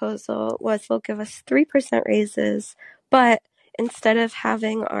counter proposal was they'll give us 3% raises, but instead of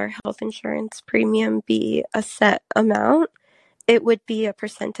having our health insurance premium be a set amount, it would be a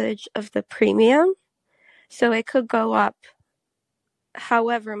percentage of the premium. So it could go up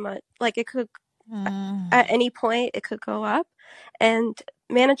however much, like it could, at any point, it could go up. And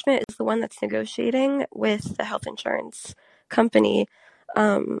management is the one that's negotiating with the health insurance company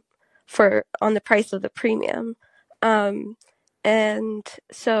on the price of the premium. And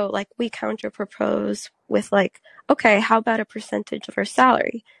so like we counter propose with like, okay, how about a percentage of our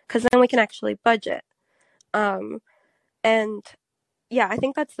salary? Because then we can actually budget. And yeah, I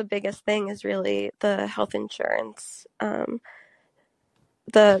think that's the biggest thing is really the health insurance.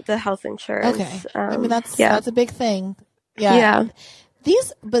 The health insurance. Okay. I mean, that's a big thing. Yeah.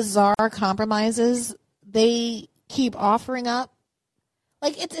 These bizarre compromises they keep offering up,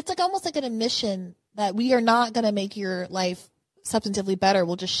 like it's like almost like an admission that we are not going to make your life substantively better.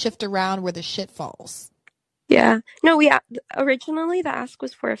 We'll just shift around where the shit falls. Yeah. No, originally the ask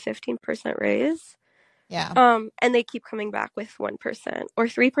was for a 15% raise. Yeah. And they keep coming back with 1% or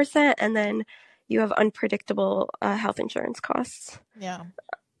 3%, and then you have unpredictable health insurance costs. Yeah.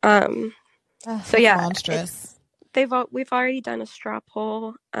 So yeah, monstrous. We've already done a straw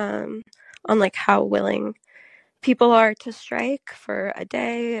poll on like how willing people are to strike for a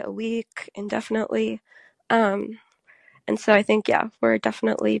day, a week, indefinitely. And so I think, we're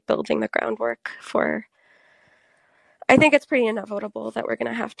definitely building the groundwork for, I think it's pretty inevitable that we're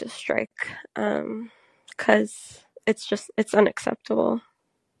going to have to strike, because it's unacceptable.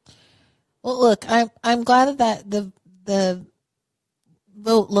 Well, look, I'm glad that the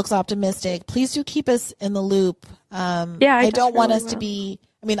vote looks optimistic. Please do keep us in the loop. I don't want us to be,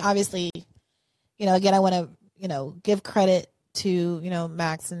 I mean, obviously, again, I want to, give credit to,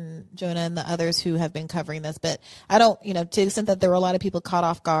 Max and Jonah and the others who have been covering this, but I don't, to the extent that there were a lot of people caught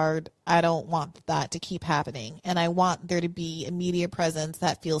off guard, I don't want that to keep happening. And I want there to be a media presence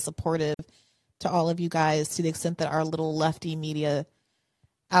that feels supportive to all of you guys to the extent that our little lefty media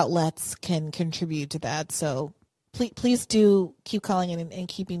outlets can contribute to that. So please do keep calling in and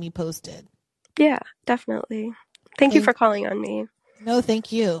keeping me posted. Yeah, definitely. Thank you for calling on me. No,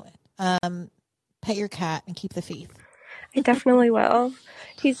 thank you. Pet your cat and keep the faith. I definitely will.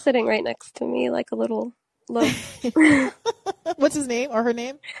 He's sitting right next to me like a little loaf. What's his name or her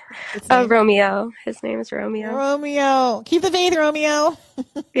name? Romeo. His name is Romeo. Romeo. Keep the faith, Romeo.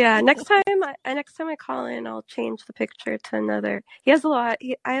 Yeah, next time I call in, I'll change the picture to another. He has a lot.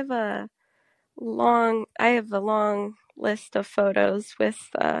 I have a long list of photos with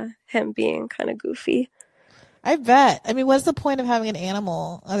him being kind of goofy. I bet. I mean, what's the point of having an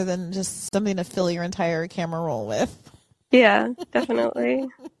animal other than just something to fill your entire camera roll with? Yeah, definitely.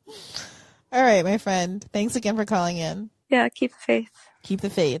 All right, my friend. Thanks again for calling in. Yeah, keep the faith. Keep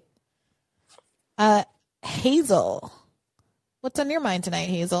the faith. Hazel. What's on your mind tonight,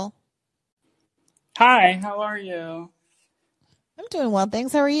 Hazel? Hi, how are you? I'm doing well,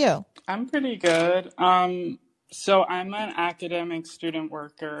 thanks. How are you? I'm pretty good. So I'm an academic student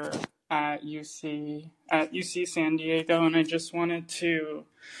worker at UC San Diego, and I just wanted to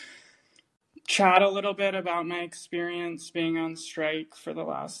chat a little bit about my experience being on strike for the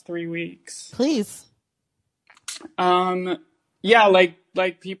last 3 weeks. Please. Yeah,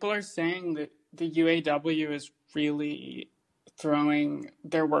 like people are saying that the UAW is really throwing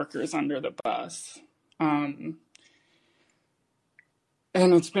their workers under the bus.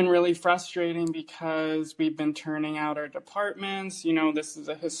 And it's been really frustrating because we've been turning out our departments. This is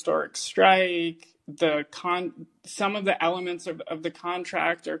a historic strike. Some of the elements of the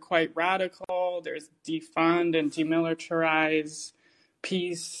contract are quite radical. There's defund and demilitarize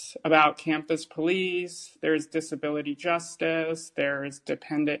piece about campus police. There's disability justice. There's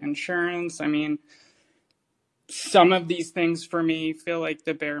dependent insurance. I mean, some of these things for me feel like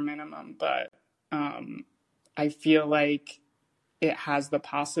the bare minimum, but I feel like it has the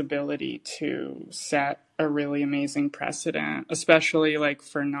possibility to set a really amazing precedent, especially like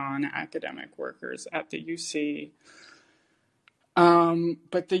for non-academic workers at the UC.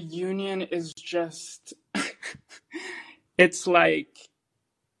 But the union is just, it's like,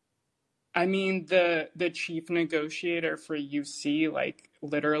 I mean, the chief negotiator for UC like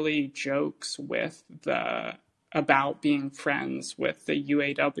literally jokes with about being friends with the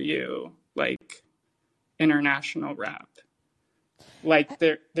UAW, like international rep. Like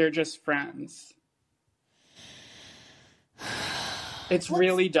they're just friends. It's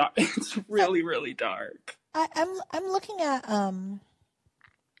really dark. It's really, really dark. I'm looking at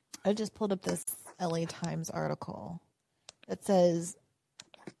I just pulled up this LA Times article that says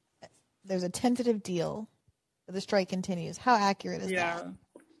there's a tentative deal, but the strike continues. How accurate is that?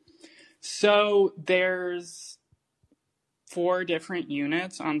 So there's 4 different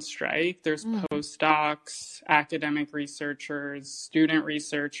units on strike. There's postdocs, academic researchers, student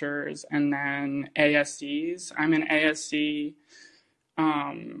researchers, and then ASCs. I'm an ASC.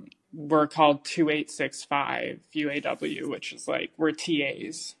 We're called 2865 UAW, which is like we're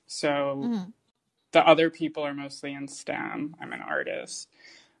TAs. So the other people are mostly in STEM. I'm an artist.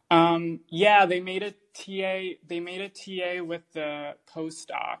 They made a TA. They made a TA with the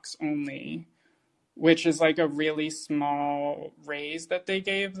postdocs only, which is like a really small raise that they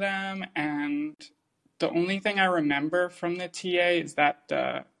gave them. And the only thing I remember from the TA is that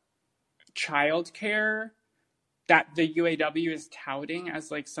the childcare that the UAW is touting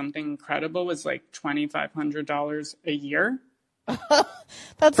as like something incredible was like $2,500 a year.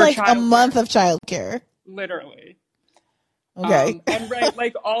 That's for like a childcare. month of childcare. Literally. Okay. And right,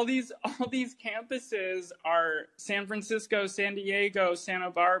 like all these campuses are San Francisco, San Diego, Santa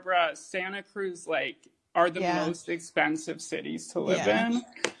Barbara, Santa Cruz, like are the most expensive cities to live in.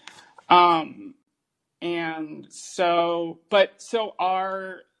 And so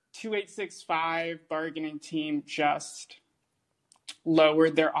our 2865 bargaining team just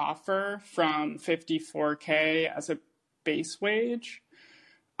lowered their offer from $54K as a base wage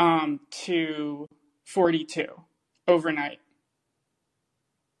to 42 overnight.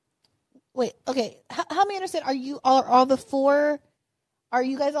 Wait, okay. Help me understand. Are you all the four? Are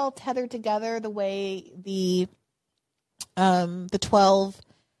you guys all tethered together the way the 12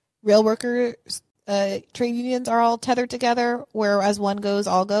 rail workers trade unions are all tethered together, where as one goes,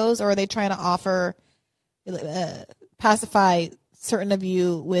 all goes, or are they trying to offer pacify certain of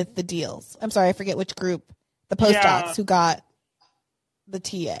you with the deals? I'm sorry, I forget which group. The postdocs who got the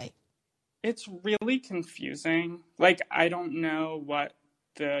TA. It's really confusing. Like, I don't know what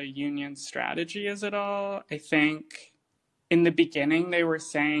the union strategy is at all. I think in the beginning they were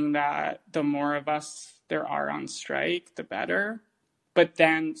saying that the more of us there are on strike, the better. But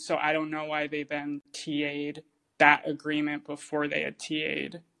then, so I don't know why they then TA'd that agreement before they had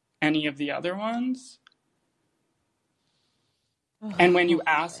TA'd any of the other ones. And when you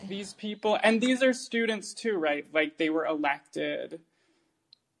ask these people, and these are students too, right? Like they were elected,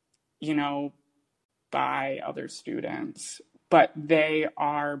 you know, by other students, but they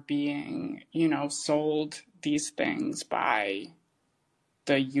are being, you know, sold these things by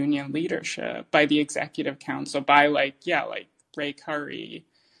the union leadership, by the executive council, by like Ray Curry,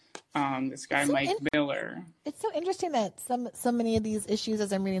 this guy Mike Miller. It's so interesting that so many of these issues,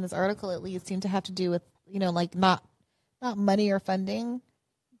 as I'm reading this article, at least, seem to have to do with, you know, like not money or funding,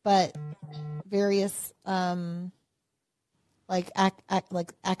 but various like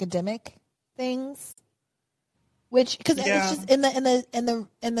academic things. Which, because it's just in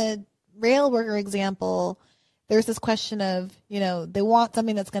the rail worker example, there's this question of, you know, they want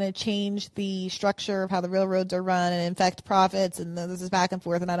something that's going to change the structure of how the railroads are run and infect profits, and this is back and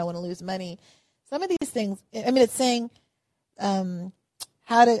forth, and I don't want to lose money. Some of these things, I mean, it's saying how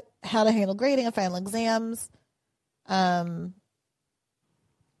to handle grading and final exams. I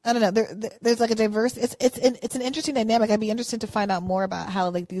don't know. There's like a diverse. It's an interesting dynamic. I'd be interested to find out more about how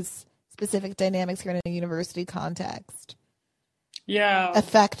like these specific dynamics here in a university context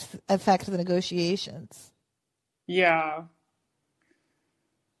affect the negotiations. Yeah.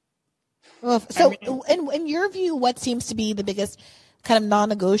 Well, so in your view, what seems to be the biggest kind of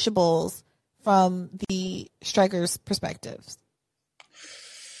non-negotiables from the strikers' perspectives?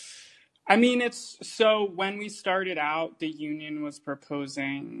 I mean, so when we started out, the union was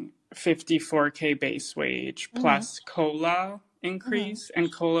proposing $54K base wage plus COLA increase,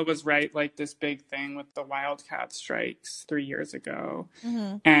 and COLA was like this big thing with the Wildcat strikes 3 years ago,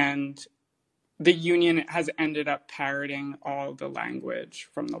 and the union has ended up parroting all the language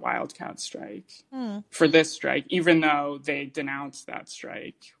from the Wildcat strike for this strike, even though they denounced that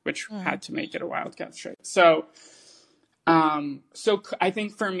strike, which had to make it a Wildcat strike. So I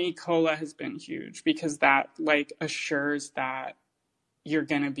think for me, COLA has been huge because that like assures that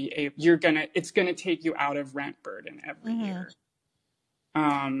it's going to take you out of rent burden every year.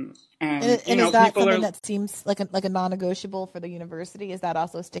 And you know, is that people something that seems like a non-negotiable for the university? Is that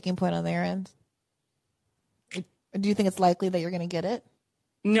also a sticking point on their end? Do you think it's likely that you're going to get it?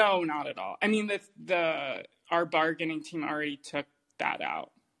 No, not at all. I mean, our bargaining team already took that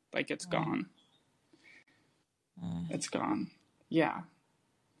out. Like it's gone. It's gone. Yeah.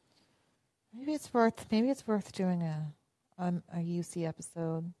 Maybe it's worth doing a UC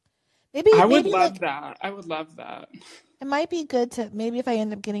episode. I would love that. It might be good to, maybe if I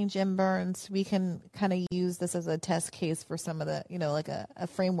end up getting Jim Burns, we can kind of use this as a test case for some of the, you know, like a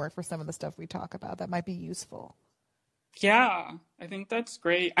framework for some of the stuff we talk about. That might be useful. Yeah, I think that's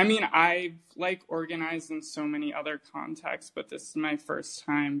great. I mean, I've like organized in so many other contexts, but this is my first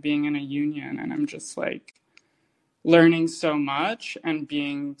time being in a union, and I'm just like learning so much and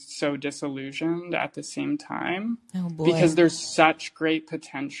being so disillusioned at the same time. Oh boy. Because there's such great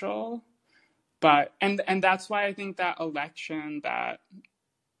potential. But and that's why I think that election that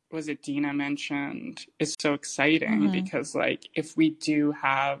Dina mentioned is so exciting, because like if we do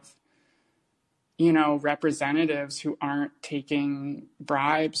have, you know, representatives who aren't taking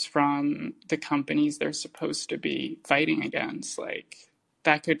bribes from the companies they're supposed to be fighting against, like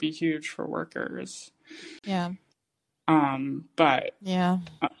that could be huge for workers. Yeah. But yeah,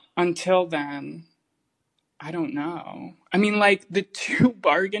 until then, I don't know. I mean, like the two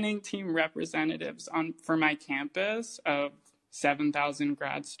bargaining team representatives for my campus of 7,000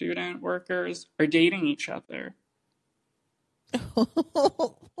 grad student workers are dating each other.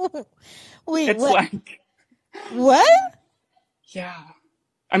 Wait, It's what? like, What? yeah.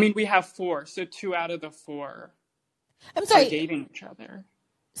 I mean, we have 4, so 2 out of the 4 I'm sorry. are dating each other.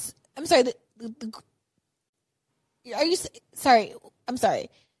 I'm sorry. Are you sorry? I'm sorry.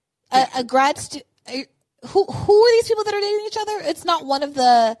 A grad student. Who are these people that are dating each other? It's not one of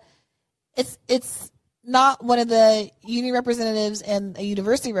the. It's not one of the union representatives and a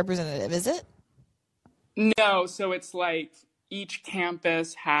university representative, is it? No, so it's like each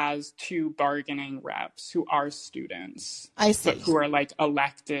campus has 2 bargaining reps who are students. I see. But who are like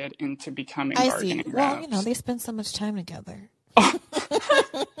elected into becoming bargaining reps. Well, you know, they spend so much time together.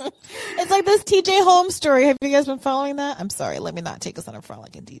 It's like this TJ Holmes story. Have you guys been following that? I'm sorry. Let me not take us on a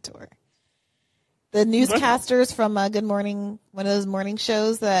frolicking detour. The newscasters from Good Morning, one of those morning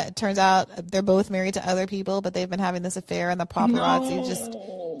shows that it turns out they're both married to other people, but they've been having this affair, and the paparazzi just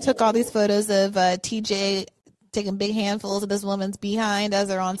took all these photos of TJ taking big handfuls of this woman's behind as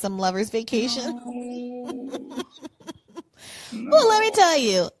they're on some lover's vacation. Well, let me tell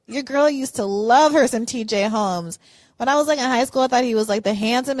you, your girl used to love her some TJ Holmes. When I was like in high school, I thought he was like the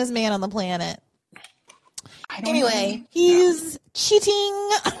handsomest man on the planet. Anyway, he's cheating.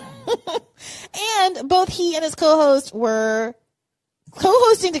 And both he and his co-host were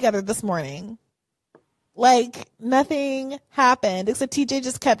co-hosting together this morning. Like nothing happened except TJ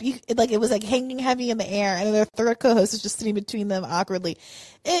just kept it was like hanging heavy in the air, and their third co-host was just sitting between them awkwardly.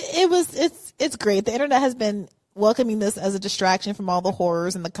 It's great. The internet has been welcoming this as a distraction from all the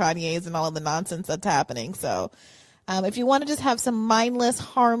horrors and the Kanyes and all of the nonsense that's happening. So if you want to just have some mindless,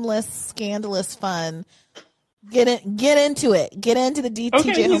 harmless, scandalous fun, get into it. Get into the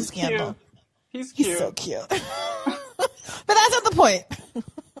TJ Holmes scandal. He's cute. He's so cute. But that's not the point.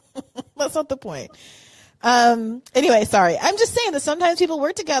 That's not the point. Anyway, sorry. I'm just saying that sometimes people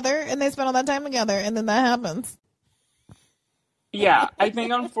work together and they spend all that time together, and then that happens. Yeah, I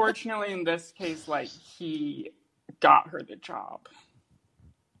think unfortunately in this case, like, he got her the job.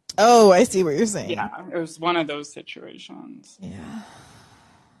 Oh, I see what you're saying. Yeah, it was one of those situations.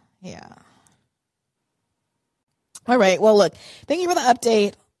 Yeah. All right. Well, look, thank you for the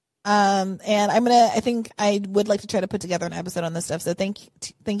update. And I think I would like to try to put together an episode on this stuff. So thank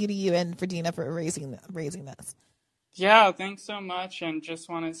you to you and for Dina for raising this. Yeah, thanks so much. And just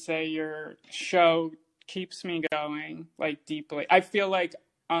want to say your show keeps me going, like, deeply. I feel like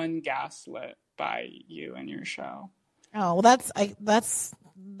ungaslit by you and your show. Oh, well, that's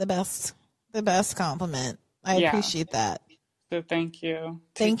the best compliment. I appreciate that. So thank you.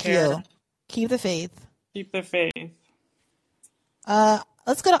 Thank you. Keep the faith. Keep the faith.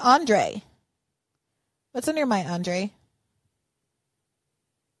 Let's go to Andre. What's on your mind, Andre?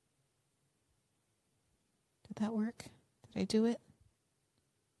 Did that work? Did I do it?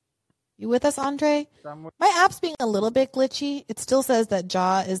 You with us, Andre? My app's being a little bit glitchy. It still says that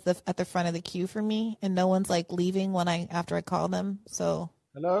Jaw is at the front of the queue for me, and no one's like leaving after I call them. So.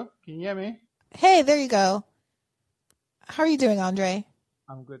 Hello, can you hear me? Hey, there you go. How are you doing, Andre?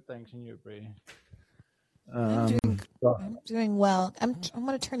 I'm good, thanks, and you, Bree? I'm doing well. I'm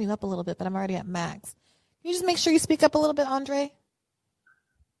going to turn you up a little bit, but I'm already at max. Can you just make sure you speak up a little bit, Andre?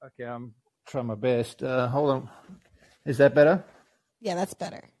 Okay, I'm trying my best. Hold on. Is that better? Yeah, that's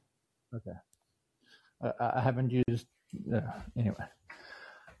better. Okay. I haven't used... anyway.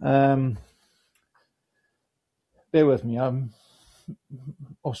 Bear with me. I'm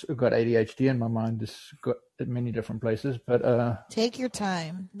also got ADHD and my mind has got at many different places, but... Take your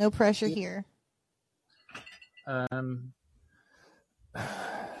time. No pressure here. That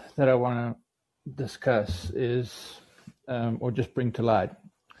I want to discuss is, or just bring to light.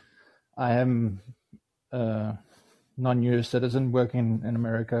 I am a non-US citizen working in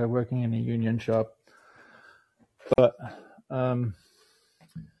America, working in a union shop. But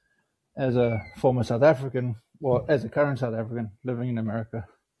as a former South African, well, as a current South African living in America,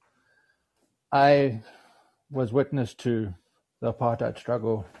 I was witness to the apartheid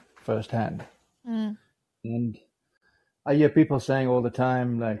struggle firsthand. Mm. And I hear people saying all the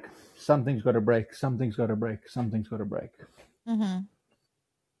time, like, something's got to break, something's got to break, something's got to break.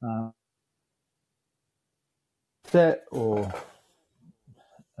 Mm-hmm. Upset or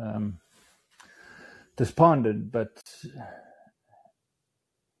despondent, but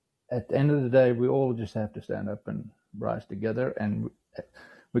at the end of the day, we all just have to stand up and rise together, and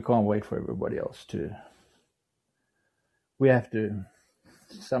we can't wait for everybody else to. We have to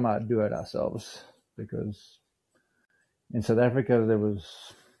somehow do it ourselves, because in South Africa there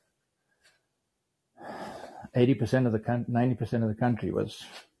was 80% of the 90% of the country was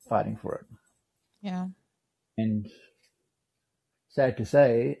fighting for it. Yeah. And sad to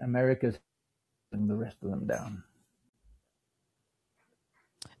say, America's letting the rest of them down.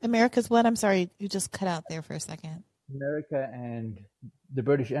 America's what? I'm sorry, you just cut out there for a second. America and the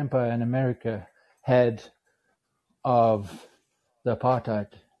British Empire and America had of the apartheid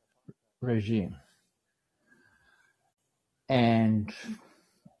regime. And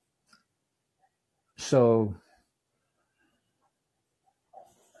so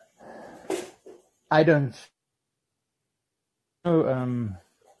I don't know,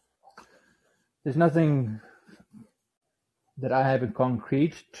 there's nothing that I have in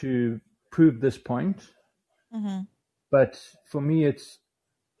concrete to prove this point. Mm-hmm. But for me, it's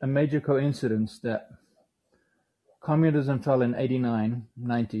a major coincidence that communism fell in 89,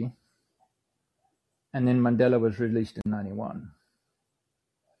 90, and then Mandela was released in 91.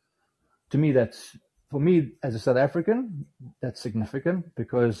 To me, for me as a South African, that's significant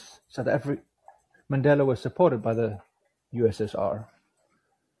because Mandela was supported by the USSR.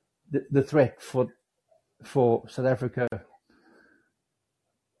 The threat for South Africa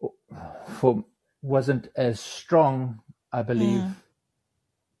wasn't as strong, I believe,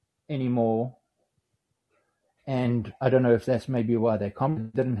 anymore. And I don't know if that's maybe why they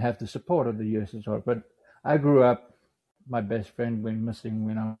didn't have the support of the USSR. But I grew up, my best friend went missing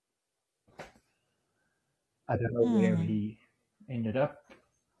when I don't know where he ended up.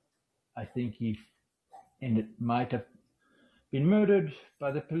 I think he might have been murdered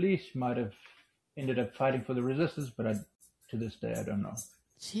by the police, might have ended up fighting for the resistance, but to this day, I don't know.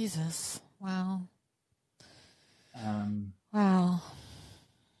 Jesus. Wow. Wow.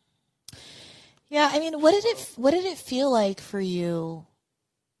 Yeah, I mean, what did it feel like for you?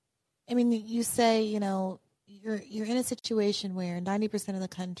 I mean, you say, you're in a situation where 90% of the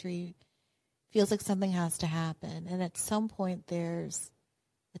country feels like something has to happen, and at some point there's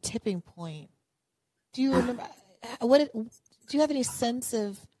a tipping point. Do you remember do you have any sense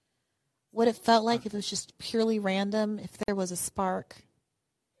of what it felt like, if it was just purely random, if there was a spark,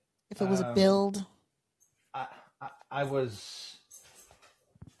 if it was a build? I was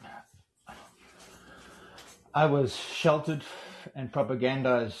sheltered and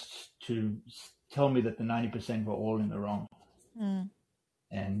propagandized to tell me that the 90% were all in the wrong.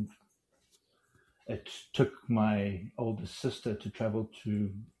 And it took my oldest sister to travel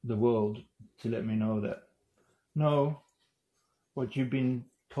to the world to let me know that, no, what you've been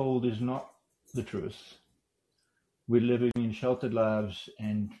told is not the truth. We're living in sheltered lives,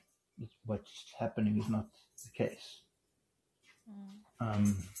 and what's happening is not the case.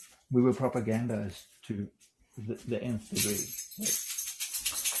 We were propagandized to the nth degree.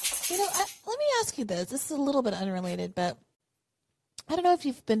 Let me ask you this. This is a little bit unrelated, but I don't know if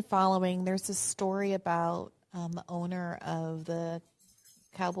you've been following. There's this story about the owner of the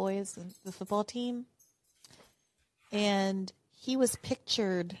Cowboys, the football team, and he was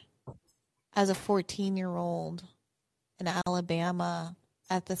pictured as a 14-year-old in Alabama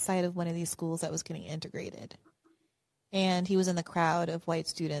at the site of one of these schools that was getting integrated. And he was in the crowd of white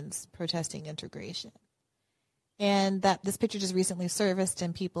students protesting integration. And that this picture just recently surfaced,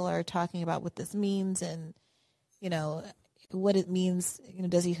 and people are talking about what this means and, what it means.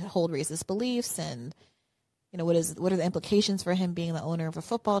 Does he hold racist beliefs? And, what are the implications for him being the owner of a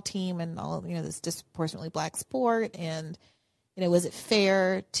football team and all, this disproportionately black sport? And, was it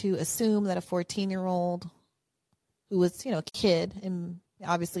fair to assume that a 14-year-old who was, a kid and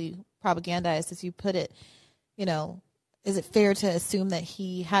obviously propagandized, as you put it, is it fair to assume that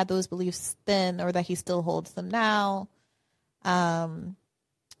he had those beliefs then, or that he still holds them now? And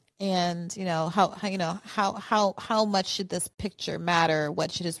how much should this picture matter?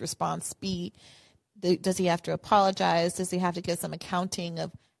 What should his response be? Does he have to apologize? Does he have to give some accounting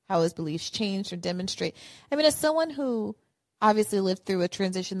of how his beliefs changed or demonstrate? I mean, as someone who obviously lived through a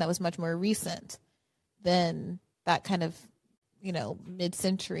transition that was much more recent than that kind of,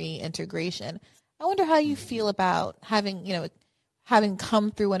 mid-century integration, I wonder how you feel about having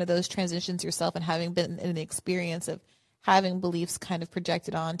come through one of those transitions yourself and having been in the experience of having beliefs kind of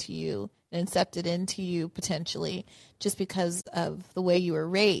projected onto you and incepted into you potentially just because of the way you were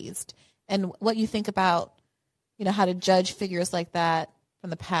raised, and what you think about, how to judge figures like that from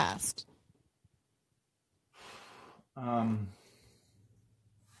the past.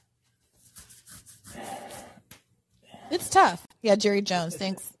 It's tough. Yeah, Jerry Jones.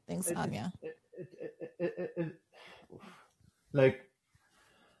 Thanks, Anya. Like,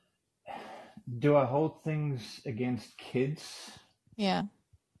 do I hold things against kids? Yeah.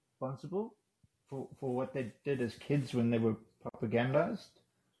 Responsible for what they did as kids when they were propagandized?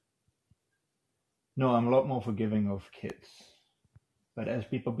 No, I'm a lot more forgiving of kids. But as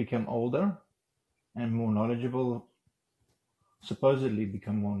people become older and more knowledgeable, supposedly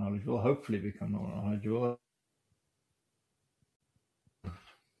become more knowledgeable, hopefully become more knowledgeable,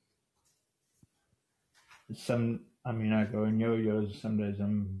 I go in yo-yos. Some days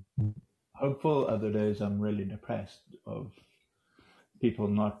I'm hopeful, other days I'm really depressed of people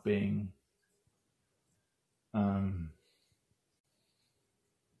not being,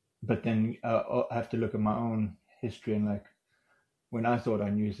 but then I have to look at my own history and like, when I thought I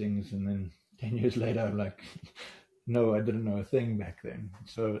knew things and then 10 years later, I'm like, no, I didn't know a thing back then.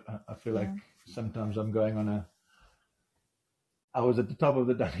 So I feel like sometimes I'm going on I was at the top of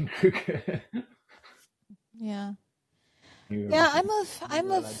the Dunning-Kruger. Yeah. Yeah,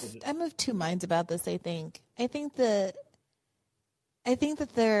 I'm of two minds about this. I think that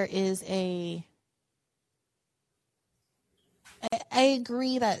there is I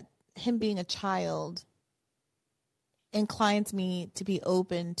agree that him being a child inclines me to be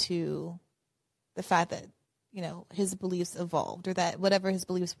open to the fact that, his beliefs evolved, or that whatever his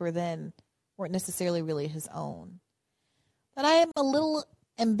beliefs were then weren't necessarily really his own. But I am a little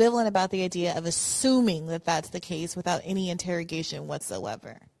ambivalent about the idea of assuming that that's the case without any interrogation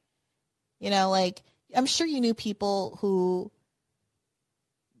whatsoever. I'm sure you knew people who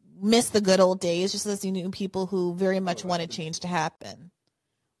missed the good old days, just as you knew people who very much wanted change to happen,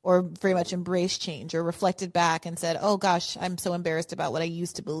 or very much embraced change, or reflected back and said, oh gosh, I'm so embarrassed about what I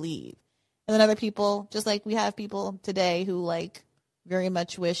used to believe. And then other people, just like we have people today who very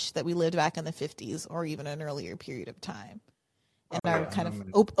much wish that we lived back in the 50s or even an earlier period of time, and are kind of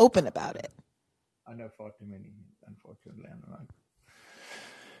open about it. I know far too many, unfortunately.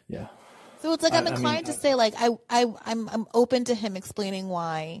 Yeah. So it's I'm inclined to say I'm open to him explaining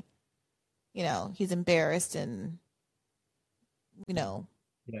why, he's embarrassed and,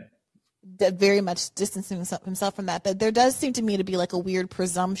 very much distancing himself from that. But there does seem to me to be a weird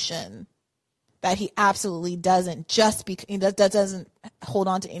presumption that he absolutely doesn't doesn't hold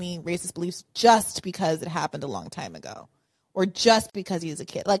on to any racist beliefs just because it happened a long time ago, or just because he's a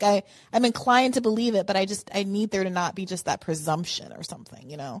kid. I'm inclined to believe it, but I need there to not be just that presumption or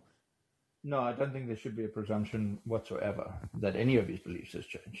something, No, I don't think there should be a presumption whatsoever that any of his beliefs has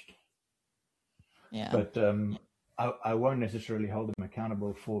changed. Yeah. But I won't necessarily hold him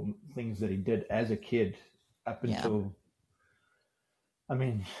accountable for things that he did as a kid up until,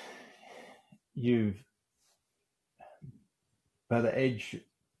 by the age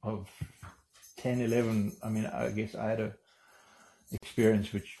of 10, 11, I guess I had a experience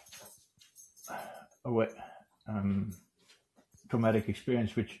traumatic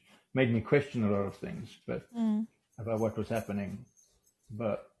experience, which made me question a lot of things, but about what was happening.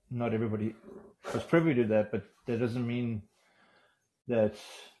 But not everybody was privy to that. But that doesn't mean that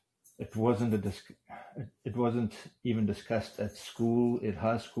it wasn't it wasn't even discussed at school, at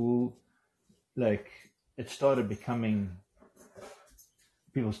high school. It started becoming,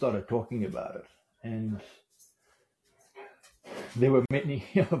 people started talking about it, and there were many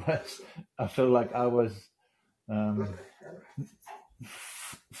of us. I feel like I was,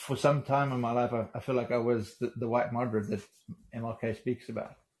 for some time in my life, I feel like I was the white moderate that MLK speaks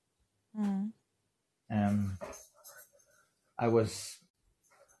about. I was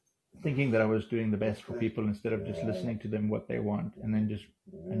thinking that I was doing the best for people instead of just listening to them what they want, and then just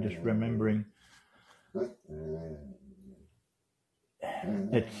remembering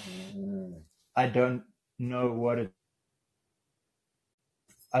I don't know what it.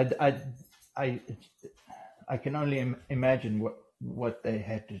 I can only imagine what they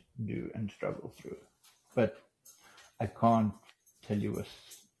had to do and struggle through, but I can't tell you with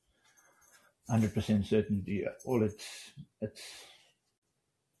 100% certainty. All it's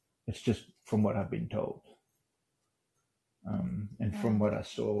just from what I've been told, and from what I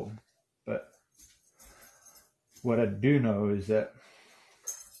saw. But what I do know is that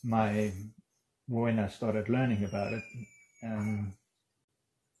when I started learning about it,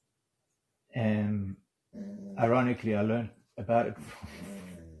 and ironically, I learned about it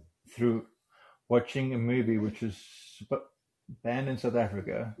through watching a movie which was banned in South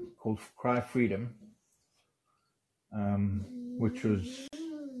Africa called Cry Freedom, which was,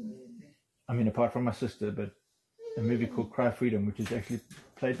 apart from my sister, but a movie called Cry Freedom, which is actually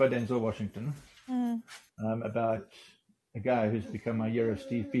played by Denzel Washington, about a guy who's become a hero,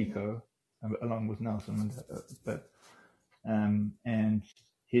 Steve Biko, along with Nelson, and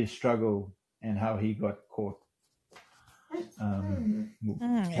his struggle and how he got caught. And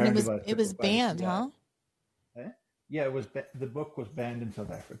it was banned, huh? Yeah, it was. The book was banned in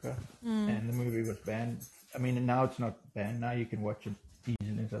South Africa, and the movie was banned. Now it's not banned. Now you can watch it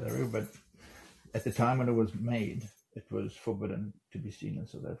easily in South Africa, but at the time when it was made, it was forbidden to be seen in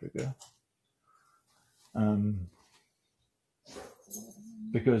South Africa.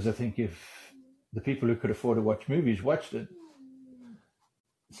 Because I think if the people who could afford to watch movies watched it,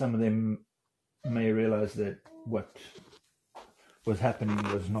 some of them may realize that what was happening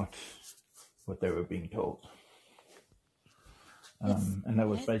was not what they were being told. And that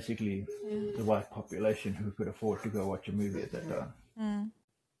was basically the white population who could afford to go watch a movie at that time.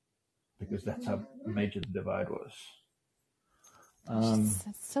 Because that's how major the divide was. That's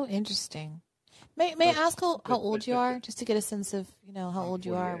so interesting. May I ask how old you are, just to get a sense of how old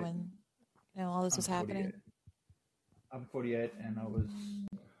you are when all this was happening? I'm 48, and I was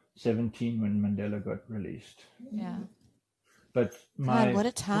 17 when Mandela got released. Yeah. But God, what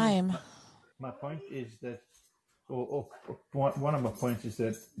a time! My point is that, or one of my points is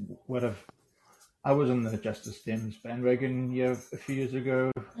that I was on the Justice Dems bandwagon a few years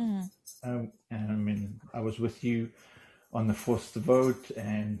ago, and I mean I was with you on the Forced to Vote,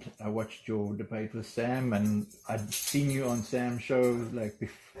 and I watched your debate with Sam, and I'd seen you on Sam's show like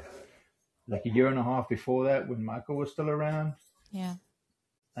a year and a half before that when Michael was still around. Yeah.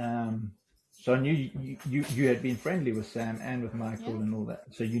 So I knew you had been friendly with Sam and with Michael and all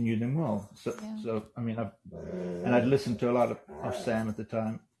that, so you knew them well. So I mean, I'd listened to a lot of Sam at the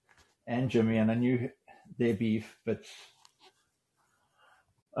time and Jimmy, and I knew their beef, but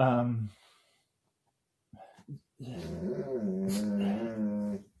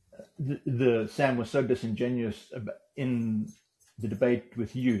the Sam was so disingenuous in the debate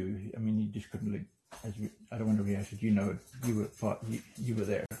with you. I mean, you just couldn't. I don't want to rehash it. You know, you were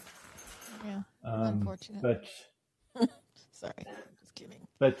there. Yeah, unfortunate. But sorry, just kidding.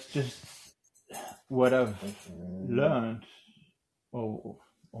 But just what I've learned, or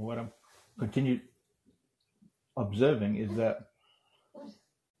what I'm continued observing, is that,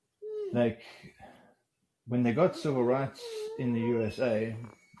 like, when they got civil rights in the USA,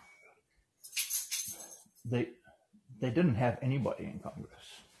 they didn't have anybody in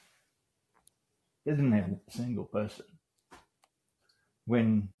Congress. They didn't have a single person.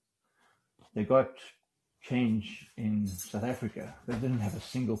 When they got change in South Africa, they didn't have a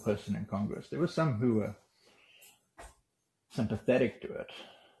single person in Congress. There were some who were sympathetic to it.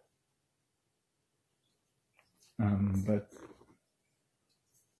 But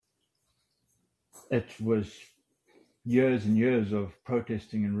it was years and years of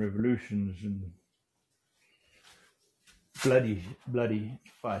protesting and revolutions and bloody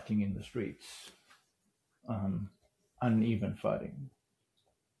fighting in the streets, uneven fighting.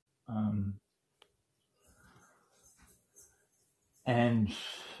 And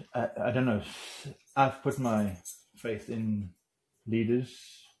I don't know, I've put my faith in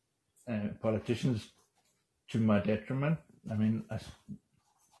leaders and politicians to my detriment. I mean,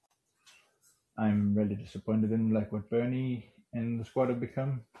 I'm really disappointed in like what Bernie and the squad have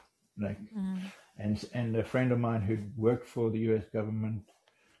become. Like, and a friend of mine who'd worked for the US government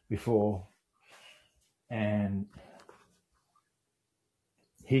before, and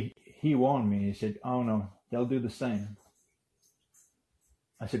he warned me. He said, "Oh no, they'll do the same."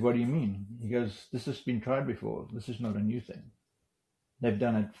 I said, "What do you mean?" He goes, "This has been tried before. This is not a new thing. They've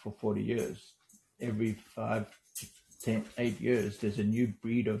done it for 40 years. Every 5, 10, 8 years, there's a new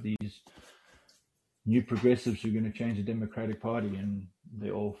breed of these new progressives who are going to change the Democratic Party, and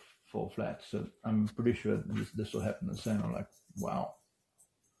they all fall flat. So I'm pretty sure this will happen the same." I'm like, wow.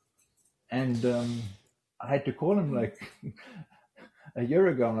 And I had to call him like a year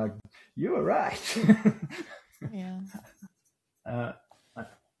ago. I'm like, "You were right." Yeah.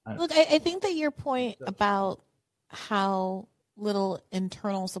 Look, I think that your point about how little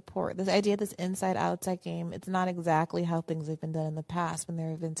internal support, this idea of this inside-outside game, it's not exactly how things have been done in the past when there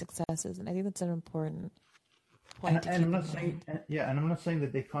have been successes, and I think that's an important point. And I'm not saying, and I'm not saying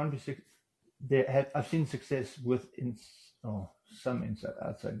that they can't be. I've seen success with some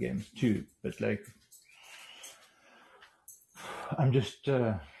inside-outside games too, but like, I'm just.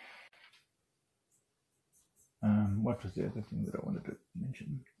 What was the other thing that I wanted to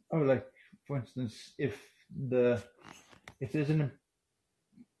mention? Oh, like, for instance, if there's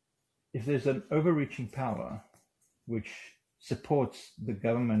an overreaching power which supports the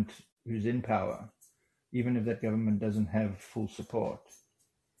government who's in power, even if that government doesn't have full support.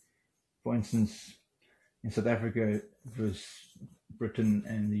 For instance, in South Africa, it was Britain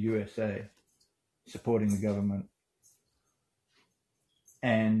and the USA supporting the government,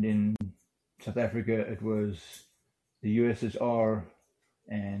 and in South Africa, it was the USSR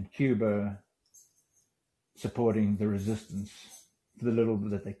and Cuba supporting the resistance for the little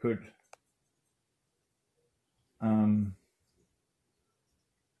bit that they could.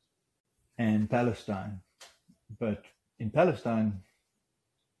 and Palestine. But in Palestine,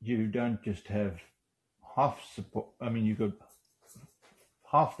 you don't just have half support. I mean, you've got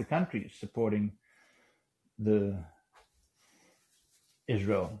half the country supporting the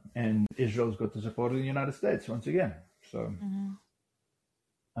Israel, and Israel's got the support of the United States once again. So,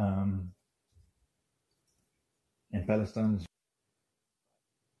 and Palestine's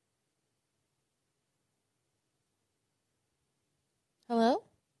Hello,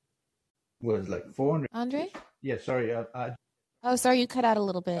 was like 400. Andre? Yeah, sorry. Oh, sorry, you cut out a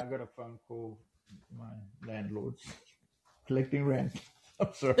little bit. I got a phone call. My landlord's collecting rent.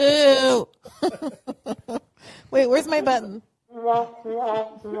 I'm sorry. Ew. Wait, where's my button? Yeah.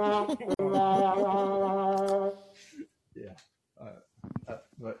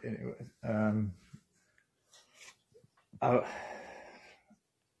 But anyways,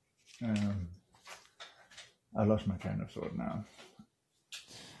 I lost my train of thought now.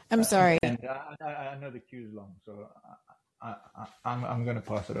 I'm sorry. And I know the queue's long, so I'm going to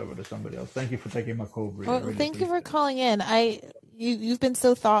pass it over to somebody else. Thank you for taking my call, Bree. Well, Really thank you for appreciate it. calling in. You've been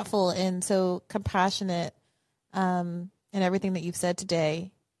so thoughtful and so compassionate, in everything that you've said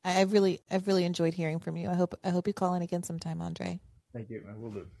today. I've really enjoyed hearing from you. I hope you call in again sometime, Andre. Thank you. I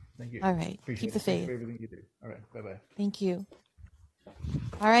will do. Thank you. All right. Appreciate Keep the it. Thanks faith. for everything you do. All right. Bye-bye. Thank you.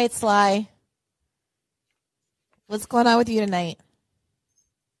 All right, Sly. What's going on with you tonight?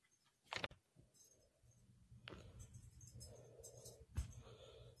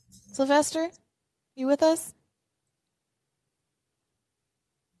 Sylvester, you with us?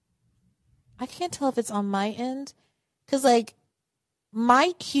 I can't tell if it's on my end, because like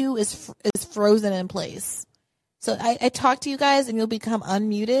my queue is frozen in place. So I talk to you guys and you'll become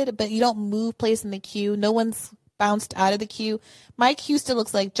unmuted, but you don't move place in the queue. No one's bounced out of the queue. My queue still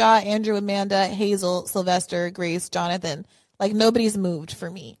looks like Ja, Andrew, Amanda, Hazel, Sylvester, Grace, Jonathan. Like nobody's moved for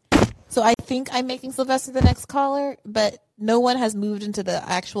me. So I think I'm making Sylvester the next caller, but no one has moved into the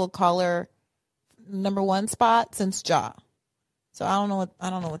actual caller number 1 spot since Ja. So I don't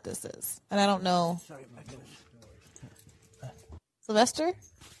know what this is. And I don't know. Sylvester?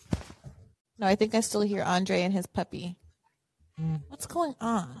 No, I think I still hear Andre and his puppy. What's going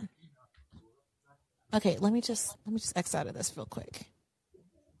on? Okay, let me just X out of this real quick.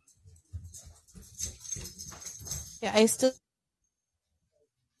 Yeah, I still.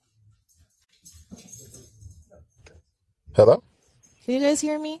 Hello? Can you guys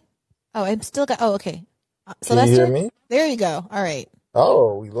hear me? Oh, I'm still got. Oh, okay. Can you Sylvester? hear me? There you go. All right.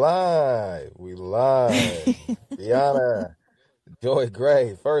 Oh, we live. Brianna, Joy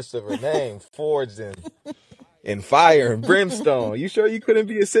Gray, first of her name, forged in fire and brimstone. You sure you couldn't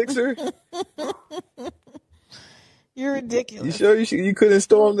be a Sixer? You're ridiculous. You sure you couldn't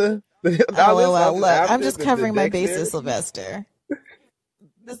storm the Oh, look, I'm after just the covering my dexterity? bases, Sylvester.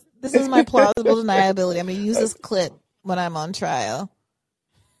 This is my plausible deniability. I'm going to use this clip when I'm on trial.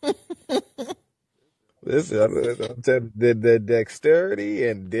 Listen, I'm telling you, the dexterity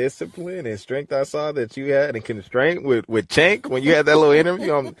and discipline and strength I saw that you had and constraint with Cenk when you had that little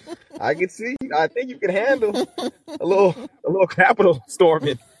interview, I could see. I think you could handle a little capital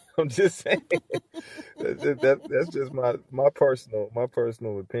storming. I'm just saying. That's just my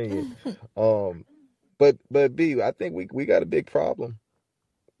personal opinion. But B, I think we got a big problem.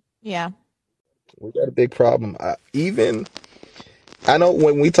 Yeah. We got a big problem. I know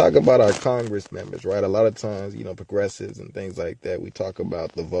when we talk about our Congress members, right? A lot of times, progressives and things like that, we talk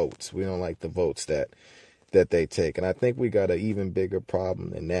about the votes. We don't like the votes that they take. And I think we got an even bigger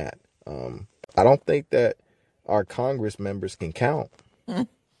problem than that. I don't think that our Congress members can count. What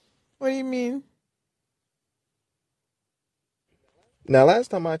do you mean? Now, last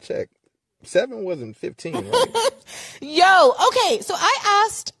time I checked, 7 wasn't 15, right? Yo, okay. So I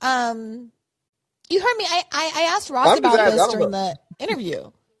asked, you heard me. I asked Ross about this during the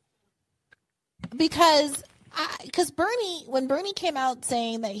interview because Bernie, when Bernie came out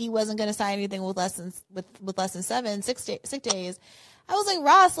saying that he wasn't going to sign anything with less than 6 days, I was like,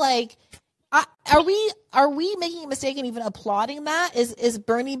 Ross, like, are we making a mistake in even applauding that? Is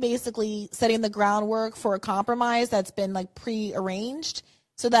Bernie basically setting the groundwork for a compromise that's been like pre-arranged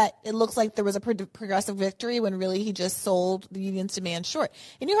so that it looks like there was a progressive victory when really he just sold the union's demand short?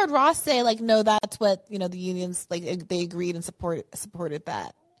 And you heard Ross say like, no, that's what, the unions, like they agreed and supported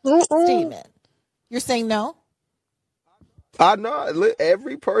that statement. You're saying no? I know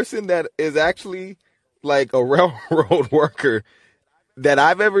every person that is actually like a railroad worker that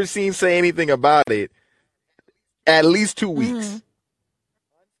I've ever seen say anything about it, at least 2 weeks.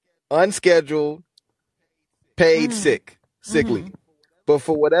 Unscheduled, paid sick leave. But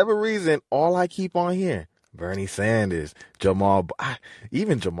for whatever reason, all I keep on hearing, Bernie Sanders, Jamal,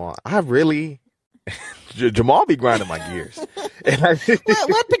 even Jamal. I really, Jamal be grinding my gears. And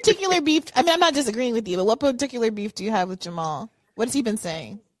what particular beef? I mean, I'm not disagreeing with you, but what particular beef do you have with Jamal? What has he been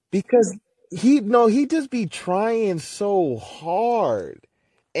saying? because he just be trying so hard.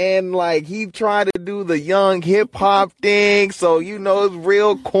 And like he tried to do the young hip hop thing, so it's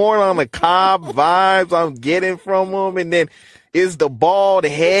real corn on the cob vibes I'm getting from him, and then it's the bald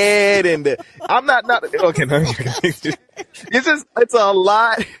head and I'm not okay. No, it's a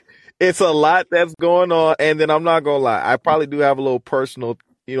lot. It's a lot that's going on, and then I'm not gonna lie, I probably do have a little personal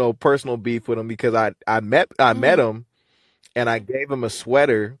beef with him because I met him and I gave him a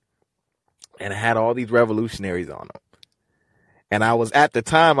sweater and it had all these revolutionaries on them. And let's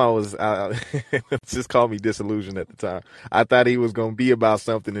just call me disillusioned at the time. I thought he was going to be about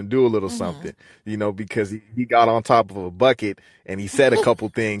something and do a little something, because he got on top of a bucket and he said a couple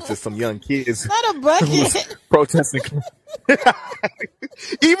things to some young kids. Not a bucket. Protesting.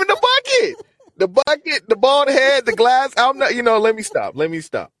 Even the bucket, the bald head, the glass. I'm not, let me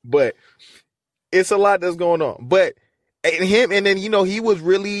stop. But it's a lot that's going on. But him, and then, he was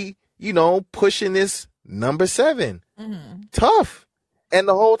really, pushing this number 7. Mm-hmm. Tough. And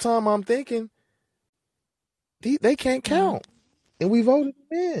the whole time I'm thinking, they can't count. And we voted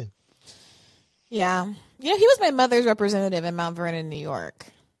him in. Yeah. He was my mother's representative in Mount Vernon, New York.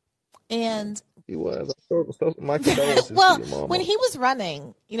 And he was. My condolences well, to your mama. when he was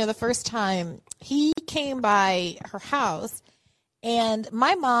running, the first time, he came by her house. And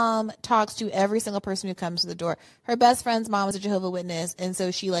my mom talks to every single person who comes to the door. Her best friend's mom is a Jehovah's Witness. And so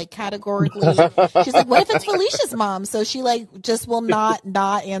she categorically, she's like, what if it's Felicia's mom? So she just will not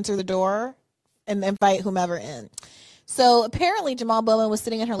answer the door and invite whomever in. So apparently Jamal Bowman was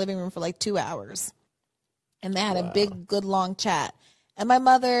sitting in her living room for 2 hours. And they had a big, good, long chat. And my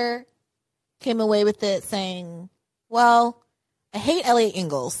mother came away with it saying, well, I hate Elliot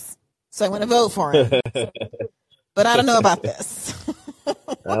Ingalls, so I'm going to vote for him. But I don't know about this.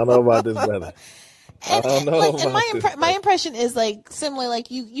 I don't know about this, brother. My impression is similar.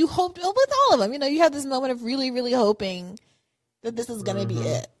 You hoped with all of them. You had this moment of really, really hoping that this is going to be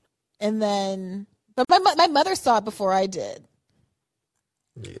it, and then, but my mother saw it before I did.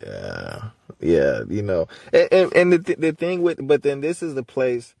 Yeah. And the thing but then this is the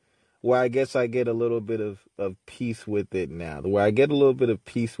place where I guess I get a little bit of peace with it now. Where I get a little bit of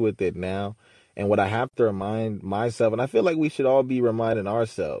peace with it now. And what I have to remind myself, and I feel like we should all be reminding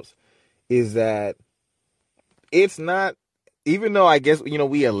ourselves, is that it's not, even though I guess,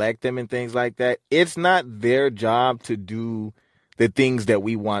 we elect them and things like that, it's not their job to do the things that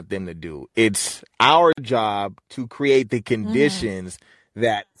we want them to do. It's our job to create the conditions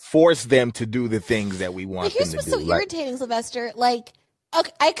that force them to do the things that we want them to do. Here's what's so irritating, Sylvester.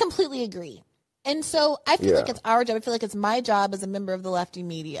 Okay, I completely agree. And so I feel like it's our job. I feel like it's my job as a member of the lefty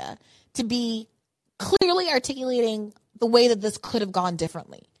media to be clearly articulating the way that this could have gone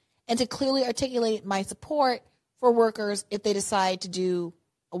differently, and to clearly articulate my support for workers if they decide to do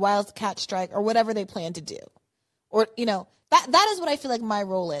a wildcat strike or whatever they plan to do. Or, that is what I feel like my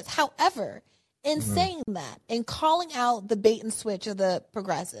role is. However, in saying that and calling out the bait and switch of the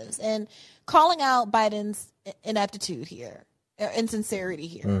progressives and calling out Biden's ineptitude here, insincerity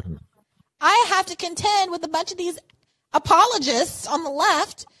here, I have to contend with a bunch of these apologists on the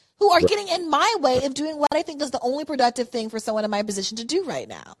left who are getting in my way of doing what I think is the only productive thing for someone in my position to do right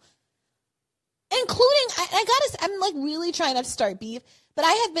now. Including, I'm really trying not to start beef, but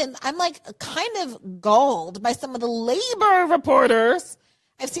I'm kind of galled by some of the labor reporters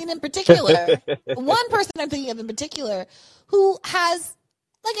I've seen in particular. One person I'm thinking of in particular who has,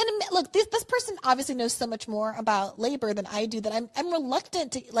 this person obviously knows so much more about labor than I do that I'm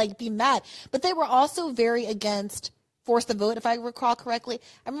reluctant to be mad, but they were also very against Force the Vote, if I recall correctly.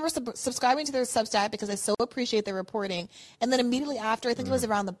 I remember subscribing to their Substack because I so appreciate their reporting. And then immediately after, I think it was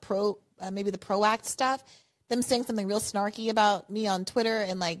around the maybe the PRO-Act stuff, them saying something real snarky about me on Twitter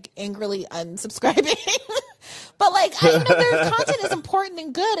and angrily unsubscribing. But their content is important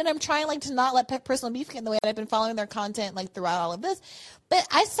and good, and I'm trying to not let personal beef get in the way. And I've been following their content throughout all of this. But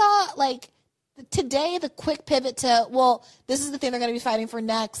I saw today the quick pivot to, well, this is the thing they're going to be fighting for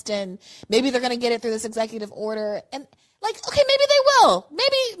next, and maybe they're going to get it through this executive order. And okay, maybe they will.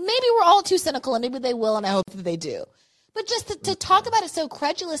 Maybe we're all too cynical, and maybe they will, and I hope that they do. But just to talk about it so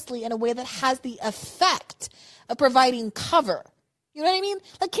credulously in a way that has the effect of providing cover. You know what I mean?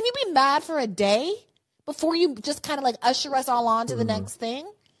 Can you be mad for a day before you just kind of usher us all on to the next thing?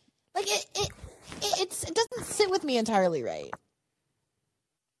 It doesn't sit with me entirely right.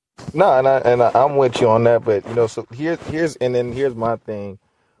 No, and I'm with you on that, but so here's my thing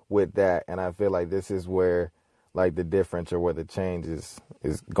with that, and I feel like this is where like the difference or where the change is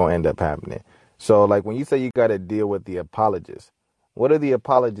going to end up happening. So like when you say you got to deal with the apologists, what do the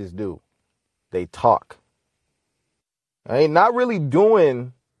apologists do? They talk. I ain't not really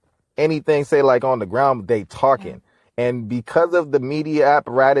doing anything, say like on the ground, they talking. And because of the media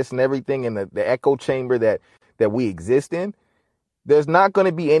apparatus and everything and the echo chamber that we exist in, there's not going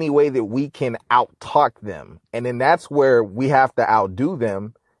to be any way that we can out-talk them. And then that's where we have to outdo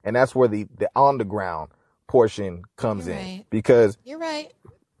them. And that's where the on the ground portion comes in. Right. Because You're right.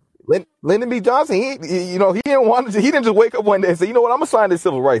 Lyndon B. Johnson, he didn't want to, he didn't just wake up one day and say, you know what, I'm going to sign this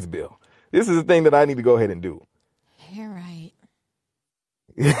civil rights bill. This is the thing that I need to go ahead and do. You're right.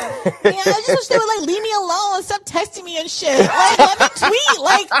 Yeah, I just wish they would like leave me alone and stop texting me and shit. Like, let me tweet.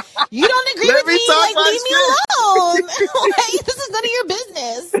 Like, you don't agree with me? Like, leave me alone. Like, this is none of your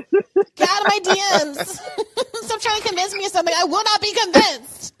business. Get out of my DMs. Stop trying to convince me of something. I will not be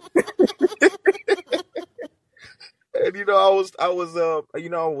convinced. And I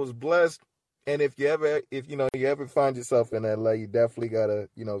was blessed. And if you ever find yourself in LA, you definitely gotta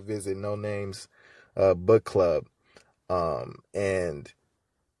visit No Names book club. And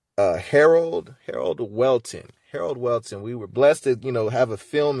Harold Welton. We were blessed to have a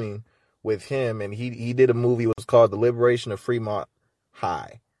filming with him, and he did a movie. It was called The Liberation of Fremont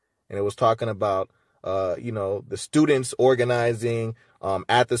High, and it was talking about the students organizing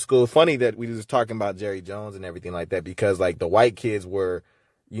at the school. Funny that we was talking about Jerry Jones and everything like that, because like the white kids were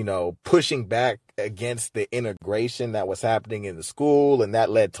pushing back against the integration that was happening in the school, and that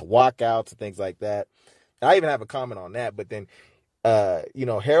led to walkouts and things like that. I even have a comment on that, but then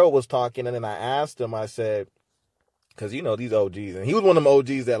Harold was talking, and then I asked him, I said, because these OGs, and he was one of them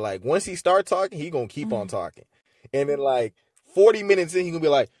OGs that like once he start talking, he gonna keep on talking, and then like 40 minutes in, he gonna be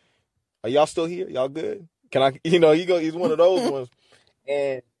like, "Are y'all still here? Y'all good? Can I?" He's one of those ones,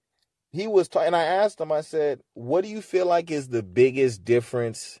 and he was talking. I asked him, I said, "What do you feel like is the biggest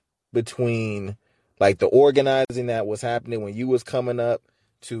difference between like the organizing that was happening when you was coming up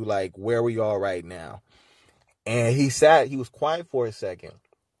to like where we are right now?" And he was quiet for a second.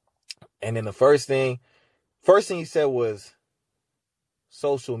 And then the first thing he said was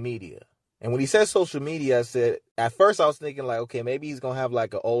social media. And when he said social media, I said, at first I was thinking like, okay, maybe he's going to have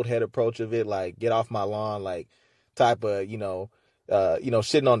like an old head approach of it, like get off my lawn, like type of,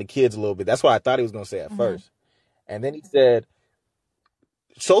 shitting on the kids a little bit. That's what I thought he was going to say at first. And then he said,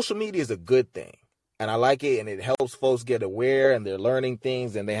 social media is a good thing. And I like it, and it helps folks get aware, and they're learning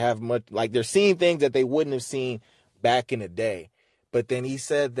things, and they have they're seeing things that they wouldn't have seen back in the day. But then he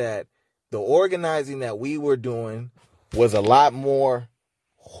said that the organizing that we were doing was a lot more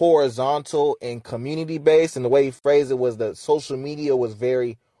horizontal and community-based, and the way he phrased it was that social media was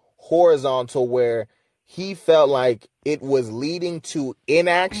very horizontal, where he felt like it was leading to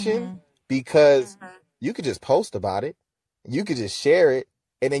inaction because you could just post about it, you could just share it,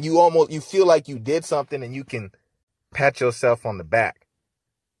 and then you feel like you did something, and you can pat yourself on the back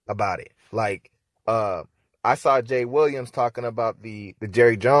about it. Like, I saw Jay Williams talking about the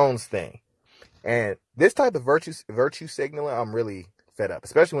Jerry Jones thing, and this type of virtue signaling, I'm really fed up,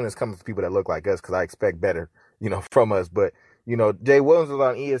 especially when it's coming from people that look like us, because I expect better, from us. But Jay Williams was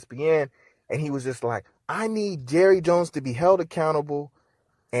on ESPN, and he was just like, I need Jerry Jones to be held accountable,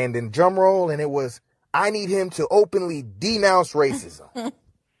 and then drum roll, and it was, I need him to openly denounce racism.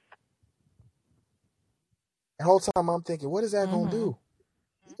 The whole time I'm thinking, what is that going to do?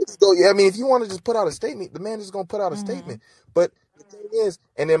 So, I mean, if you want to just put out a statement, the man is going to put out a statement. But the thing is,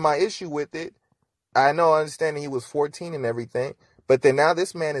 and then my issue with it, I understand he was 14 and everything, but then now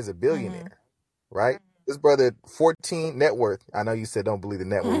this man is a billionaire, right? This brother, 14 net worth. I know you said don't believe the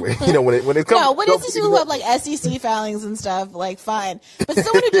net worth. When it comes. No, what is this who have like SEC filings and stuff? Like, fine, but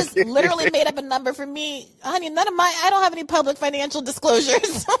someone who just literally made up a number for me, honey. I don't have any public financial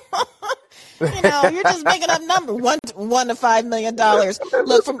disclosures. You're just making up number $1 to $5 million.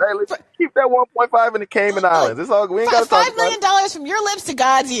 Look, keep that 1.5 in the Cayman Islands. It's all we ain't got to talk $5 million from your lips to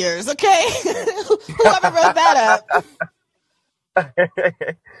God's ears. Okay, whoever wrote that up.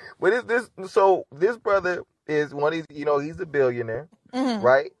 But this brother is one. He's a billionaire,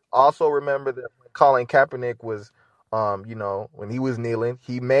 right? Also, remember that when Colin Kaepernick was, when he was kneeling,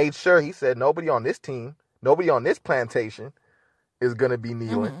 he made sure he said nobody on this team, nobody on this plantation is gonna be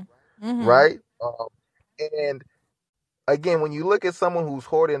kneeling, right? And again, when you look at someone who's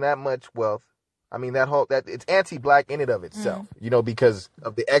hoarding that much wealth, I mean that it's anti-black in and of itself, because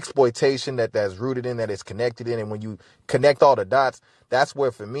of the exploitation that's rooted in, that it's connected in, and when you connect all the dots, that's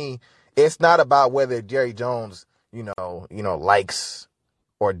where for me, it's not about whether Jerry Jones, likes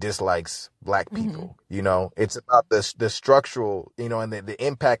or dislikes black people. You know, it's about the structural, you know, and the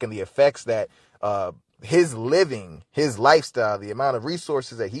impact and the effects that his living, his lifestyle, the amount of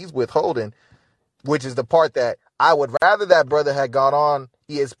resources that he's withholding, which is the part that I would rather that brother had gone on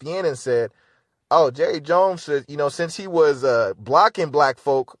ESPN and said, oh, Jerry Jones should, you know, since he was blocking black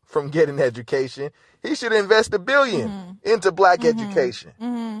folk from getting education, he should invest $1 billion into black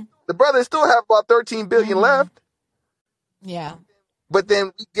education. The brothers still have about $13 billion left. Yeah. But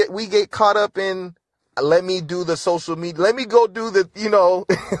then we get caught up in, let me do the social media. Let me go do the, you know,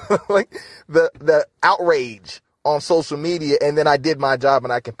 like the outrage on social media. And then I did my job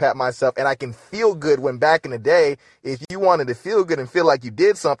and I can pat myself and I can feel good, when back in the day, if you wanted to feel good and feel like you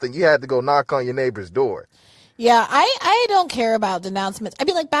did something, you had to go knock on your neighbor's door. Yeah. I don't care about denouncements. I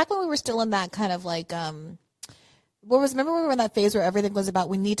mean, like back when we were still in that kind of like, remember we were in that phase where everything was about,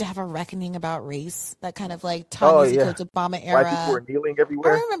 we need to have a reckoning about race, that kind of like Ta-Nehisi Coates Obama era. White people were kneeling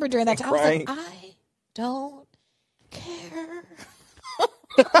everywhere. I remember during that time, crying. I was like, I don't care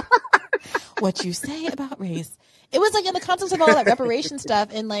what you say about race. It was like in the context of all that reparation stuff,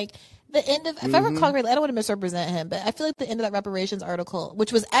 and like the end of, if I recall correctly, I don't want to misrepresent him, but I feel like the end of that reparations article,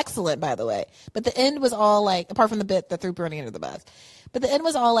 which was excellent, by the way, but the end was all like, apart from the bit that threw Bernie under the bus, but the end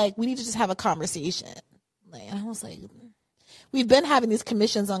was all like, we need to just have a conversation. Like, and I was like, we've been having these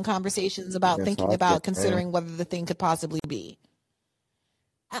commissions on conversations about thinking about considering whether the thing could possibly be.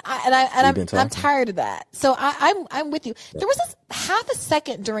 I'm tired of that. So I'm with you. There was this half a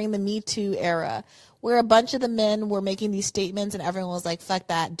second during the Me Too era where a bunch of the men were making these statements and everyone was like, fuck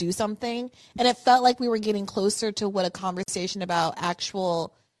that, do something. And it felt like we were getting closer to what a conversation about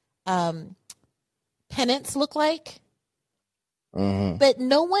actual penance looked like. But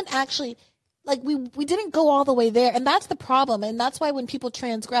no one actually, like, we didn't go all the way there. And that's the problem. And that's why when people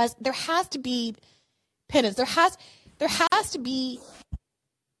transgress, there has to be penance. There has to be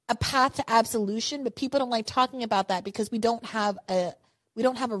a path to absolution, but people don't like talking about that because we don't have a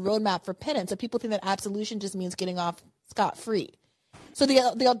roadmap for penance. So people think that absolution just means getting off scot-free. So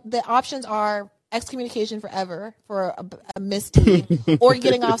the options are excommunication forever for a misdeed or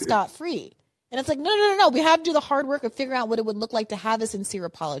getting off scot-free. And it's like, no. We have to do the hard work of figuring out what it would look like to have a sincere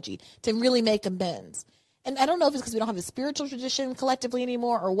apology, to really make amends. And I don't know if it's because we don't have a spiritual tradition collectively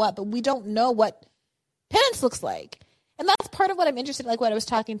anymore or what, but we don't know what penance looks like. And that's part of what I'm interested in, like what I was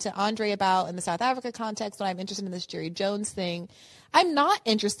talking to Andre about in the South Africa context, when I'm interested in this Jerry Jones thing. I'm not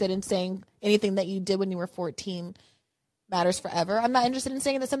interested in saying anything that you did when you were 14 matters forever. I'm not interested in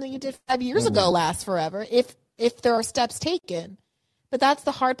saying that something you did 5 years ago lasts forever if there are steps taken. But that's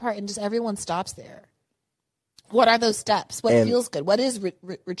the hard part, and just everyone stops there. What are those steps? What feels good? What is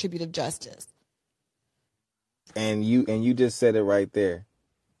retributive justice? And you just said it right there.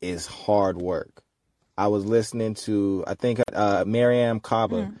 Is hard work. I was listening to, I think, Mariam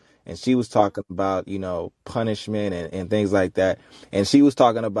Kaba, and she was talking about, you know, punishment and things like that. And she was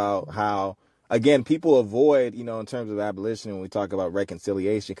talking about how, again, people avoid, you know, in terms of abolition, when we talk about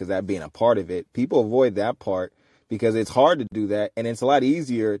reconciliation, because that being a part of it, people avoid that part because it's hard to do that. And it's a lot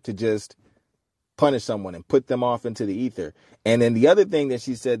easier to just punish someone and put them off into the ether. And then the other thing that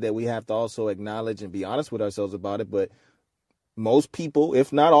she said that we have to also acknowledge and be honest with ourselves about it, but most people,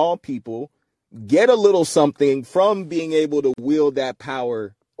 if not all people, get a little something from being able to wield that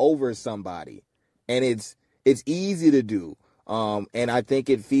power over somebody. And it's easy to do. And I think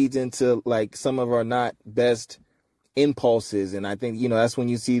it feeds into like some of our not best impulses. And I think, you know, that's when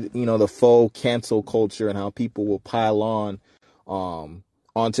you see, you know, the faux cancel culture and how people will pile on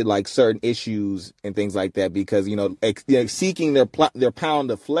onto like certain issues and things like that, because, you know, seeking their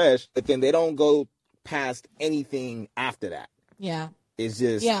pound of flesh, but then they don't go past anything after that. Yeah. It's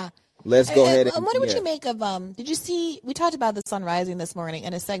just, let's go ahead. And what would you make of, did you see, we talked about this on Rising this morning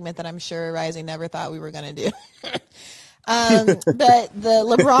in a segment that I'm sure Rising never thought we were going to do. But the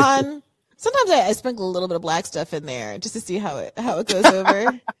LeBron, sometimes I sprinkle a little bit of black stuff in there just to see how it goes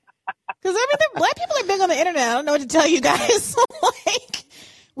over. Because black people are big on the internet. I don't know what to tell you guys. Like,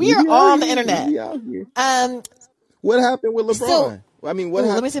 we are all on the internet. What happened with LeBron? So, I mean, what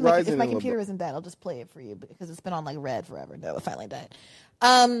happened? Let me see if my computer isn't dead. I'll just play it for you because it's been on like red forever. No, it finally died.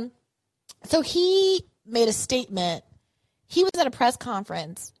 So he made a statement. He was at a press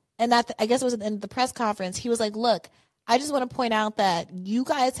conference, and I guess it was at the end of the press conference. He was like, look, I just want to point out that you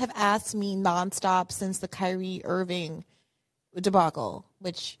guys have asked me nonstop since the Kyrie Irving debacle,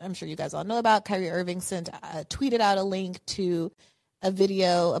 which I'm sure you guys all know about. Kyrie Irving tweeted out a link to a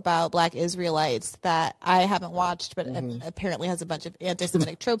video about Black Israelites that I haven't watched, but apparently has a bunch of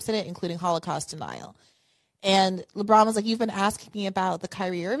anti-Semitic tropes in it, including Holocaust denial. And LeBron was like, you've been asking me about the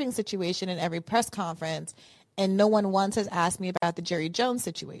Kyrie Irving situation in every press conference, and no one once has asked me about the Jerry Jones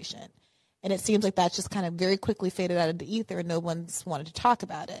situation. And it seems like that's just kind of very quickly faded out of the ether, and no one's wanted to talk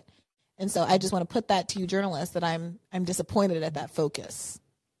about it. And so I just want to put that to you journalists that I'm disappointed at that focus.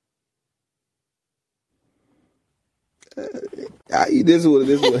 This is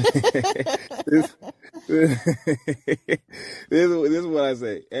what I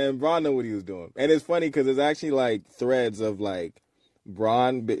say. And Bron knew what he was doing. And it's funny because there's actually like threads of like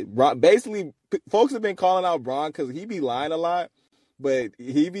Bron basically folks have been calling out Bron because he be lying a lot, but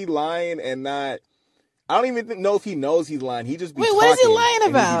he be lying and not. I don't even know if he knows he's lying. He just be Wait, what is he lying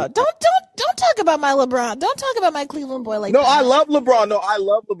about? Don't talk about my LeBron. Don't talk about my Cleveland boy like that. No, I love LeBron. No, I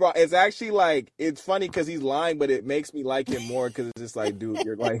love LeBron. It's actually like, it's funny because he's lying, but it makes me like him more because it's just like, dude,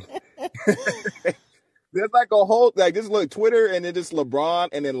 you're like, there's like a whole, like, just look, Twitter and then just LeBron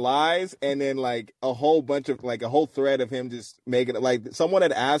and then lies and then like a whole bunch of, like a whole thread of him just making it, like someone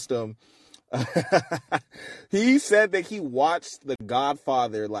had asked him, he said that he watched The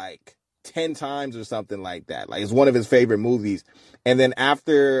Godfather like 10 times or something like that. Like it's one of his favorite movies. And then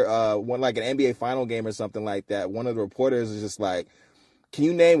after one like an NBA final game or something like that, one of the reporters is just like, can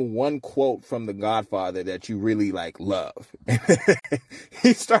you name one quote from The Godfather that you really like love?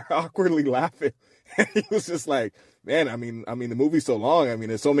 He started awkwardly laughing. And he was just like, man, I mean the movie's so long. I mean,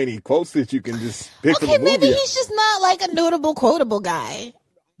 there's so many quotes that you can just pick from the movie. Maybe he's just not like a notable quotable guy.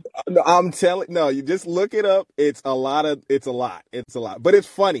 No, I'm telling. No, you just look it up. It's a lot. But it's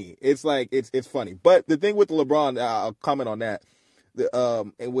funny. It's like it's funny. But the thing with LeBron, I'll comment on that.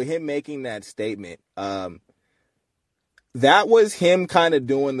 And with him making that statement, that was him kind of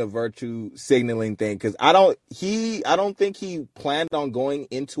doing the virtue signaling thing. Because I don't think he planned on going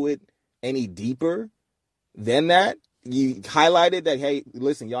into it any deeper than that. You highlighted that, hey,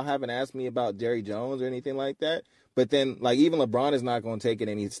 listen, y'all haven't asked me about Jerry Jones or anything like that. But then, like, even LeBron is not going to take it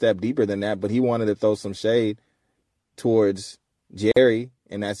any step deeper than that. But he wanted to throw some shade towards Jerry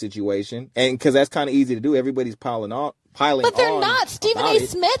in that situation. And because that's kind of easy to do. Everybody's piling on. But they're not. Stephen A.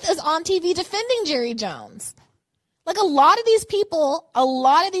 Smith is on TV defending Jerry Jones. Like, a lot of these people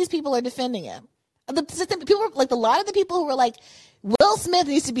are defending him. A lot of the people who were like, Will Smith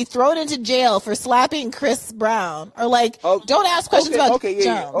needs to be thrown into jail for slapping Chris Brown. Or like, don't ask questions about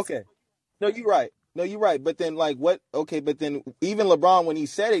Jones. Okay. No, you're right. But then, like, what? Okay, but then even LeBron, when he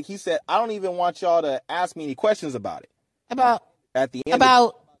said it, he said, I don't even want y'all to ask me any questions about it. About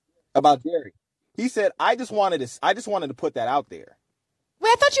Jerry. He said, I just wanted to put that out there. Wait,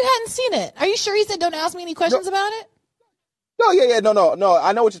 I thought you hadn't seen it. Are you sure he said, don't ask me any questions about it? No, yeah, no.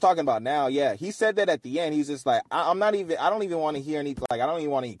 I know what you're talking about now. Yeah, he said that at the end. He's just like, I don't even want to hear any, like, I don't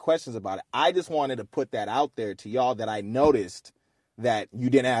even want any questions about it. I just wanted to put that out there to y'all that I noticed that you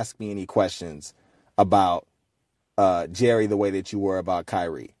didn't ask me any questions about Jerry the way that you were about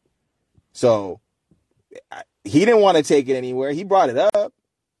Kyrie. So he didn't want to take it anywhere. He brought it up,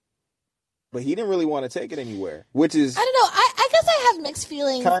 but he didn't really want to take it anywhere, which is... I don't know. I guess I have mixed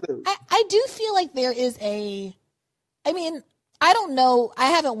feelings. I do feel like there is I don't know. I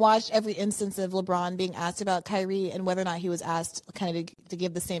haven't watched every instance of LeBron being asked about Kyrie and whether or not he was asked kind of to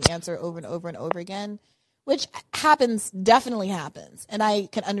give the same answer over and over and over again. Which definitely happens. And I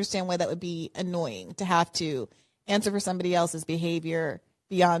can understand why that would be annoying to have to answer for somebody else's behavior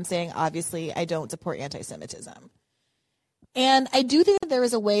beyond saying, obviously, I don't support anti-Semitism. And I do think that there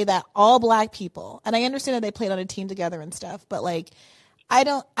is a way that all black people, and I understand that they played on a team together and stuff, but like, I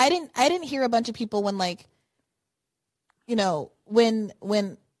didn't hear a bunch of people when like, you know, when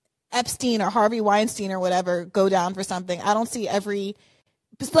Epstein or Harvey Weinstein or whatever go down for something, I don't see every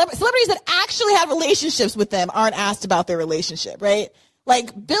celebrities that actually have relationships with them aren't asked about their relationship, right? Like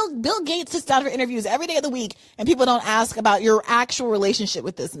Bill Gates sits down for interviews every day of the week and people don't ask about your actual relationship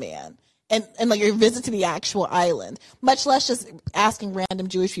with this man and like your visit to the actual island, much less just asking random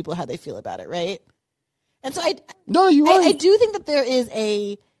Jewish people how they feel about it, right? And so I do think that there is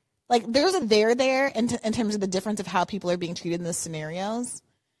there's a there in terms of the difference of how people are being treated in these scenarios.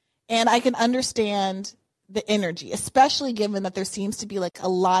 And I can understand the energy, especially given that there seems to be like a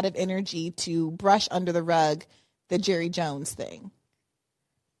lot of energy to brush under the rug the Jerry Jones thing.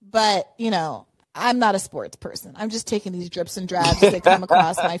 But, you know, I'm not a sports person. I'm just taking these drips and drabs as they come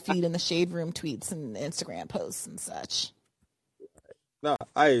across my feed in the Shade Room tweets and Instagram posts and such. No,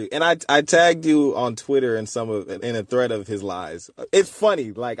 I tagged you on Twitter in in a thread of his lies. It's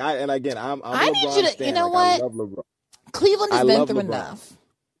funny. Like I'm I LeBron need you to, stan. you know like, what? I love LeBron. Cleveland has been through LeBron. enough.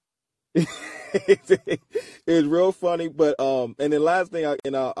 It's real funny, but and then last thing,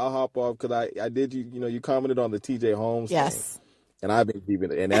 I'll hop off because I did you commented on the TJ Holmes yes thing, and I've been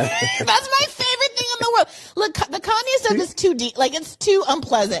keeping it. And that, that's my favorite thing on in the world? Look, the Kanye stuff is too deep. Like, it's too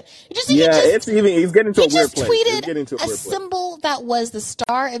unpleasant. It's even. He's getting to a he weird just place. He's tweeted getting to a symbol that was the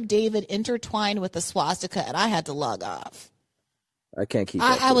Star of David intertwined with the swastika, and I had to log off. I can't keep.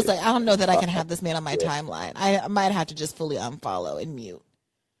 I was like, I don't know that I can have this man on my timeline. I might have to just fully unfollow and mute.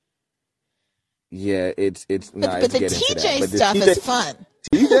 Yeah, it's not. But the TJ stuff is fun.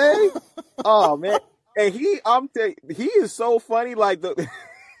 TJ, oh man, and he is so funny. Like the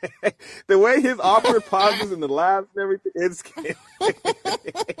the way his awkward pauses and the laughs and everything. It's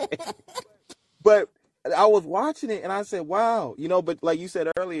but I was watching it and I said, wow, but like you said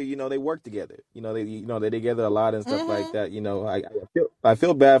earlier, they work together. They're together a lot and stuff like that. I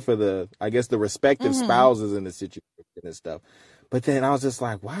feel bad for the respective spouses in the situation and stuff. But then I was just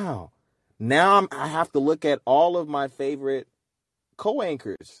like, wow, now I have to look at all of my favorite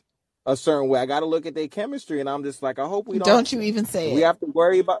co-anchors a certain way. I got to look at their chemistry, and I'm just like, I hope we don't. Don't you even say it. We have to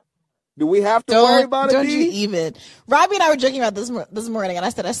worry about. Do we have to worry about it? Don't you even? Robbie and I were joking about this morning, and I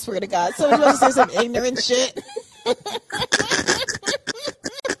said, I swear to God, someone's going to say some ignorant shit. Someone's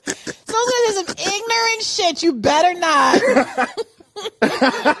going to say some ignorant shit. You better not.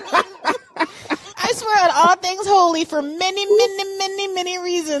 I swear on all things holy, for many, many, many, many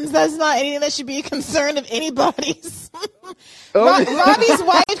reasons, that's not anything that should be a concern of anybody's. Robbie's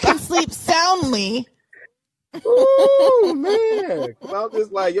wife can sleep soundly. Oh man! I'm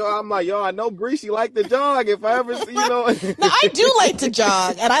just like, I know Bree, she like to jog. If I ever see, No, I do like to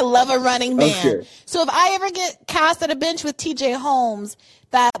jog, and I love a running man. Okay. So if I ever get cast at a bench with TJ Holmes,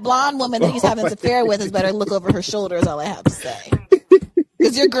 that blonde woman that he's having an affair with is better look over her shoulder, is all I have to say.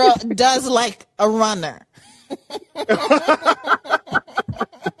 Because your girl does like a runner.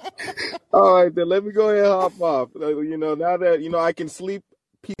 All right, then let me go ahead and hop off. Now that I can sleep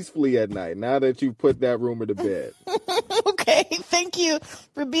peacefully at night, now that you put that rumor to bed. Okay, thank you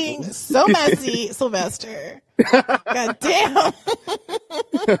for being so messy, Sylvester. God damn.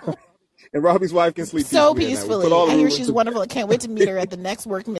 And Robbie's wife can sleep so peacefully. I hear she's wonderful. I can't wait to meet her at the next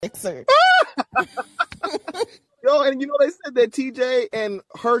work mixer. Yo, and they said that TJ and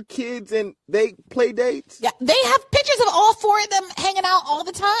her kids and they play dates. Yeah, they have pictures of all four of them hanging out all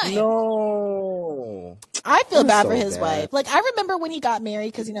the time. No, I feel bad for his wife. Like, I remember when he got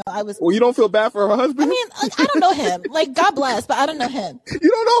married because I was. Well, you don't feel bad for her husband? I mean, I don't know him. Like, God bless, but I don't know him.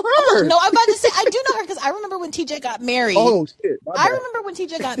 You don't know her? No, I'm about to say I do know her because I remember when TJ got married. Oh shit! I remember when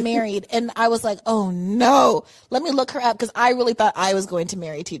TJ got married, and I was like, oh no, let me look her up because I really thought I was going to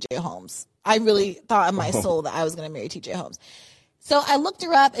marry TJ Holmes. I really thought in my soul that I was going to marry TJ Holmes. So I looked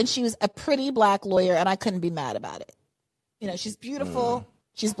her up, and she was a pretty black lawyer, and I couldn't be mad about it. She's beautiful.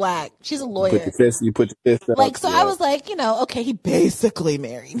 She's black. She's a lawyer. You put your fist up. Like, so I was like, okay, he basically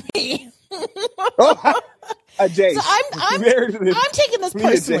married me. Jace. So I'm taking this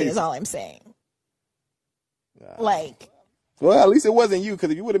personally, is all I'm saying. Like. Well, at least it wasn't you,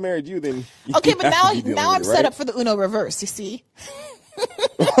 because if you would have married you, then. Okay, but now I'm set up for the Uno reverse, you see?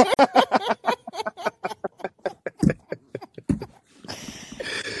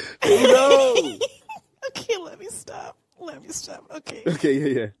 No. Okay, let me stop. Okay.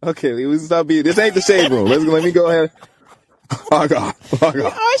 Okay, yeah. Okay, let's stop being. This ain't the shade room. Let me go ahead. Log off. You're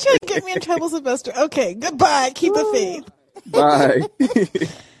always trying to get me in trouble, Sylvester. Okay, goodbye. Keep the faith. Bye.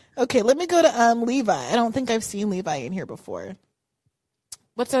 Okay, let me go to Levi. I don't think I've seen Levi in here before.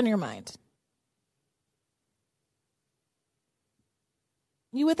 What's on your mind?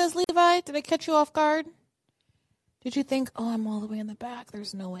 You with us, Levi? Did I catch you off guard? Did you think, oh, I'm all the way in the back?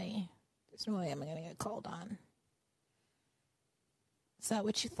 There's no way I'm going to get called on. Is that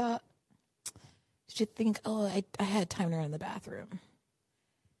what you thought? Did you think, oh, I had time to run in the bathroom?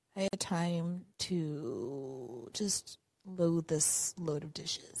 I had time to just load this load of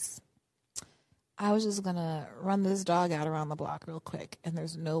dishes. I was just going to run this dog out around the block real quick, and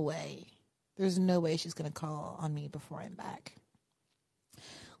there's no way she's going to call on me before I'm back.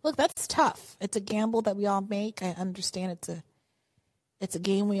 Look, that's tough. It's a gamble that we all make. I understand it's a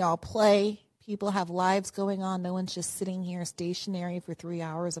game we all play. People have lives going on. No one's just sitting here stationary for 3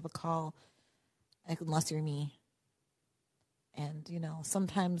 hours of a call, unless you're me. And,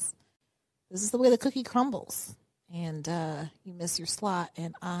 sometimes this is the way the cookie crumbles. And you miss your slot.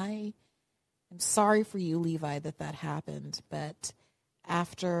 And I am sorry for you, Levi, that happened. But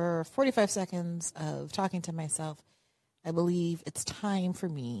after 45 seconds of talking to myself, I believe it's time for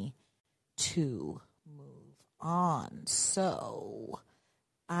me to move on. So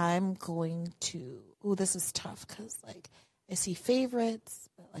I'm going to, this is tough because, I see favorites,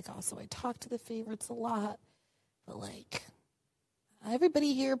 but, also I talk to the favorites a lot. But,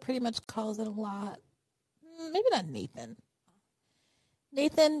 everybody here pretty much calls it a lot. Maybe not Nathan.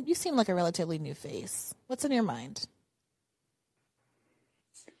 Nathan, you seem like a relatively new face. What's in your mind?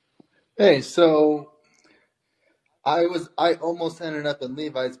 Hey, so I almost ended up in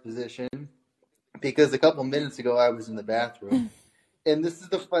Levi's position because a couple minutes ago I was in the bathroom. And this is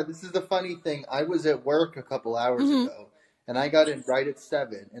the funny thing. I was at work a couple hours ago, and I got in right at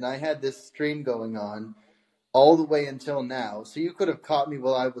 7, and I had this stream going on all the way until now. So you could have caught me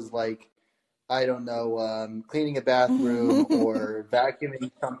while I was like, I don't know, cleaning a bathroom or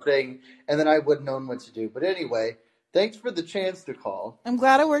vacuuming something, and then I wouldn't known what to do. But anyway, thanks for the chance to call. I'm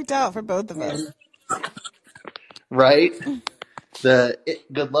glad it worked out for both of us. Right?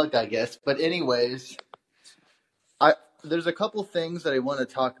 Good luck, I guess. But anyways, there's a couple things that I want to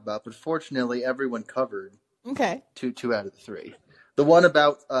talk about, but fortunately everyone covered Okay. two out of the 3. The one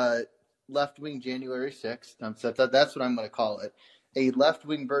about left-wing January 6th, so that's what I'm going to call it. A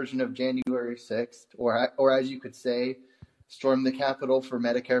left-wing version of January 6th, or as you could say, storm the Capitol for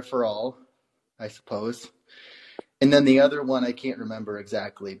Medicare for all, I suppose. And then the other one, I can't remember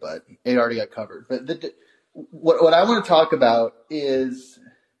exactly, but it already got covered. But what I want to talk about is,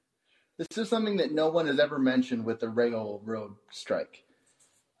 this is something that no one has ever mentioned with the railroad strike.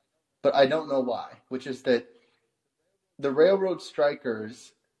 But I don't know why, which is that the railroad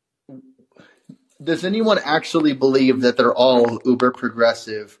strikers, does anyone actually believe that they're all uber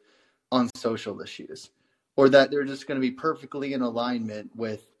progressive on social issues? Or that they're just going to be perfectly in alignment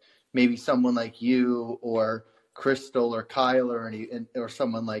with maybe someone like you or Crystal or Kyle or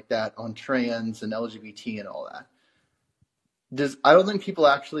someone like that on trans and LGBT and all that? I don't think people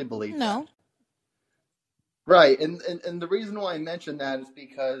actually believe that. Right. And the reason why I mention that is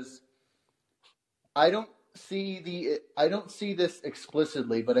because I don't see this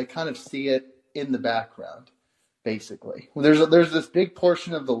explicitly, but I kind of see it in the background, basically. Well, there's this big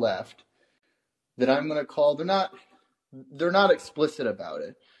portion of the left that I'm going to call, they're not explicit about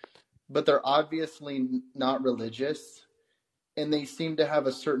it, but they're obviously not religious, and they seem to have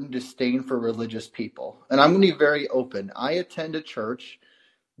a certain disdain for religious people. And I'm going to be very open. I attend a church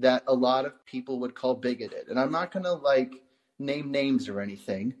that a lot of people would call bigoted, and I'm not going to name names or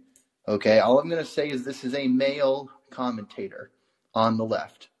anything. Okay, all I'm going to say is this is a male commentator on the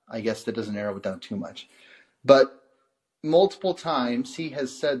left. I guess that doesn't narrow it down too much. But multiple times he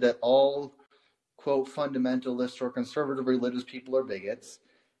has said that all, quote, fundamentalist or conservative religious people are bigots.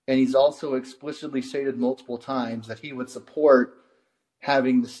 And he's also explicitly stated multiple times that he would support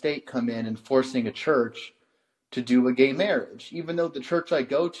having the state come in and forcing a church to do a gay marriage, even though the church I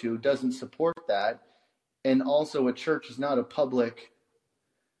go to doesn't support that. And also a church is not a public,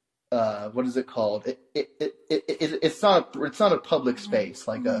 what is it called? It's not a public space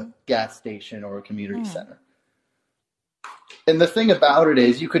like a gas station or a community center. And the thing about it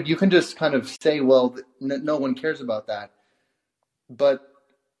is you can just kind of say, well, no one cares about that. But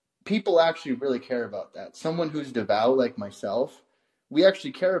people actually really care about that. Someone who's devout like myself, we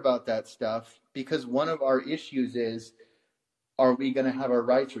actually care about that stuff because one of our issues is, are we going to have our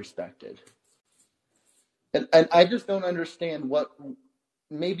rights respected? And I just don't understand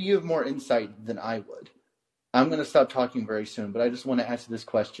maybe you have more insight than I would. I'm going to stop talking very soon, but I just want to answer this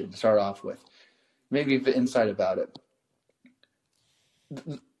question to start off with. Maybe you have insight about it.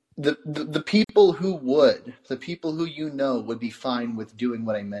 The people who would be fine with doing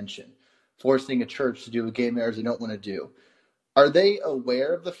what I mentioned, forcing a church to do a gay marriage they don't want to do. Are they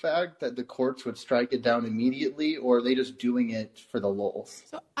aware of the fact that the courts would strike it down immediately, or are they just doing it for the lulz?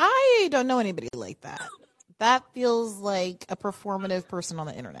 So I don't know anybody like that. That feels like a performative person on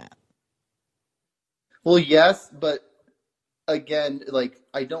the internet. Well, yes, but again,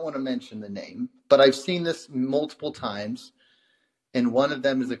 I don't want to mention the name, but I've seen this multiple times. And one of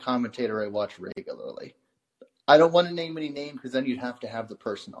them is a commentator I watch regularly. I don't want to name any name because then you'd have to have the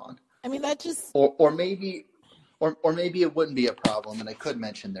person on. I mean, that just or maybe it wouldn't be a problem, and I could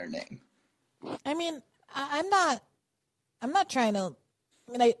mention their name. I mean, I'm not trying to.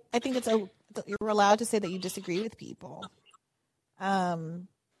 I mean, I think you're allowed to say that you disagree with people. But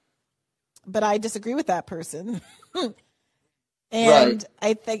I disagree with that person. And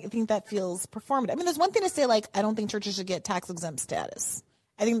right. I think that feels performative. I mean, there's one thing to say, I don't think churches should get tax exempt status.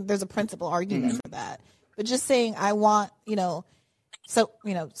 I think there's a principal argument for that. But just saying, I want,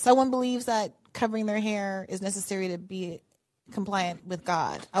 someone believes that covering their hair is necessary to be compliant with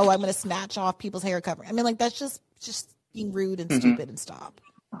God. Oh, I'm going to snatch off people's hair covering. I mean, that's just being rude and stupid and stop.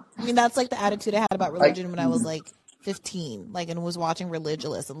 I mean, that's the attitude I had about religion when I was 15, and was watching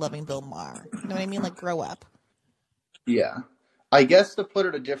Religulous and loving Bill Maher. You know what I mean? Grow up. Yeah. I guess to put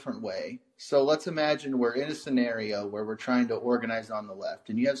it a different way, so let's imagine we're in a scenario where we're trying to organize on the left,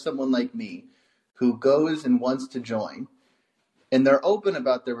 and you have someone like me who goes and wants to join. and they're open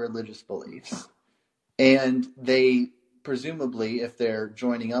about their religious beliefs. And they presumably, if they're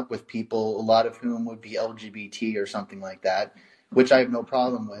joining up with people, a lot of whom would be LGBT or something like that, which I have no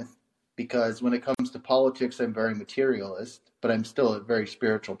problem with, because when it comes to politics, I'm very materialist, but I'm still a very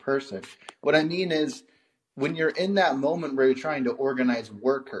spiritual person. What I mean is, when you're in that moment where you're trying to organize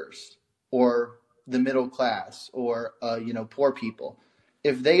workers or the middle class or poor people,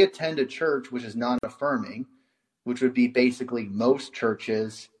 if they attend a church which is non-affirming, which would be basically most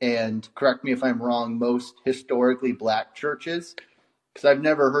churches, and correct me if I'm wrong, most historically black churches, because I've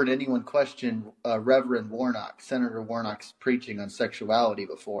never heard anyone question Reverend Warnock, Senator Warnock's preaching on sexuality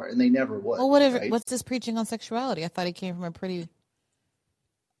before, and they never would. Well, right? what's this preaching on sexuality? I thought he came from a pretty...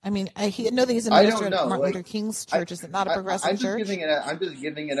 I mean, I know that he's a I minister don't at know. Martin Luther King's church. Is it not a progressive church? I'm just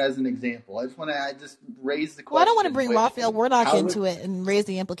giving it as an example. I just raise the question. Well, I don't want to bring Raphael Warnock into would, it and raise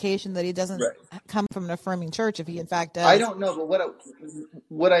the implication that he doesn't come from an affirming church if he in fact does. I don't know, but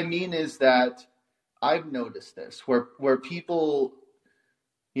what I mean is that I've noticed this where people,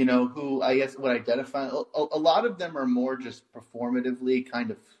 who I guess would identify, a lot of them are more just performatively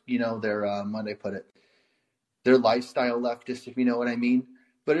kind of, their how do I put it, their lifestyle leftists, if you know what I mean.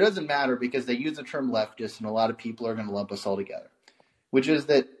 But it doesn't matter because they use the term leftist, and a lot of people are going to lump us all together, which is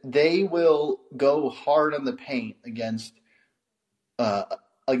that they will go hard on the paint against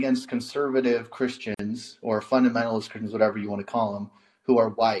conservative Christians or fundamentalist Christians, whatever you want to call them, who are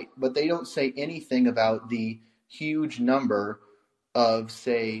white. But they don't say anything about the huge number of,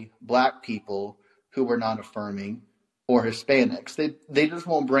 say, black people who are not affirming or Hispanics. They just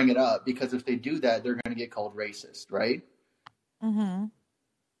won't bring it up because if they do that, they're going to get called racist, right? Mm-hmm.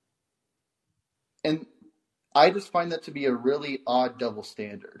 And I just find that to be a really odd double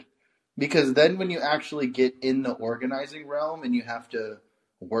standard, because then when you actually get in the organizing realm and you have to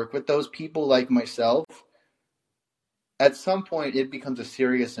work with those people like myself, at some point it becomes a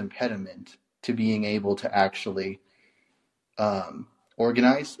serious impediment to being able to actually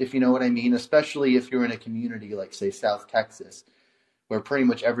organize, if you know what I mean, especially if you're in a community like, say, South Texas, where pretty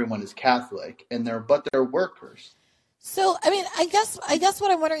much everyone is Catholic and they're workers. So, I mean, I guess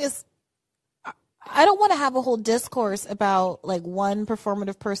what I'm wondering is, I don't want to have a whole discourse about like one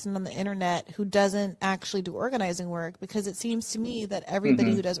performative person on the internet who doesn't actually do organizing work, because it seems to me that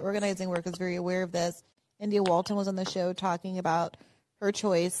everybody who does organizing work is very aware of this. India Walton was on the show talking about her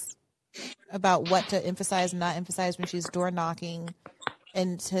choice about what to emphasize and not emphasize when she's door knocking,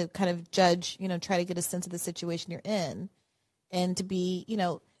 and to kind of judge, try to get a sense of the situation you're in, and to be,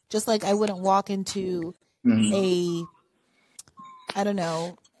 just like I wouldn't walk into a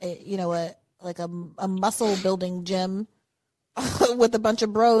muscle building gym with a bunch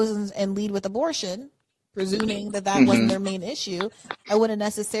of bros and lead with abortion, presuming that wasn't their main issue. I wouldn't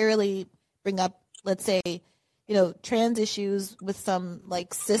necessarily bring up, let's say, trans issues with some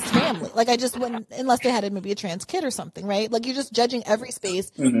like cis family. Like I just wouldn't, unless they had maybe a trans kid or something, right? Like you're just judging every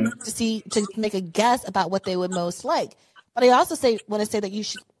space to make a guess about what they would most like. But I also want to say that you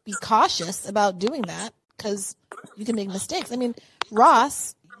should be cautious about doing that, because you can make mistakes. I mean,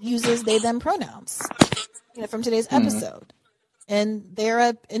 Ross uses they them pronouns from today's episode, and they're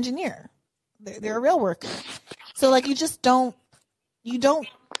an engineer, they're a rail worker, so like you don't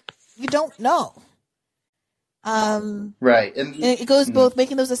know, right, and it goes both,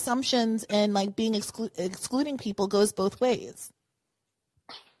 making those assumptions and like being excluding people goes both ways.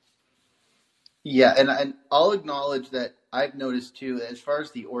 Yeah, and I'll acknowledge that I've noticed too, as far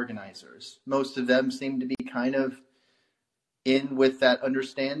as the organizers, most of them seem to be kind of in with that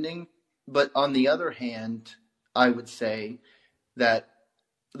understanding. But on the other hand, I would say that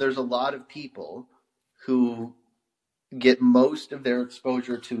there's a lot of people who get most of their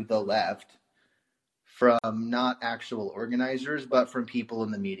exposure to the left from not actual organizers, but from people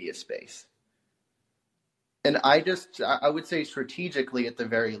in the media space. And I would say strategically at the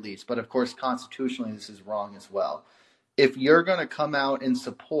very least, but of course constitutionally this is wrong as well. If you're going to come out and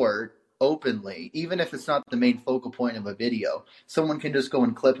support openly, even if it's not the main focal point of a video, someone can just go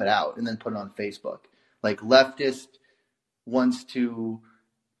and clip it out and then put it on Facebook. Like leftist wants to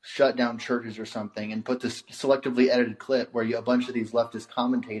shut down churches or something, and put this selectively edited clip where a bunch of these leftist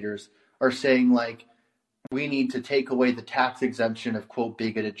commentators are saying like, we need to take away the tax exemption of quote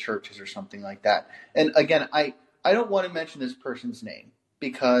bigoted churches or something like that. And again, I don't want to mention this person's name,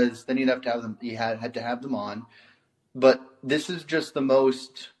 because then you'd have to have them, you had to have them on. But this is just the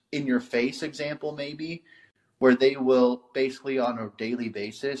most in your face example, maybe, where they will basically on a daily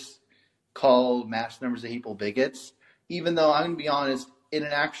basis call mass numbers of people bigots. Even though I'm going to be honest, in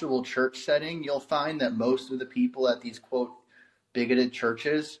an actual church setting, you'll find that most of the people at these quote bigoted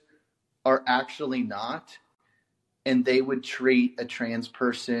churches are actually not. and they would treat a trans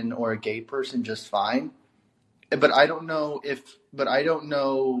person or a gay person just fine. But I don't know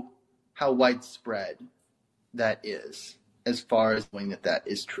how widespread that is as far as knowing that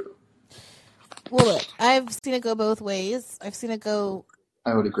is true. Well, look, I've seen it go both ways. I've seen it go.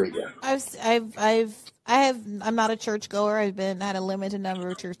 I would agree. Yeah. I'm not a church goer. Had a limited number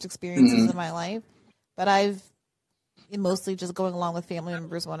of church experiences in my life, but I've mostly just going along with family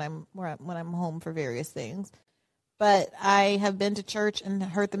members when I'm home for various things. But I have been to church and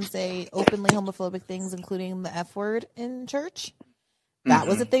heard them say openly homophobic things, including the F word in church. That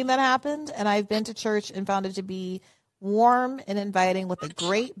was a thing that happened. And I've been to church and found it to be warm and inviting with a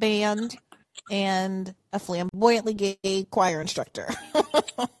great band and a flamboyantly gay choir instructor.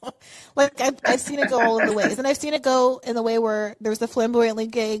 Like I've seen it go all of the ways. And I've seen it go in the way where there's the flamboyantly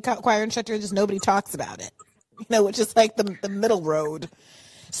gay choir instructor and just nobody talks about it, which is like the middle road.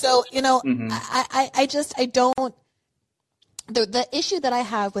 So, I don't. The issue that I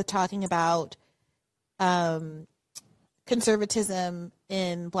have with talking about conservatism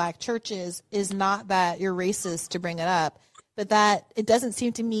in Black churches is not that you're racist to bring it up, but that it doesn't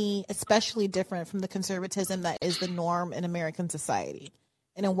seem to me especially different from the conservatism that is the norm in American society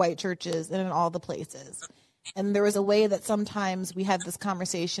and in white churches and in all the places. And there is a way that sometimes we have this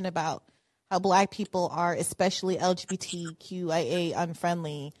conversation about how Black people are especially LGBTQIA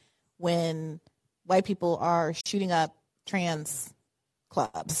unfriendly when white people are shooting up trans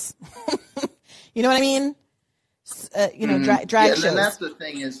clubs. You know what I mean? Drag shows. And that's the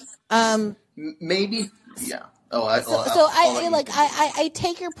thing is, maybe, yeah. I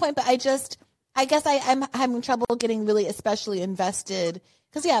take your point, but I guess I'm having trouble getting really especially invested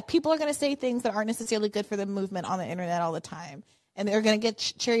because, yeah, people are going to say things that aren't necessarily good for the movement on the internet all the time. And they're going to get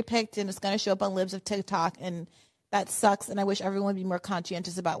cherry picked and it's going to show up on libs of TikTok. And that sucks. And I wish everyone would be more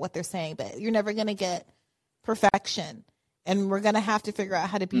conscientious about what they're saying. But you're never going to get perfection. And we're going to have to figure out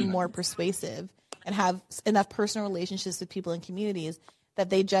how to be more persuasive and have enough personal relationships with people in communities that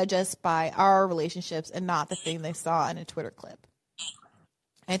they judge us by our relationships and not the thing they saw in a Twitter clip.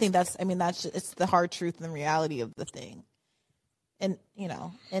 I think it's the hard truth and the reality of the thing. And,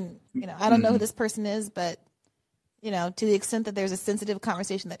 I don't know who this person is, but, to the extent that there's a sensitive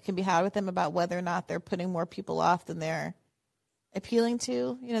conversation that can be had with them about whether or not they're putting more people off than they're appealing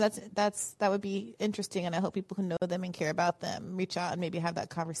to, that would be interesting. And I hope people who know them and care about them reach out and maybe have that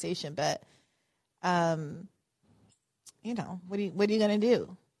conversation. But, what are you going to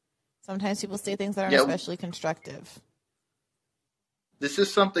do? Sometimes people say things that aren't especially constructive. This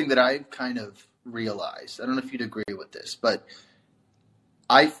is something that I've kind of realized. I don't know if you'd agree with this, but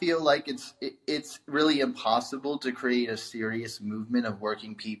I feel like it's really impossible to create a serious movement of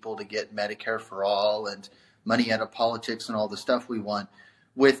working people to get Medicare for all and money out of politics and all the stuff we want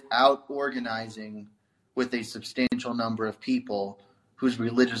without organizing with a substantial number of people whose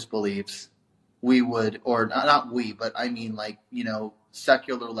religious beliefs we would, or not we, but I mean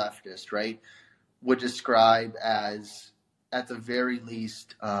secular leftists, right, would describe as at the very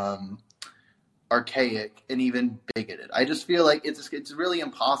least archaic and even bigoted. I just feel like it's really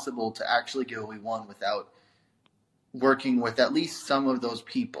impossible to actually get what we want without working with at least some of those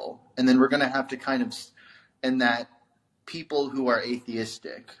people. And then we're going to have to and that people who are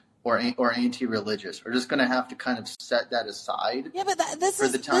atheistic or anti-religious are just going to have to kind of set that aside. Yeah, but this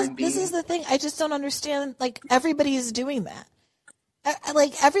is the thing. I just don't understand. Like, everybody is doing that.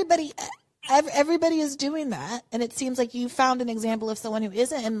 Everybody is doing that, and it seems like you found an example of someone who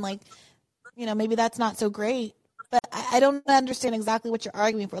isn't, and maybe that's not so great. But I don't understand exactly what you're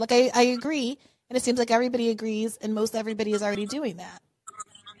arguing for. Like, I agree, and it seems like everybody agrees, and most everybody is already doing that.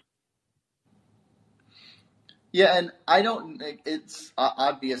 Yeah, and it's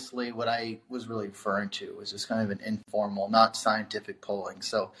obviously what I was really referring to was just kind of an informal, not scientific polling.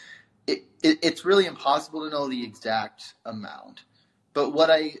 So it's really impossible to know the exact amount. But what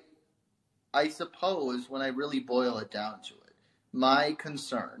I suppose when I really boil it down to it, my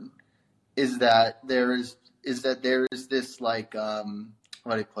concern is that there is this how do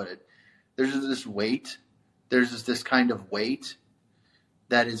I put it? There's this weight. There's this kind of weight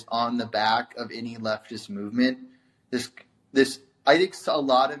that is on the back of any leftist movement. This I think a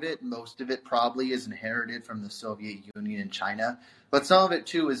lot of it, most of it probably is inherited from the Soviet Union and China, but some of it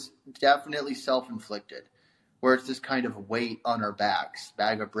too is definitely self-inflicted, where it's this kind of weight on our backs,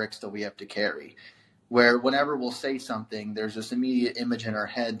 bag of bricks that we have to carry, where whenever we'll say something, there's this immediate image in our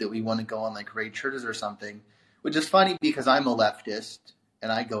head that we want to go on like raid churches or something, which is funny because I'm a leftist and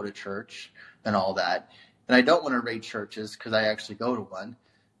I go to church and all that. And I don't want to raid churches because I actually go to one.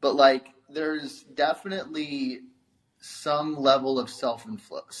 But there's definitely some level of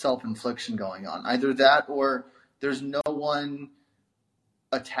self-infliction going on. Either that or there's no one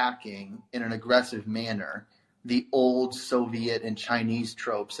attacking in an aggressive manner the old Soviet and Chinese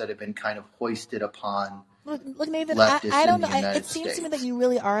tropes that have been kind of hoisted upon Look, Nathan, leftists I don't in the know. United It seems States. to me that you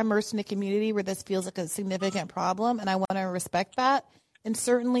really are immersed in a community where this feels like a significant problem, and I want to respect that. And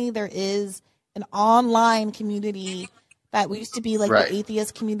certainly there is an online community that used to be like Right. the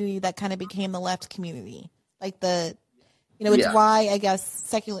atheist community that kind of became the left community. Like it's Yeah. why I guess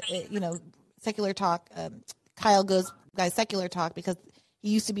secular talk, Kyle goes guys secular talk, because he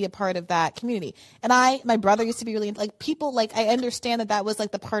used to be a part of that community. And my brother used to be really like people, like I understand that was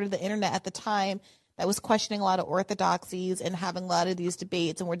like the part of the internet at the time that was questioning a lot of orthodoxies and having a lot of these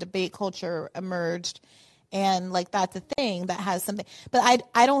debates, and where debate culture emerged. And like, that's a thing that has something, but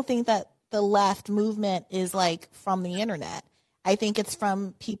I don't think that the left movement is like from the internet. I think it's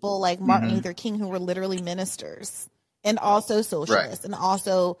from people like Martin Mhm. Luther King, who were literally ministers and also socialists, and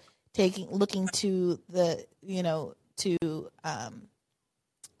also looking to the,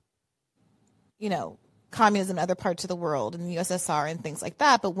 communism in other parts of the world and the USSR and things like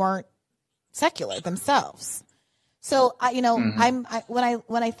that, but weren't secular themselves. So when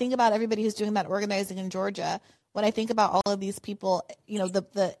I think about everybody who's doing that organizing in Georgia, when I think about all of these people,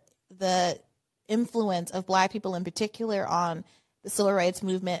 the influence of Black people in particular on the civil rights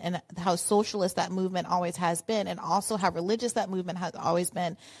movement, and how socialist that movement always has been, and also how religious that movement has always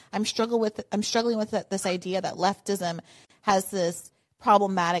been, I'm struggling with this idea that leftism has this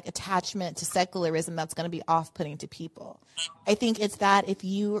problematic attachment to secularism that's going to be off-putting to people. I think it's that if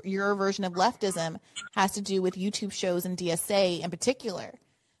your version of leftism has to do with YouTube shows and DSA in particular,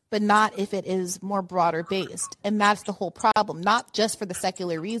 but not if it is more broader based. And that's the whole problem, not just for the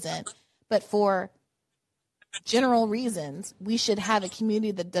secular reason, but for general reasons. We should have a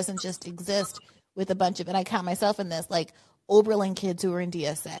community that doesn't just exist with a bunch of, and I count myself in this, like Oberlin kids who are in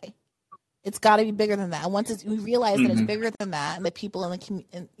DSA. It's got to be bigger than that. And once we realize that it's bigger than that, and that people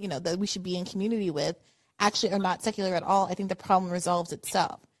that we should be in community with actually are not secular at all, I think the problem resolves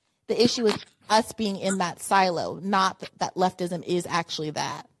itself. The issue is us being in that silo, not that leftism is actually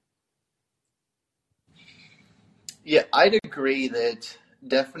that. Yeah, I'd agree that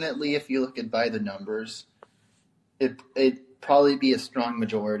definitely if you look at by the numbers, it'd probably be a strong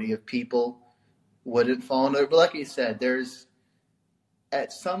majority of people wouldn't fall into it. But like you said,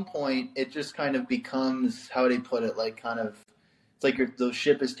 at some point, it just kind of becomes, how would I put it, like kind of, it's like the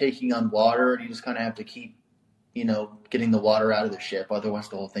ship is taking on water, and you just kind of have to keep, getting the water out of the ship, otherwise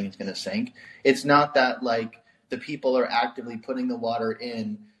the whole thing is going to sink. It's not that, like, the people are actively putting the water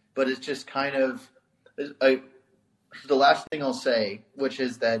in, but it's just kind of, the last thing I'll say, which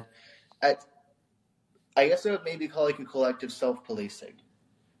is that I guess I would maybe call it a collective self-policing,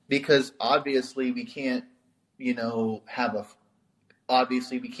 because obviously we can't,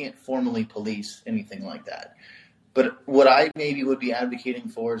 obviously we can't formally police anything like that. But what I maybe would be advocating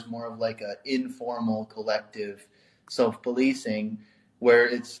for is more of like an informal collective self-policing, where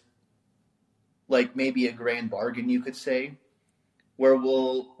it's like maybe a grand bargain, you could say, where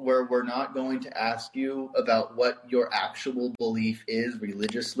we're not going to ask you about what your actual belief is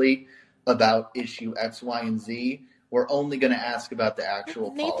religiously about issue X, Y, and Z. We're only going to ask about the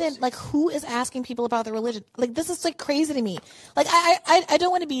actual Nathan, policies. like, who is asking people about their religion? Like, this is like crazy to me. Like, I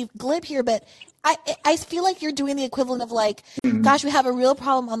don't want to be glib here, but I feel like you're doing the equivalent of like, gosh, we have a real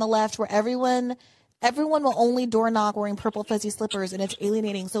problem on the left where everyone will only door knock wearing purple fuzzy slippers, and it's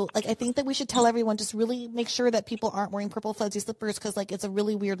alienating. So like, I think that we should tell everyone, just really make sure that people aren't wearing purple fuzzy slippers, because like, it's a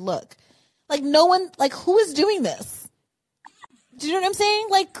really weird look. Like, no one, like, who is doing this? Do you know what I'm saying?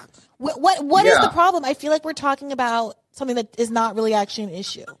 Like, what is the problem? I feel like we're talking about something that is not really actually an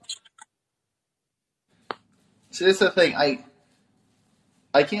issue. So this is the thing.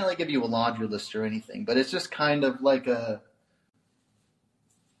 I can't like give you a laundry list or anything, but it's just kind of like a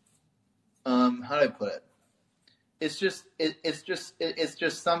how do I put it? It's just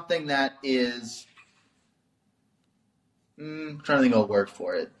something that is I'm trying to think of a word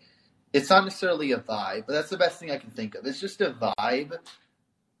for it. It's not necessarily a vibe, but that's the best thing I can think of. It's just a vibe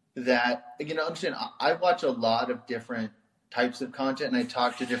that, understand, I watch a lot of different types of content, and I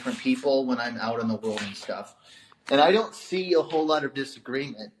talk to different people when I'm out in the world and stuff. And I don't see a whole lot of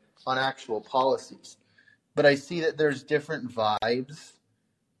disagreement on actual policies, but I see that there's different vibes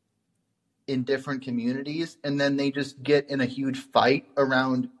in different communities, and then they just get in a huge fight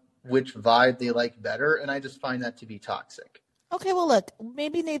around which vibe they like better, and I just find that to be toxic. Okay, well, look,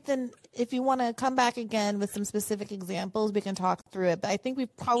 maybe, Nathan, if you want to come back again with some specific examples, we can talk through it. But I think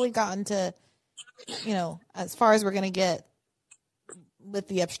we've probably gotten to, as far as we're going to get with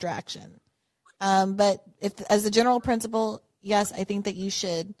the abstraction. But as a general principle, yes, I think that you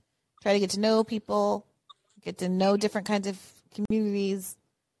should try to get to know people, get to know different kinds of communities,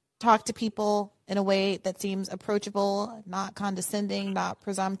 talk to people in a way that seems approachable, not condescending, not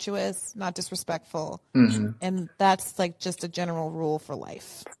presumptuous, not disrespectful. Mhm. And that's like just a general rule for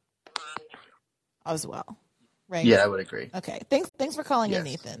life as well. Right? Yeah, I would agree. Okay. Thanks for calling in, Yes.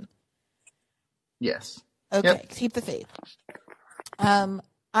 Nathan. Yes. Okay. Yep. Keep the faith.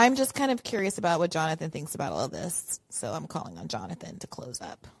 I'm just kind of curious about what Jonathan thinks about all of this. So I'm calling on Jonathan to close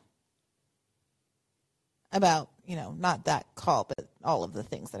up. About, not that call, but all of the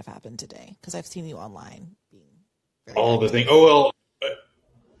things that have happened today. Because I've seen you online. All of the things. Oh, well,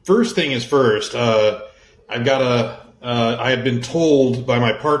 first thing is first. I've got I have been told by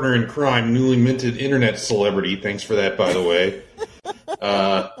my partner in crime, newly minted internet celebrity. Thanks for that, by the way.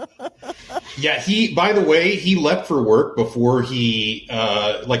 Yeah, he left for work before he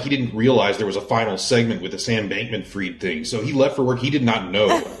didn't realize there was a final segment with the Sam Bankman-Fried thing. So he left for work. He did not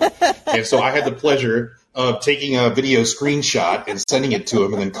know. And so I had the pleasure of taking a video screenshot and sending it to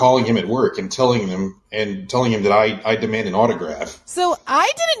him and then calling him at work and telling him that I demand an autograph. So I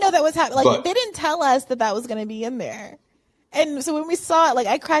didn't know that was happening. But- They didn't tell us that was going to be in there. And so when we saw it,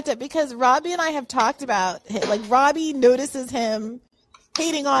 I cracked up because Robbie and I have talked about it. Robbie notices him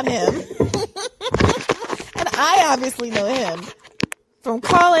hating on him. And I obviously know him from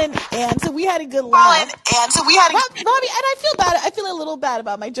Colin. And so we had a good laugh. Robbie, and I feel bad. I feel a little bad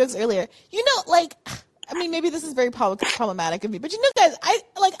about my jokes earlier. Maybe this is very problematic of me, but guys, I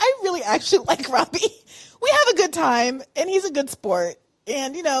really actually like Robbie. We have a good time, and he's a good sport,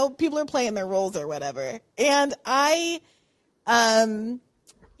 and people are playing their roles or whatever. And I hope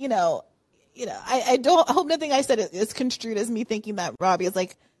nothing I said is construed as me thinking that Robbie is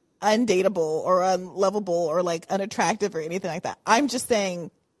undateable or unlovable or unattractive or anything like that. I'm just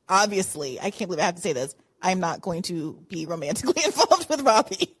saying, obviously, I can't believe I have to say this. I'm not going to be romantically involved with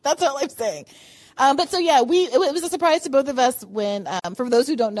Robbie. That's all I'm saying. But so yeah, it was a surprise to both of us when, for those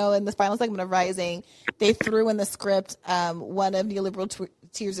who don't know, in the final segment of Rising, they threw in the script one of Neoliberal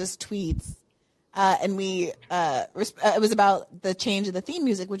Tears' tweets, and it was about the change in the theme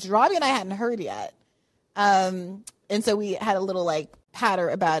music, which Robbie and I hadn't heard yet, and so we had a little patter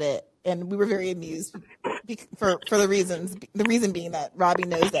about it, and we were very amused for the reasons. The reason being that Robbie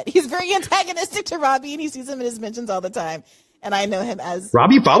knows that he's very antagonistic to Robbie, and he sees him in his mentions all the time, and I know him as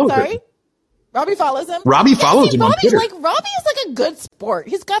Robbie follows him. Robbie follows him. Robbie follows him on Twitter. Robbie is a good sport.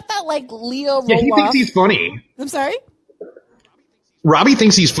 He's got that Leo roll-off. Yeah, he thinks he's funny. I'm sorry? Robbie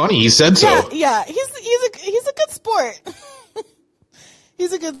thinks he's funny. He said so. Yeah. He's a good sport.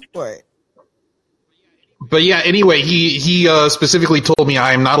 He's a good sport. But yeah, anyway, he specifically told me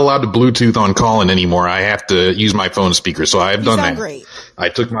I am not allowed to Bluetooth on Colin anymore. I have to use my phone speaker. So I have done that. Great. I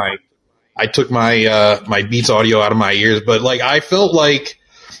took my Beats audio out of my ears, but I felt like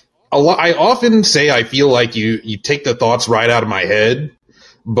I often say I feel like you take the thoughts right out of my head,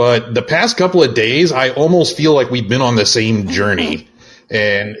 but the past couple of days I almost feel like we've been on the same journey,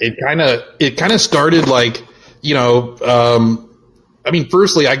 and it kind of started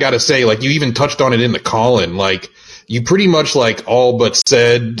firstly I gotta say you even touched on it in the call-in, you pretty much all but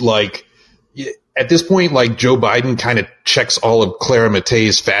said at this point Joe Biden kind of checks all of Clara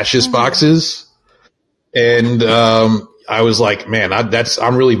Mattei's fascist boxes, and I was like, man,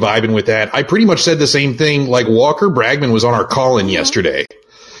 I'm really vibing with that. I pretty much said the same thing. Walker Bragman was on our call-in yesterday,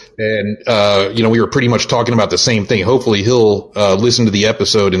 and we were pretty much talking about the same thing. Hopefully, he'll listen to the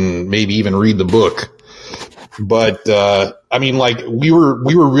episode and maybe even read the book. But we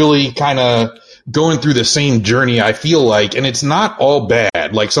were really kind of going through the same journey. I feel like, and it's not all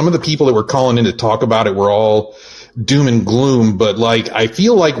bad. Some of the people that were calling in to talk about it were all doom and gloom, but I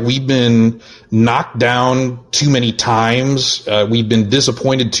feel like we've been knocked down too many times. We've been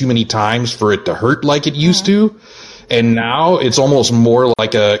disappointed too many times for it to hurt like it used to. And now it's almost more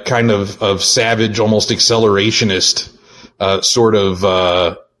like a kind of savage, almost accelerationist, sort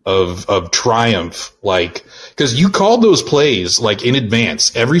of triumph. Cause you called those plays in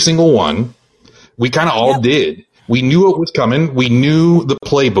advance, every single one. We kind of all did. We knew what was coming. We knew the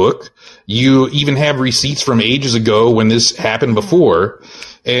playbook. You even have receipts from ages ago when this happened before.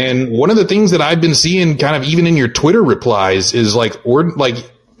 And one of the things that I've been seeing kind of even in your Twitter replies is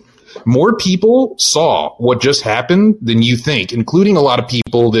more people saw what just happened than you think, including a lot of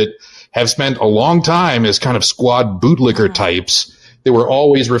people that have spent a long time as kind of squad bootlicker types that were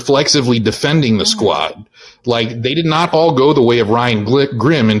always reflexively defending the squad. They did not all go the way of Ryan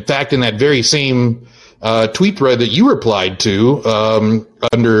Grimm. In fact, in that very same tweet thread that you replied to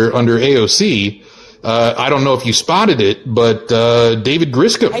under AOC, I don't know if you spotted it, but David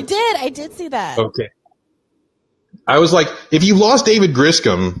Griscom. I did see that. Okay. I was like, if you lost David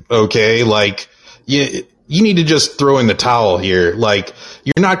Griscom, okay, you need to just throw in the towel here. Like,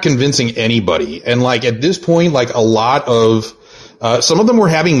 you're not convincing anybody. And like, at this point, like, a lot of, some of them were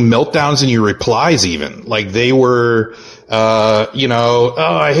having meltdowns in your replies even. Like, they were, you know,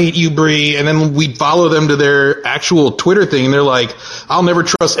 oh, I hate you, Bree. And then we'd follow them to their actual Twitter thing. And they're like, I'll never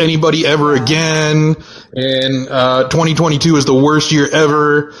trust anybody ever again. And, 2022 is the worst year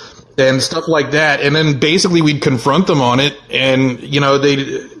ever. And stuff like that. And then basically we'd confront them on it. And, you know,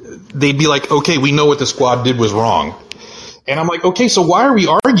 they'd be like, okay, we know what the squad did was wrong. And I'm like, okay, so why are we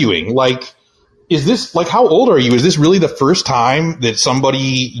arguing? Like, is this, like, how old are you? Is this really the first time that somebody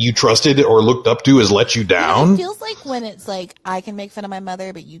you trusted or looked up to has let you down? It feels like when it's like, I can make fun of my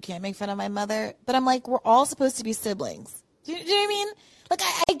mother, but you can't make fun of my mother. But I'm like, we're all supposed to be siblings. Do you know what I mean?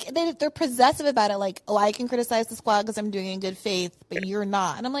 Like, they're possessive about it. Like, oh, I can criticize the squad because I'm doing it in good faith, but you're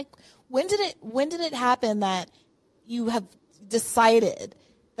not. And I'm like, when did it happen that you have decided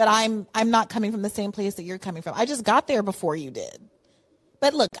that I'm not coming from the same place that you're coming from? I just got there before you did.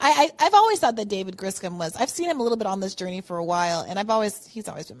 But look, I've always thought that David Griscom was, I've seen him a little bit on this journey for a while, and he's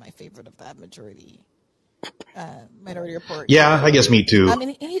always been my favorite of that Minority Report. Yeah, I guess me too. I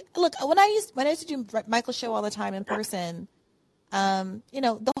mean, look, when I used to do Michael's show all the time in person, you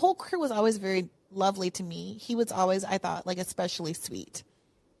know, the whole crew was always very lovely to me. He was always, I thought, like, especially sweet.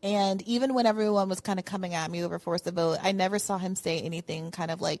 And even when everyone was kind of coming at me over Force the Vote, I never saw him say anything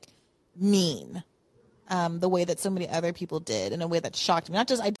kind of like mean, the way that so many other people did, in a way that shocked me. Not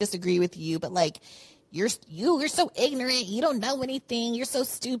just I disagree with you, but like you're so ignorant, you don't know anything, you're so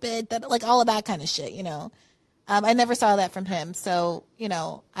stupid, that, like, all of that kind of shit, you know. I never saw that from him, so, you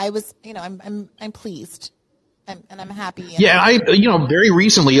know, I was, you know, I'm pleased. And I'm happy. Yeah, you know, very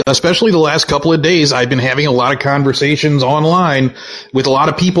recently, especially the last couple of days, I've been having a lot of conversations online with a lot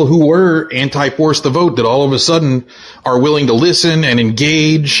of people who were anti-Force the Vote that all of a sudden are willing to listen and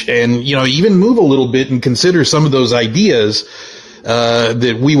engage and, you know, even move a little bit and consider some of those ideas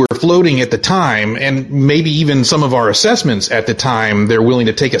that we were floating at the time, and maybe even some of our assessments at the time they're willing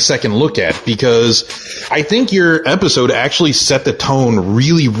to take a second look at, because I think your episode actually set the tone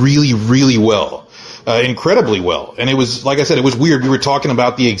really, really, really well. Incredibly well. And it was, like I said, it was weird. We were talking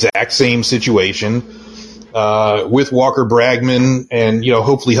about the exact same situation with Walker Bragman, and, you know,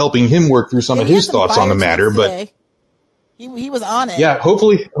 hopefully helping him work through some of his thoughts on the matter. But he was on it. Yeah,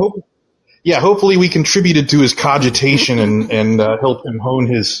 hopefully we contributed to his cogitation and helped him hone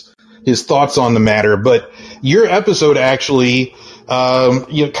his thoughts on the matter. But your episode actually,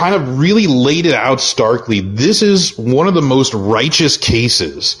 you know, kind of really laid it out starkly. This is one of the most righteous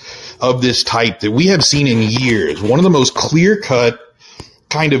cases of this type that we have seen in years. One of the most clear-cut,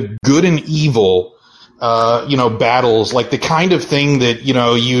 kind of good and evil, you know, battles, like the kind of thing that, you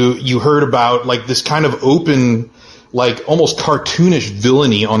know, you heard about, like this kind of open, like almost cartoonish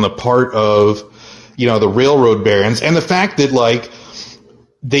villainy on the part of, you know, the railroad barons, and the fact that, like,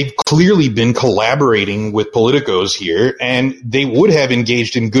 they've clearly been collaborating with politicos here, and they would have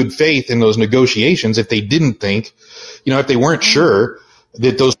engaged in good faith in those negotiations if they didn't think, you know, if they weren't sure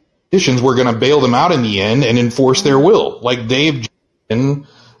that those politicians were going to bail them out in the end and enforce their will. Like, they've been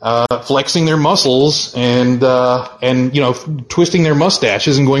flexing their muscles and you know, twisting their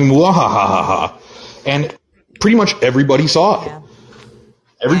mustaches and going "Mwahahaha," and pretty much everybody saw it.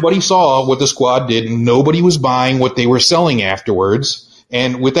 Everybody saw what the squad did, and nobody was buying what they were selling afterwards.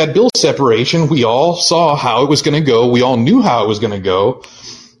 And with that bill separation, we all saw how it was going to go. We all knew how it was going to go.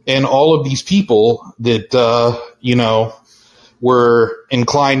 And all of these people that, you know, were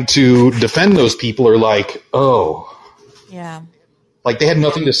inclined to defend those people are like, oh. Yeah. Like, they had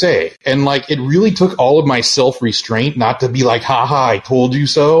nothing to say. And, like, it really took all of my self-restraint not to be like, haha, I told you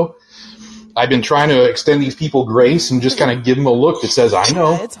so. I've been trying to extend these people grace and just kind of give them a look that says, I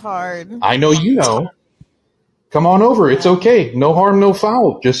know. Yeah, it's hard. I know you know. Come on over. It's okay. No harm, no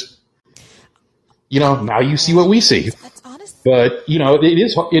foul. Just, you know, now you see what we see. That's honest. But, you know, it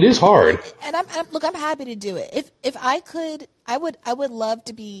is hard. And I'm happy to do it. If I could, I would love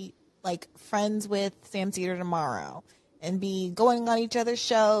to be, like, friends with Sam Cedar tomorrow and be going on each other's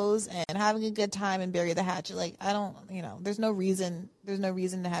shows and having a good time and bury the hatchet. Like, I don't, you know, there's no reason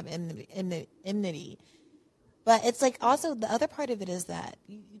to have enmity. But it's like, also the other part of it is that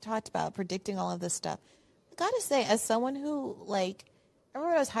you talked about predicting all of this stuff. I gotta say, as someone who, like, I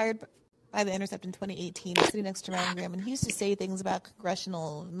remember when I was hired by The Intercept in 2018, I was sitting next to Ryan Graham, and he used to say things about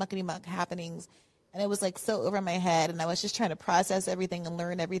congressional muckety-muck happenings, and it was, like, so over my head, and I was just trying to process everything and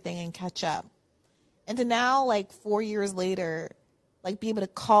learn everything and catch up. And to now, like, 4 years later, like, be able to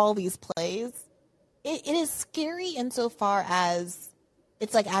call these plays, it is scary insofar as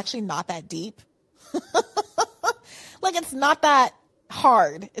it's, like, actually not that deep. Like, it's not that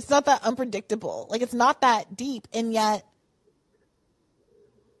hard. It's not that unpredictable. Like, it's not that deep. And yet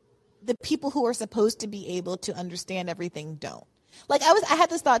the people who are supposed to be able to understand everything don't. Like, I had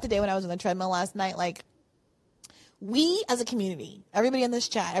this thought today when I was on the treadmill last night. Like, we as a community, everybody in this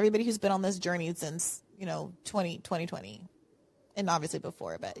chat, everybody who's been on this journey since, 2020, and obviously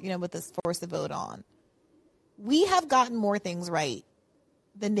before, but, with this Force the Vote on, we have gotten more things right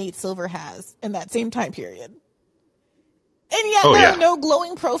than Nate Silver has in that same time period. And yet there are no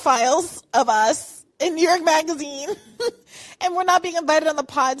glowing profiles of us in New York Magazine. And we're not being invited on the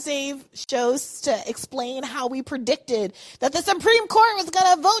Pod Save shows to explain how we predicted that the Supreme Court was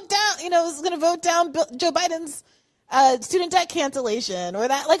going to vote down, Joe Biden's student debt cancellation, or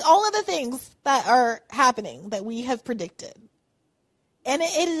that, like, all of the things that are happening that we have predicted. And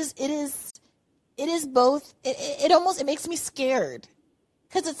it is both, it makes me scared.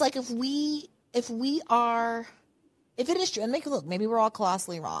 Because it's like, if it is true, and maybe we're all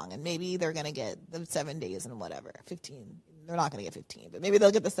colossally wrong, and maybe they're going to get the 7 days and whatever, 15. They're not going to get 15, but maybe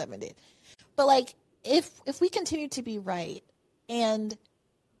they'll get the 7 days. But, like, if we continue to be right, and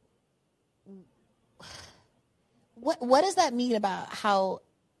what does that mean about how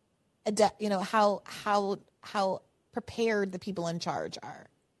prepared the people in charge are?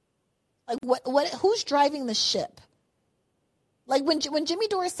 Like, who's driving the ship? Like, when Jimmy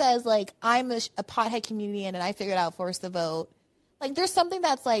Dore says, like, I'm a pothead comedian and I figured out Force the Vote, like, there's something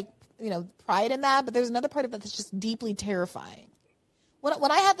that's, like, pride in that, but there's another part of it that's just deeply terrifying.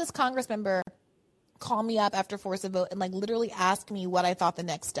 When I had this Congress member call me up after Force the Vote and, like, literally ask me what I thought the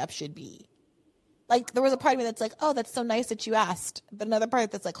next step should be, like, there was a part of me that's like, oh, that's so nice that you asked, but another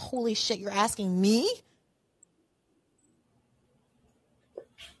part that's like, holy shit, you're asking me?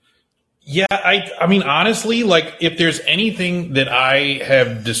 Yeah, I mean, honestly, like, if there's anything that I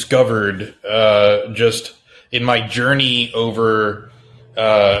have discovered just in my journey over,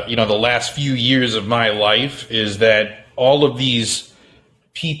 the last few years of my life, is that all of these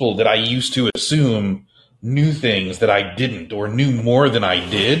people that I used to assume knew things that I didn't, or knew more than I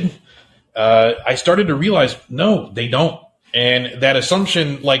did, I started to realize, no, they don't. And that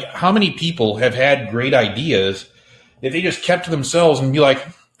assumption, like, how many people have had great ideas that they just kept to themselves and be like,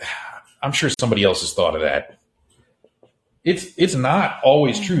 I'm sure somebody else has thought of that. It's not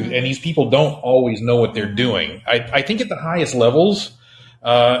always true, and these people don't always know what they're doing. I think at the highest levels,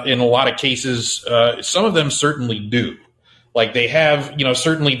 in a lot of cases, some of them certainly do. Like, they have,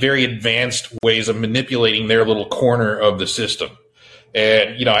 certainly very advanced ways of manipulating their little corner of the system.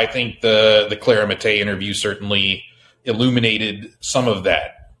 And, I think the Clara Mattei interview certainly illuminated some of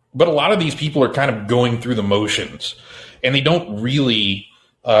that. But a lot of these people are kind of going through the motions, and they don't really...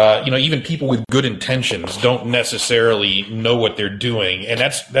 even people with good intentions don't necessarily know what they're doing, and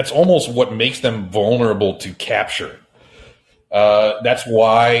that's almost what makes them vulnerable to capture. That's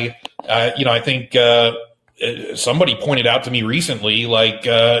why, I think somebody pointed out to me recently, like,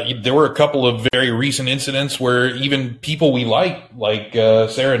 there were a couple of very recent incidents where even people we like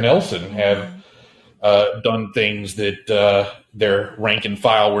Sarah Nelson, have done things that their rank and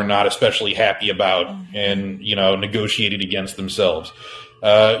file were not especially happy about, and negotiated against themselves.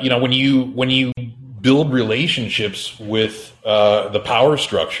 When you build relationships with the power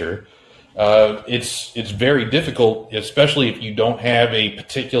structure, it's very difficult, especially if you don't have a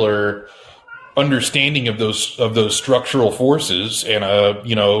particular understanding of those structural forces and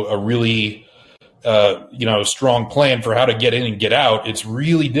a really strong plan for how to get in and get out. It's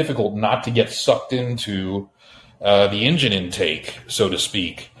really difficult not to get sucked into the engine intake, so to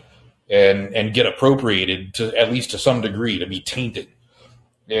speak, and get appropriated to, at least to some degree, to be tainted.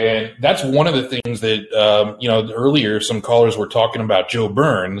 And that's one of the things that, earlier some callers were talking about. Joe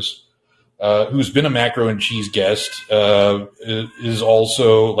Burns, who's been a Macro and Cheese guest, is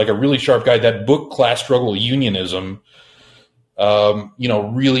also like a really sharp guy. That book, Class Struggle Unionism,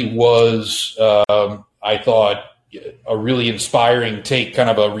 really was, I thought, a really inspiring take, kind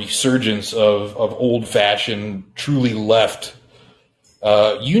of a resurgence of old-fashioned, truly left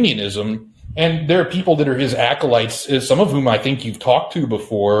unionism. And there are people that are his acolytes, some of whom I think you've talked to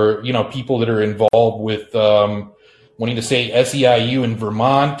before, people that are involved with wanting to say SEIU in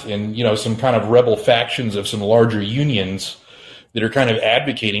Vermont, and, some kind of rebel factions of some larger unions that are kind of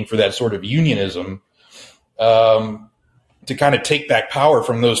advocating for that sort of unionism, to kind of take back power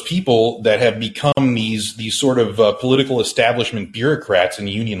from those people that have become these sort of political establishment bureaucrats in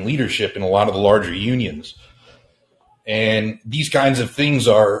union leadership in a lot of the larger unions. And these kinds of things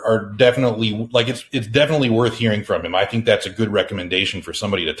are definitely, like, it's definitely worth hearing from him. I think that's a good recommendation for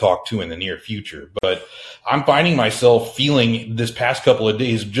somebody to talk to in the near future. But I'm finding myself feeling this past couple of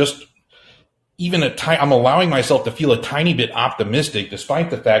days just even I'm allowing myself to feel a tiny bit optimistic,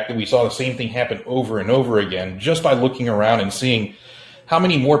 despite the fact that we saw the same thing happen over and over again, just by looking around and seeing how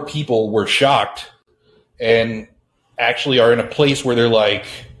many more people were shocked and actually are in a place where they're like,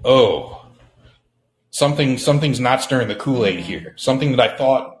 oh, something's not stirring the Kool-Aid here. Something that I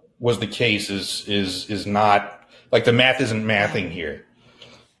thought was the case is not, like, the math isn't mathing here.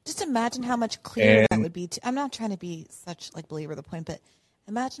 Just imagine how much clearer that would be. I'm not trying to be such, like, belabor the point, but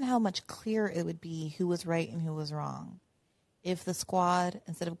imagine how much clearer it would be who was right and who was wrong if the squad,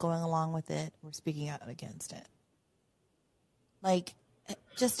 instead of going along with it, were speaking out against it. Like,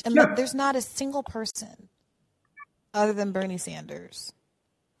 there's not a single person other than Bernie Sanders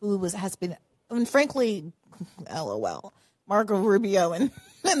who has been, I mean, frankly, LOL, Marco Rubio and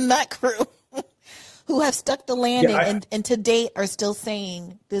that crew who have stuck the landing and to date are still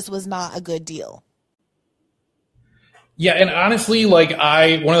saying this was not a good deal. Yeah, and honestly, like,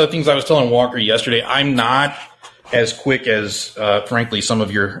 one of the things I was telling Walker yesterday, I'm not as quick as, frankly, some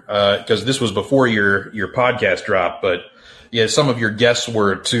of your, because this was before your podcast dropped, but yeah, some of your guests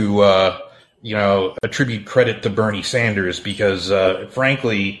were to, attribute credit to Bernie Sanders because,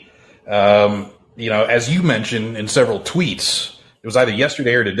 frankly, as you mentioned in several tweets, it was either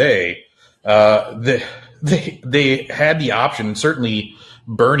yesterday or today, they had the option, and certainly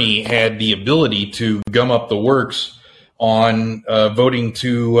Bernie had the ability to gum up the works on voting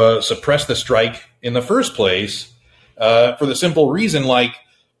to suppress the strike in the first place, for the simple reason, like,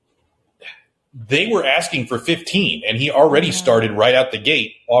 they were asking for 15, and he already started right out the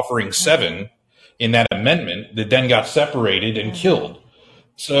gate offering 7 in that amendment that then got separated and killed.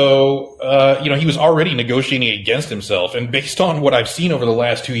 So, he was already negotiating against himself, and based on what I've seen over the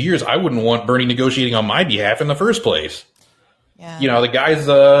last 2 years, I wouldn't want Bernie negotiating on my behalf in the first place. Yeah. The guy's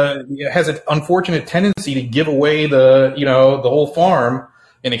has an unfortunate tendency to give away the whole farm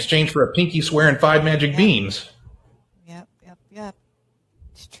in exchange for a pinky swear and 5 magic beans. Yep.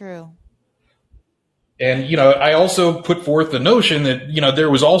 It's true. And, I also put forth the notion that, there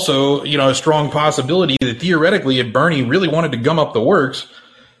was also, a strong possibility that theoretically if Bernie really wanted to gum up the works,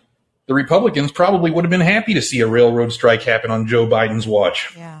 the Republicans probably would have been happy to see a railroad strike happen on Joe Biden's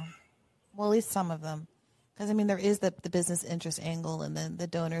watch. Yeah. Well, at least some of them. Because, I mean, there is the business interest angle and then the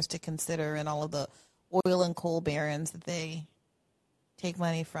donors to consider and all of the oil and coal barons that they take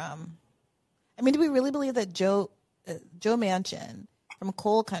money from. I mean, do we really believe that Joe Manchin from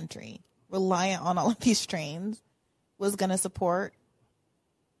coal country, reliant on all of these trains, was going to support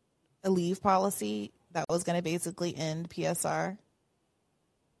a leave policy that was going to basically end PSR?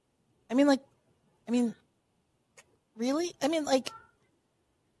 Really? I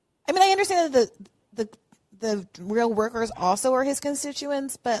understand that the real workers also are his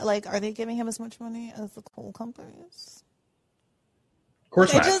constituents, but, like, are they giving him as much money as the coal companies? Of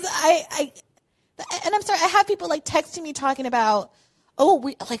course not. And I'm sorry, I have people, like, texting me talking about,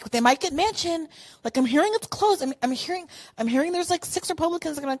 they might get Manchin. Like, I'm hearing it's close. I'm hearing there's like 6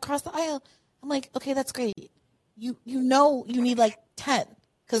 Republicans that are going to cross the aisle. I'm like, okay, that's great. You need like 10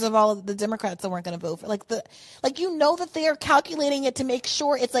 because of all of the Democrats that weren't going to vote for that they are calculating it to make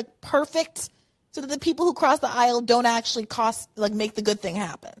sure it's like perfect so that the people who cross the aisle don't actually make the good thing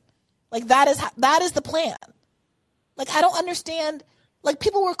happen. Like, that is the plan. Like, I don't understand. Like,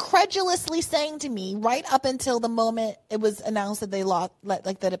 people were credulously saying to me right up until the moment it was announced that they lost,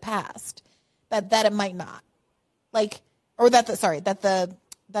 that it passed, that it might not, that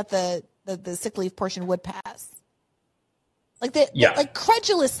the sick leave portion would pass. Like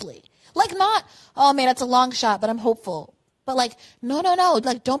credulously, like, not, oh man, it's a long shot, but I'm hopeful. But like, no,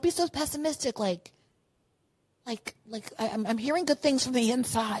 like, don't be so pessimistic. I'm hearing good things from the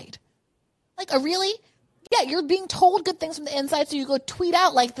inside. Like, really? Yeah, you're being told good things from the inside, so you go tweet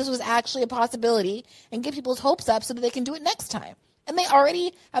out like this was actually a possibility and get people's hopes up so that they can do it next time. And they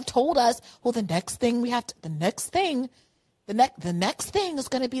already have told us, well, the next thing is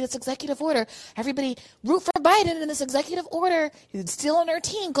going to be this executive order. Everybody root for Biden in this executive order. He's still on our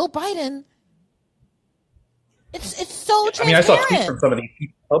team. Go Biden. It's so transparent. I mean, I saw tweets from some of these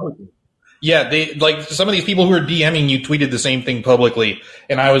people publicly. Yeah, some of these people who are DMing you tweeted the same thing publicly,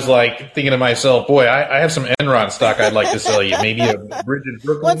 and I was like thinking to myself, boy, I have some Enron stock I'd like to sell you. Maybe a bridge in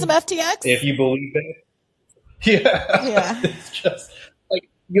Brooklyn. Want some FTX? If you believe it. Yeah. It's just like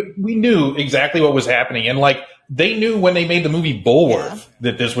we knew exactly what was happening, and like they knew when they made the movie Bulworth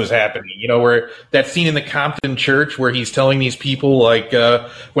that this was happening. Where that scene in the Compton church where he's telling these people, like,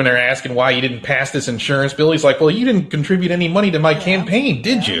 when they're asking why you didn't pass this insurance bill, he's like, well, you didn't contribute any money to my campaign,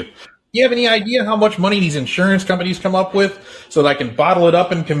 did you? You have any idea how much money these insurance companies come up with so that I can bottle it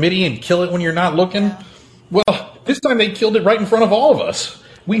up in committee and kill it when you're not looking? Well, this time they killed it right in front of all of us.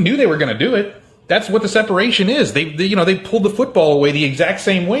 We knew they were going to do it. That's what the separation is. They pulled the football away the exact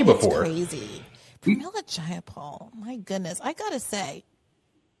same way before. It's crazy. Pramila Jayapal, my goodness. I got to say,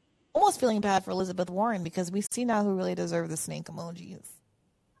 almost feeling bad for Elizabeth Warren because we see now who really deserve the snake emojis.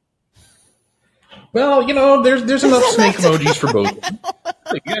 Well, there's enough snake emojis for both.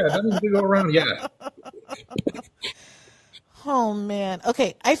 Yeah, that needs to go around. Yeah. Oh man.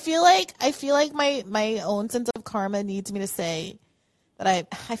 Okay, I feel like my own sense of karma needs me to say that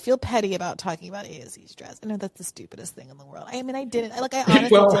I feel petty about talking about AOC's dress. I know that's the stupidest thing in the world. I mean, I honestly didn't like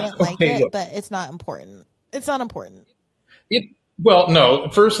it, look. but it's not important. It's not important. No.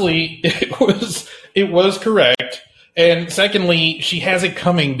 Firstly, it was correct. And secondly, she has it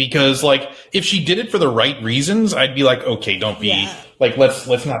coming because, like, if she did it for the right reasons, I'd be like, okay, don't be like, let's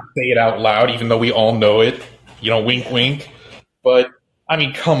not say it out loud, even though we all know it, wink, wink. But I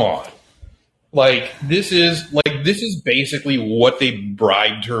mean, come on, this is basically what they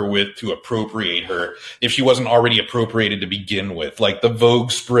bribed her with to appropriate her, if she wasn't already appropriated to begin with, like the Vogue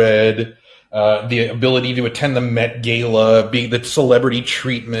spread, the ability to attend the Met Gala, being the celebrity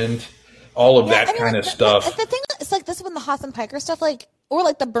treatment. All of that kind of stuff. The thing is, like, this one, the Hassan Piker stuff, like, or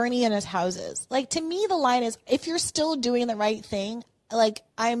like the Bernie in his houses. Like, to me, the line is, if you're still doing the right thing, like,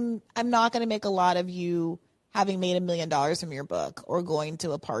 I'm not going to make a lot of you having made $1 million from your book or going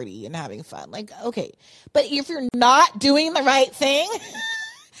to a party and having fun. Like, okay, but if you're not doing the right thing,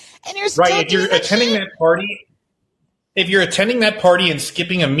 and you're still right, if you're attending that party and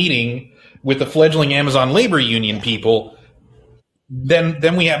skipping a meeting with the fledgling Amazon labor union people.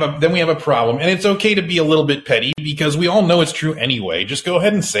 Then we have a problem, and it's okay to be a little bit petty because we all know it's true anyway. Just go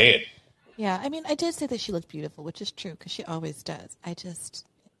ahead and say it. Yeah, I mean, I did say that she looked beautiful, which is true because she always does. I just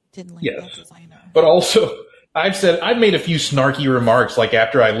didn't like that designer. But also, I've made a few snarky remarks, like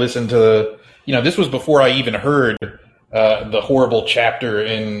after I listened to this was before I even heard the horrible chapter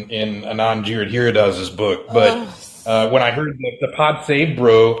in Anand Giridharadas' book, but when I heard the Pod Save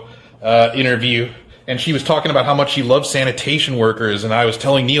Bro interview. And she was talking about how much she loves sanitation workers, and I was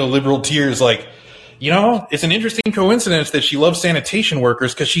telling neoliberal tears, like, it's an interesting coincidence that she loves sanitation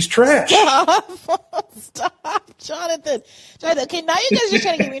workers because she's trash. Stop, Jonathan. Okay, now you guys are just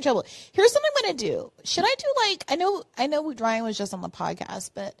trying to get me in trouble. Here's something I'm going to do. Should I do I know Ryan was just on the podcast,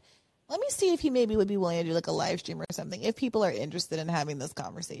 but let me see if he maybe would be willing to do like a live stream or something if people are interested in having this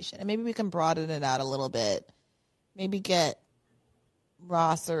conversation. And maybe we can broaden it out a little bit. Maybe get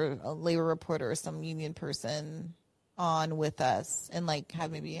Ross or a labor reporter or some union person on with us and like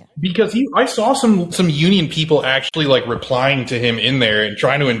have maybe because I saw some union people actually like replying to him in there and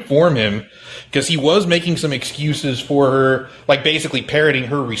trying to inform him because he was making some excuses for her, like basically parroting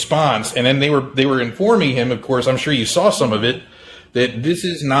her response, and then they were informing him, of course, I'm sure you saw some of it, that this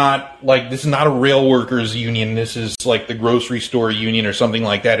is not a rail workers union, this is like the grocery store union or something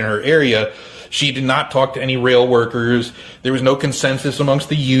like that in her area. She did not talk to any rail workers. There was no consensus amongst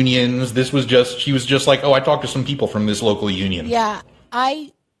the unions. She was just like, oh, I talked to some people from this local union. Yeah,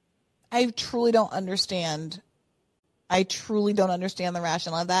 I truly don't understand. I truly don't understand the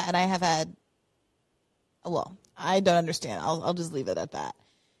rationale of that. And I don't understand. I'll just leave it at that.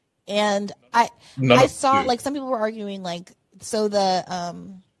 And I saw like some people were arguing like, so the,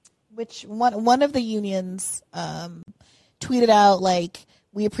 which one of the unions, tweeted out like,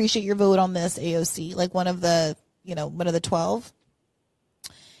 we appreciate your vote on this, AOC, like one of the 12.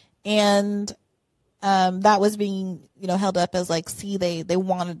 And that was being, held up as like, see, they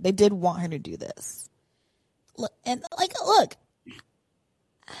did want her to do this. Look,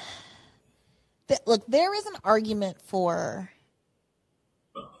 there is an argument for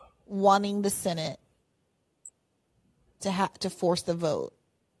wanting the Senate to force the vote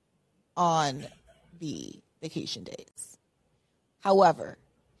on the vacation days. However,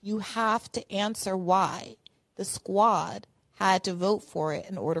 you have to answer why the squad had to vote for it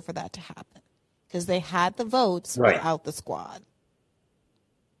in order for that to happen. Because they had the votes without the squad.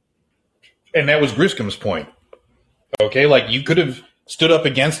 And that was Griscom's point. Okay, like you could have stood up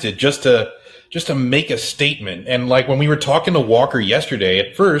against it just to make a statement. And like when we were talking to Walker yesterday,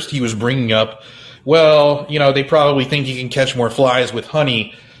 at first he was bringing up, well, they probably think you can catch more flies with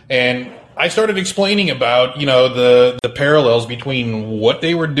honey. And I started explaining about, the parallels between what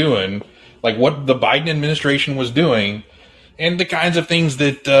they were doing, like what the Biden administration was doing, and the kinds of things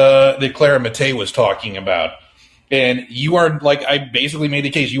that Clara Mattei was talking about. And you are, like, I basically made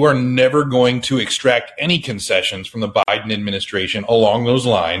the case, you are never going to extract any concessions from the Biden administration along those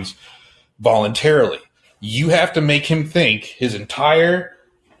lines voluntarily. You have to make him think his entire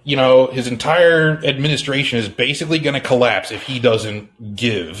administration is basically going to collapse if he doesn't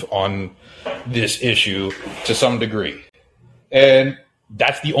give on this issue to some degree. And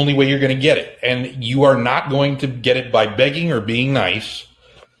That's the only way you're going to get it. And you are not going to get it by begging or being nice.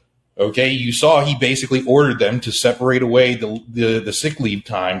 Okay, you saw he basically ordered them to separate away the sick leave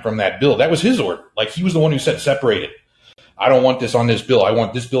time from that bill. That was his order. Like, he was the one who said separate it. I don't want this on this bill. I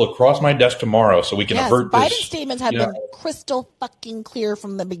want this bill across my desk tomorrow so we can avert this. Biden's statements have been crystal fucking clear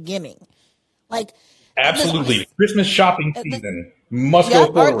from the beginning. Like, absolutely. Christmas shopping season must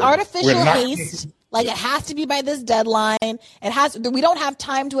go forward. Artificial haste. Like, it has to be by this deadline. We don't have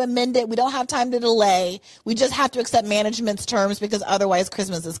time to amend it. We don't have time to delay. We just have to accept management's terms because otherwise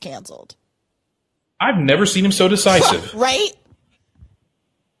Christmas is canceled. I've never seen him so decisive. Right?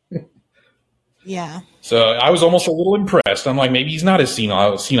 Yeah. So I was almost a little impressed. I'm like, maybe he's not as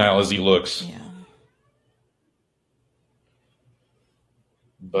senile as he looks. Yeah.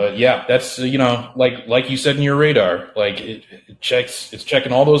 But yeah, that's, like you said in your radar, like it's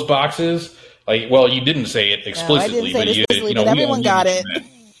checking all those boxes. Like, well, you didn't say it explicitly, but everyone got it.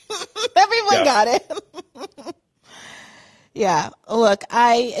 Everyone got it. Yeah. Look,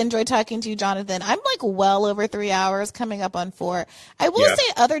 I enjoy talking to you, Jonathan. I'm like well over 3 hours, coming up on 4. I will say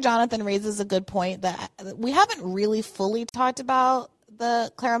Other Jonathan raises a good point that we haven't really fully talked about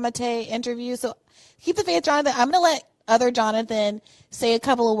the Clara Mattei interview. So keep the faith, Jonathan. I'm going to let Other Jonathan say a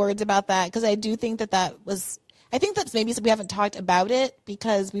couple of words about that, because I do think that was, I think that's maybe we haven't talked about it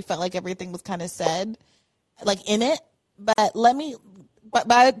because we felt like everything was kind of said, like, in it. But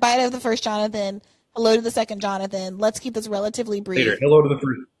bye to the first Jonathan. Hello to the second Jonathan. Let's keep this relatively brief. Later. Hello to the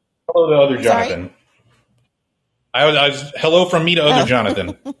first. Hello to Other Jonathan. I was hello from me to Other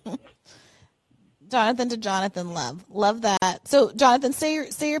Jonathan. Jonathan to Jonathan, love that. So, Jonathan, say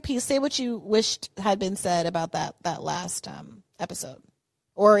your piece. Say what you wished had been said about that last episode,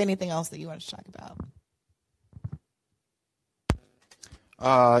 or anything else that you wanted to talk about.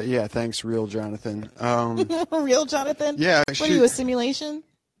 Yeah, thanks, Real Jonathan. Real Jonathan? Yeah. What are you, a simulation?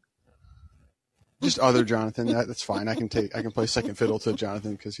 Just Other Jonathan. That's fine. I can play second fiddle to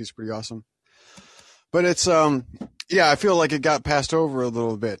Jonathan because he's pretty awesome. But it's I feel like it got passed over a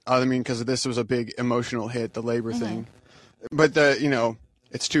little bit. I mean, because this was a big emotional hit, the labor thing. But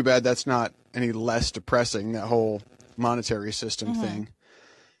it's too bad that's not any less depressing, that whole monetary system thing.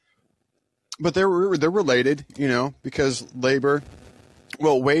 But they're related, because labor.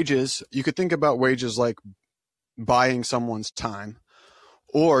 Well, wages, you could think about wages like buying someone's time,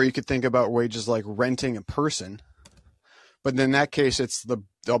 or you could think about wages like renting a person. But in that case, it's the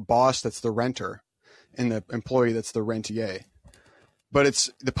boss that's the renter and the employee that's the rentier. But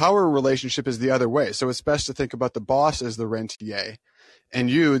it's the power relationship is the other way. So it's best to think about the boss as the rentier and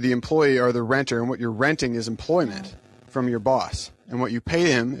you, the employee, are the renter, and what you're renting is employment from your boss. And what you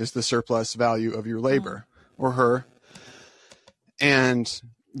pay him is the surplus value of your labor or her. And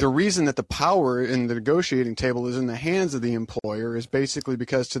the reason that the power in the negotiating table is in the hands of the employer is basically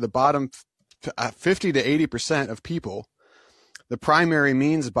because to the bottom 50 to 80% of people, the primary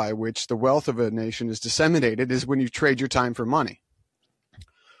means by which the wealth of a nation is disseminated is when you trade your time for money.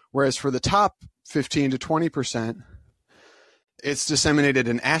 Whereas for the top 15 to 20%, it's disseminated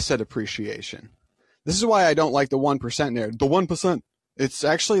in asset appreciation. This is why I don't like the 1% there. The 1%. It's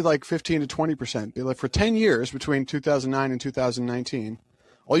actually like 15 to 20%. For 10 years between 2009 and 2019,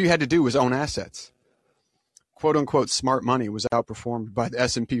 all you had to do was own assets. "Quote unquote" smart money was outperformed by the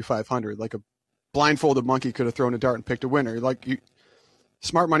S&P 500. Like a blindfolded monkey could have thrown a dart and picked a winner.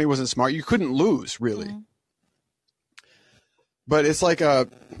 Smart money wasn't smart. You couldn't lose, really. But it's like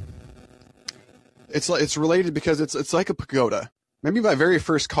it's related because it's like a pagoda. Maybe my very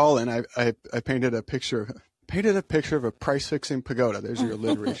first call in, I painted a picture of a price fixing pagoda. There's your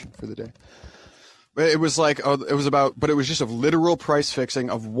alliteration for the day. But it was like but it was just of literal price fixing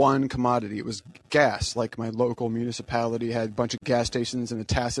of one commodity. It was gas. Like my local municipality had a bunch of gas stations and a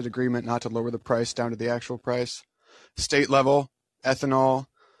tacit agreement not to lower the price down to the actual price. State level, ethanol.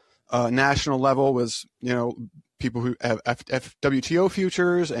 National level was, people who have WTO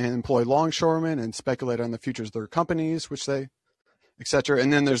futures and employ longshoremen and speculate on the futures of their companies, which they, etc.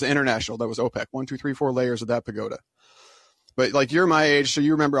 And then there's the international, that was OPEC. 1, 2, 3, 4 layers of that pagoda. But like you're my age, so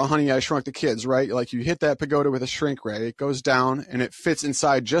you remember Honey, I Shrunk the Kids, right? Like you hit that pagoda with a shrink ray, it goes down, and it fits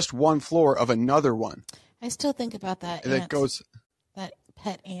inside just one floor of another one. I still think about that and ant. It goes that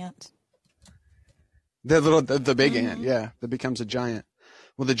pet ant. The big ant, yeah, that becomes a giant.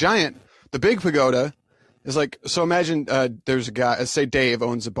 Well, the big pagoda is like, so imagine there's a guy, say Dave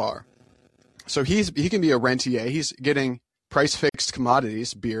owns a bar. So he can be a rentier. He's getting price fixed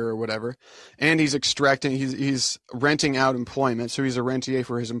commodities, beer or whatever, and he's renting out employment, so he's a rentier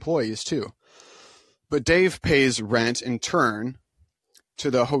for his employees too. But Dave pays rent in turn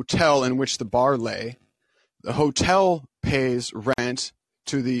to the hotel in which the bar lay. The hotel pays rent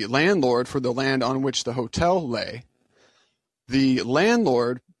to the landlord for the land on which the hotel lay. The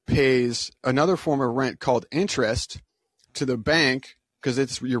landlord pays another form of rent called interest to the bank,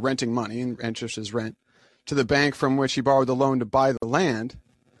 because you're renting money and interest is rent, to the bank from which he borrowed the loan to buy the land.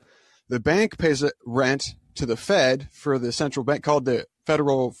 The bank pays rent to the Fed for the central bank, called the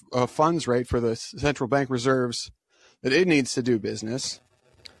federal funds rate for the central bank reserves that it needs to do business.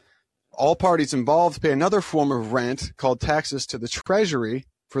 All parties involved pay another form of rent called taxes to the Treasury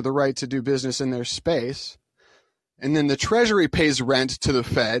for the right to do business in their space. And then the Treasury pays rent to the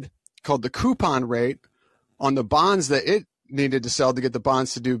Fed called the coupon rate on the bonds that it needed to sell to get the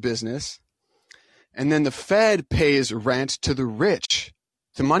bonds to do business. And then the Fed pays rent to the rich,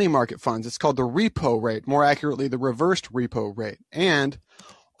 to money market funds. It's called the repo rate, more accurately, the reversed repo rate. And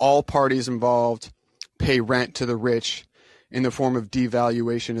all parties involved pay rent to the rich in the form of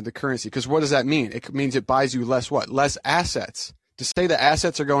devaluation of the currency. Because what does that mean? It means it buys you less what? Less assets. To say that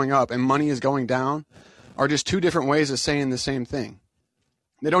assets are going up and money is going down are just two different ways of saying the same thing.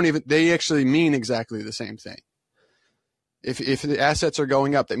 They actually mean exactly the same thing. If the assets are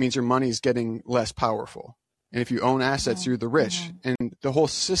going up, that means your money is getting less powerful. And if you own assets, you're the rich. And the whole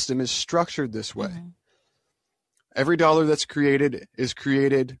system is structured this way. Every dollar that's created is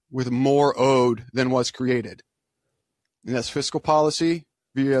created with more owed than was created. And that's fiscal policy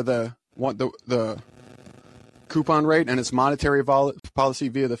via the coupon rate, and it's monetary policy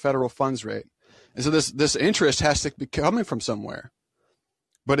via the federal funds rate. And so this interest has to be coming from somewhere.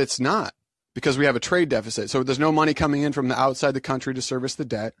 But it's not, because we have a trade deficit. So there's no money coming in from the outside the country to service the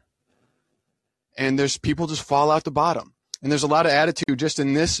debt. And there's people just fall out the bottom. And there's a lot of attitude just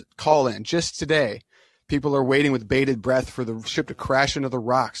in this call-in, just today. People are waiting with bated breath for the ship to crash into the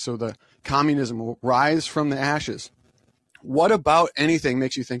rocks so the communism will rise from the ashes. What about anything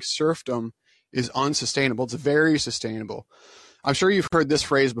makes you think serfdom is unsustainable? It's very sustainable. I'm sure you've heard this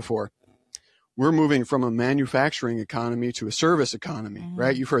phrase before. We're moving from a manufacturing economy to a service economy,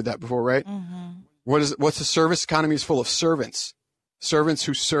 right? You've heard that before, right? What's a service economy? Is full of servants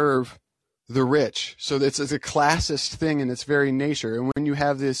who serve the rich. So it's a classist thing in its very nature. And when you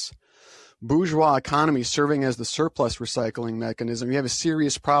have this bourgeois economy serving as the surplus recycling mechanism, you have a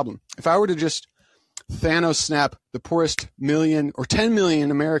serious problem. If I were to just Thanos snap the poorest 1 or 10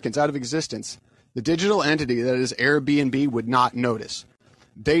 million Americans out of existence, the digital entity that is Airbnb would not notice.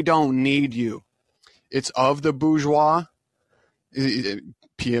 They don't need you. It's of the bourgeois, PMC,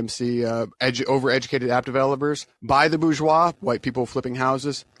 overeducated app developers, by the bourgeois, white people flipping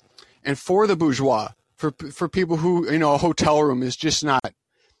houses, and for the bourgeois, for people who, a hotel room is just not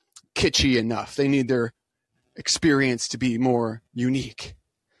kitschy enough. They need their experience to be more unique.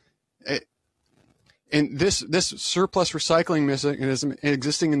 And this surplus recycling mechanism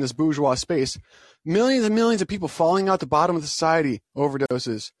existing in this bourgeois space, millions and millions of people falling out the bottom of society,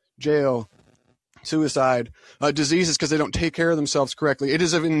 overdoses, jail, suicide, diseases because they don't take care of themselves correctly. It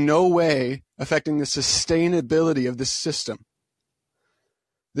is in no way affecting the sustainability of this system.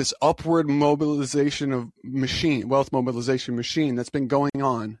 This upward mobilization of wealth mobilization machine that's been going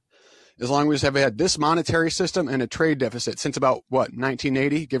on as long as we've had this monetary system and a trade deficit since about,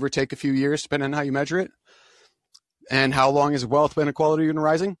 1980, give or take a few years, depending on how you measure it. And how long has wealth inequality been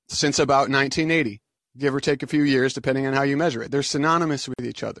rising? Since about 1980, give or take a few years, depending on how you measure it. They're synonymous with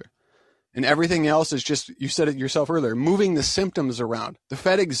each other. And everything else is just, you said it yourself earlier, moving the symptoms around. The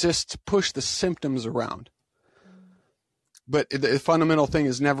Fed exists to push the symptoms around. But the fundamental thing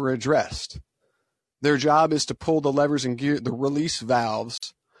is never addressed. Their job is to pull the levers and gear, the release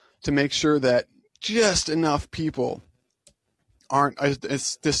valves, to make sure that just enough people aren't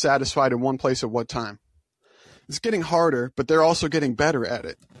dissatisfied in one place at one time. It's getting harder, but they're also getting better at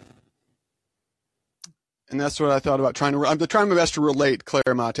it. And that's what I thought about I'm trying my best to relate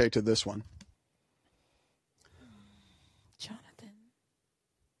Claire Mate to this one. Jonathan.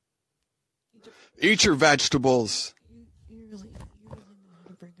 Eat your vegetables. You really know how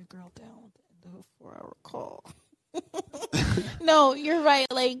to bring a girl down into a 4-hour call. No, you're right.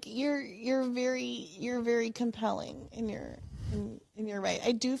 Like you're very compelling and you're right.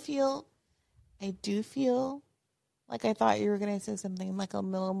 I do feel like I thought you were going to say something like a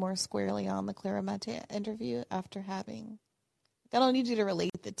little more squarely on the Clara Mate interview after having. I don't need you to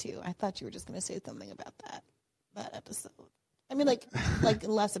relate the two. I thought you were just going to say something about that episode. I mean, like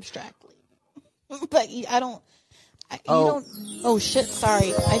less abstractly. But I don't. You don't. Oh shit!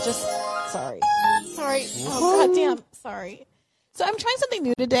 Sorry. Sorry. Oh goddamn. Sorry. So I'm trying something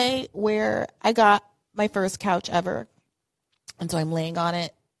new today where I got my first couch ever, and so I'm laying on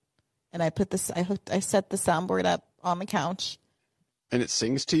it, and I set the soundboard up on the couch, and it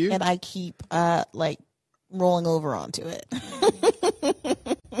sings to you. And I keep rolling over onto it.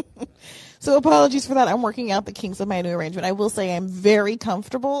 So apologies for that. I'm working out the kinks of my new arrangement. I will say I'm very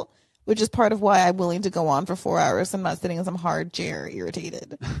comfortable, which is part of why I'm willing to go on for 4 hours. I'm not sitting in some hard chair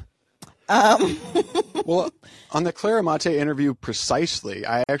irritated. Well, on the Clara Mate interview precisely,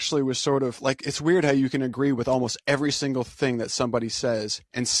 I actually was sort of like, it's weird how you can agree with almost every single thing that somebody says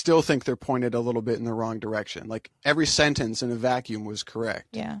and still think they're pointed a little bit in the wrong direction. Like every sentence in a vacuum was correct.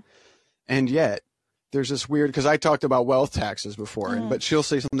 Yeah. And yet there's this weird, because I talked about wealth taxes before, but she'll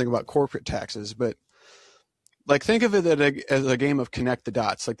say something about corporate taxes. But like, think of it as a game of connect the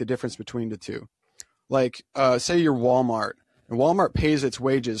dots, like the difference between the two. Like, say you're Walmart, and Walmart pays its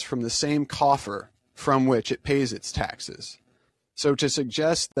wages from the same coffer from which it pays its taxes. So to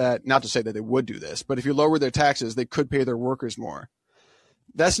suggest that, not to say that they would do this, but if you lower their taxes, they could pay their workers more.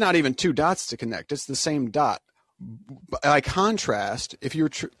 That's not even two dots to connect. It's the same dot. By contrast, if you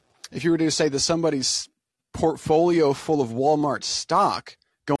were to say that somebody's portfolio full of Walmart stock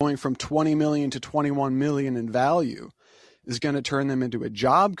going from 20 million to 21 million in value is going to turn them into a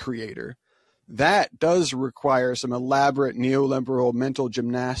job creator, that does require some elaborate neoliberal mental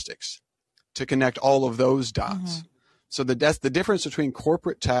gymnastics to connect all of those dots. So the difference between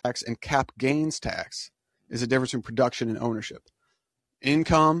corporate tax and cap gains tax is the difference between production and ownership.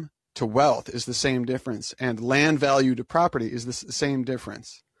 Income to wealth is the same difference, and land value to property is the same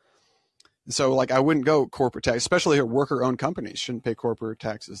difference. So, like, I wouldn't go corporate tax, especially here, worker-owned companies shouldn't pay corporate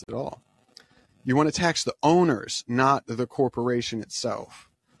taxes at all. You want to tax the owners, not the corporation itself.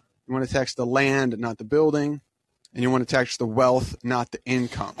 You want to tax the land, not the building, and you want to tax the wealth, not the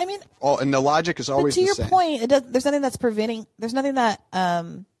income. I mean, and the logic is always the same. To your point, there's nothing that's preventing. There's nothing that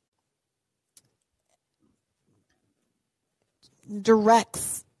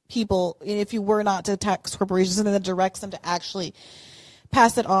directs people, if you were not to tax corporations, something that directs them to actually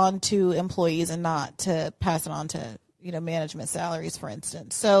pass it on to employees and not to pass it on to, management salaries, for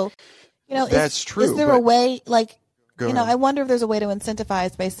instance. So, that's true. Is there a way, like, I wonder if there's a way to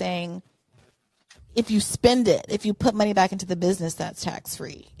incentivize by saying, if you spend it, if you put money back into the business, that's tax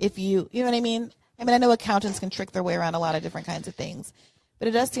free. If you know what I mean? I mean, I know accountants can trick their way around a lot of different kinds of things, but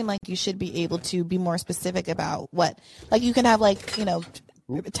it does seem like you should be able to be more specific about what, like, you can have, like,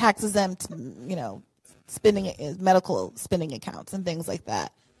 tax exempt, spending, medical spending accounts and things like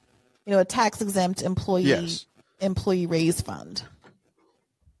that. A tax exempt employee raise fund.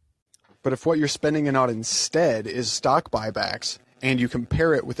 But if what you're spending it on instead is stock buybacks, and you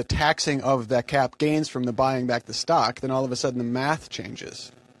compare it with the taxing of that cap gains from the buying back the stock, then all of a sudden the math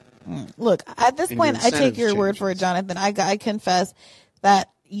changes. Look, at this point, I take your word for it, Jonathan. I confess that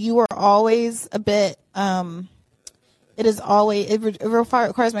you are always a bit. It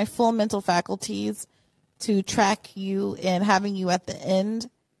requires my full mental faculties to track you and having you at the end,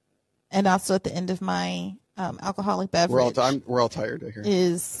 and also at the end of my alcoholic beverage. We're all tired of here.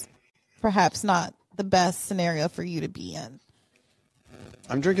 Is perhaps not the best scenario for you to be in.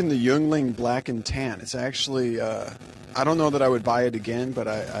 I'm drinking the Yuengling Black and Tan. It's actually, I don't know that I would buy it again, but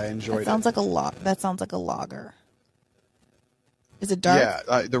I enjoyed it. That sounds like a lager. Is it dark?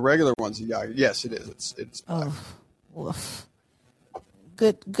 Yeah, the regular one's a lager. Yes, it is. It's black. Woof.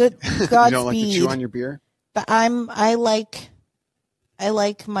 Good. Godspeed. You don't like to chew on your beer? But I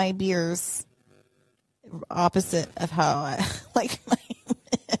like my beers opposite of how I like my.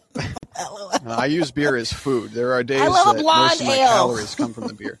 I use beer as food. There are days I love that a blonde most of my ale. calories come from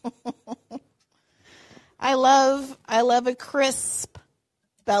the beer. I love a crisp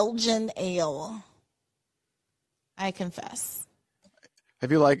Belgian ale. I confess.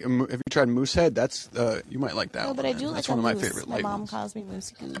 Have you tried Moosehead? That's you might like that. No, but I do That's like one a of my mousse. favorite. My mom calls me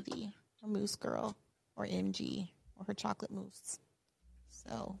Moose Goody, or Moose Girl, or MG, or her chocolate mousse.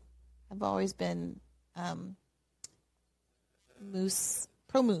 So I've always been moose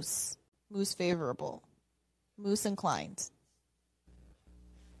favorable, moose inclined.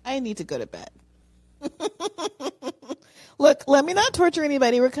 I need to go to bed. Look, let me not torture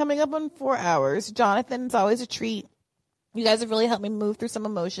anybody. We're coming up on 4 hours. Jonathan, it's always a treat. You guys have really helped me move through some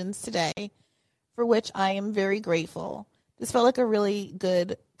emotions today, for which I am very grateful. This felt like a really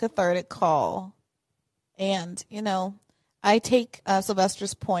good cathartic call. And, I take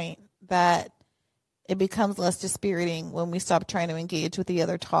Sylvester's point that it becomes less dispiriting when we stop trying to engage with the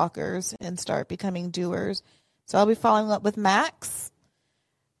other talkers and start becoming doers. So I'll be following up with Max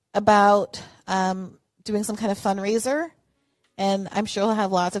about doing some kind of fundraiser. And I'm sure he'll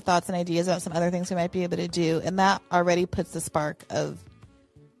have lots of thoughts and ideas about some other things we might be able to do. And that already puts the spark of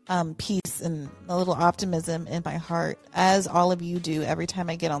peace and a little optimism in my heart, as all of you do every time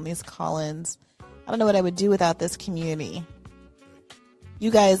I get on these call-ins. I don't know what I would do without this community.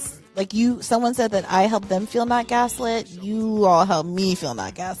 You guys like someone said that I helped them feel not gaslit. You all helped me feel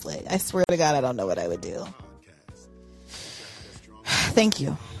not gaslit. I swear to God, I don't know what I would do. Thank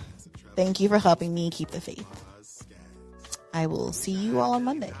you. Thank you for helping me keep the faith. I will see you all on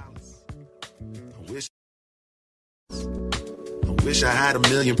Monday. I wish I had a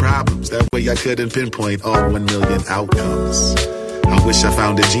million problems. That way I couldn't pinpoint all 1 million outcomes. I wish I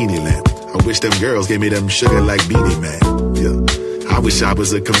found a genie lamp. I wish them girls gave me them sugar like Beanie Man. Yeah. I wish I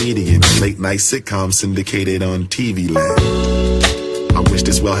was a comedian. Late night sitcom syndicated on TV Land. I wish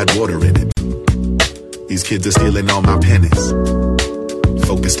this well had water in it. These kids are stealing all my pennies.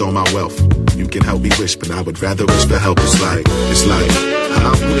 Focused on my wealth. You can help me wish, but I would rather wish for help. It's like,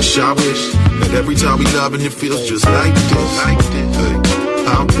 I wish that every time we love and it feels just like this. Hey,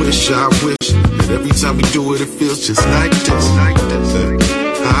 I wish that every time we do it, it feels just like this. Hey,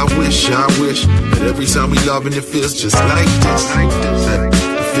 I wish that every time we love and it feels just like this. Hey,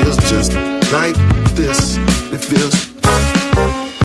 it feels just like this. It feels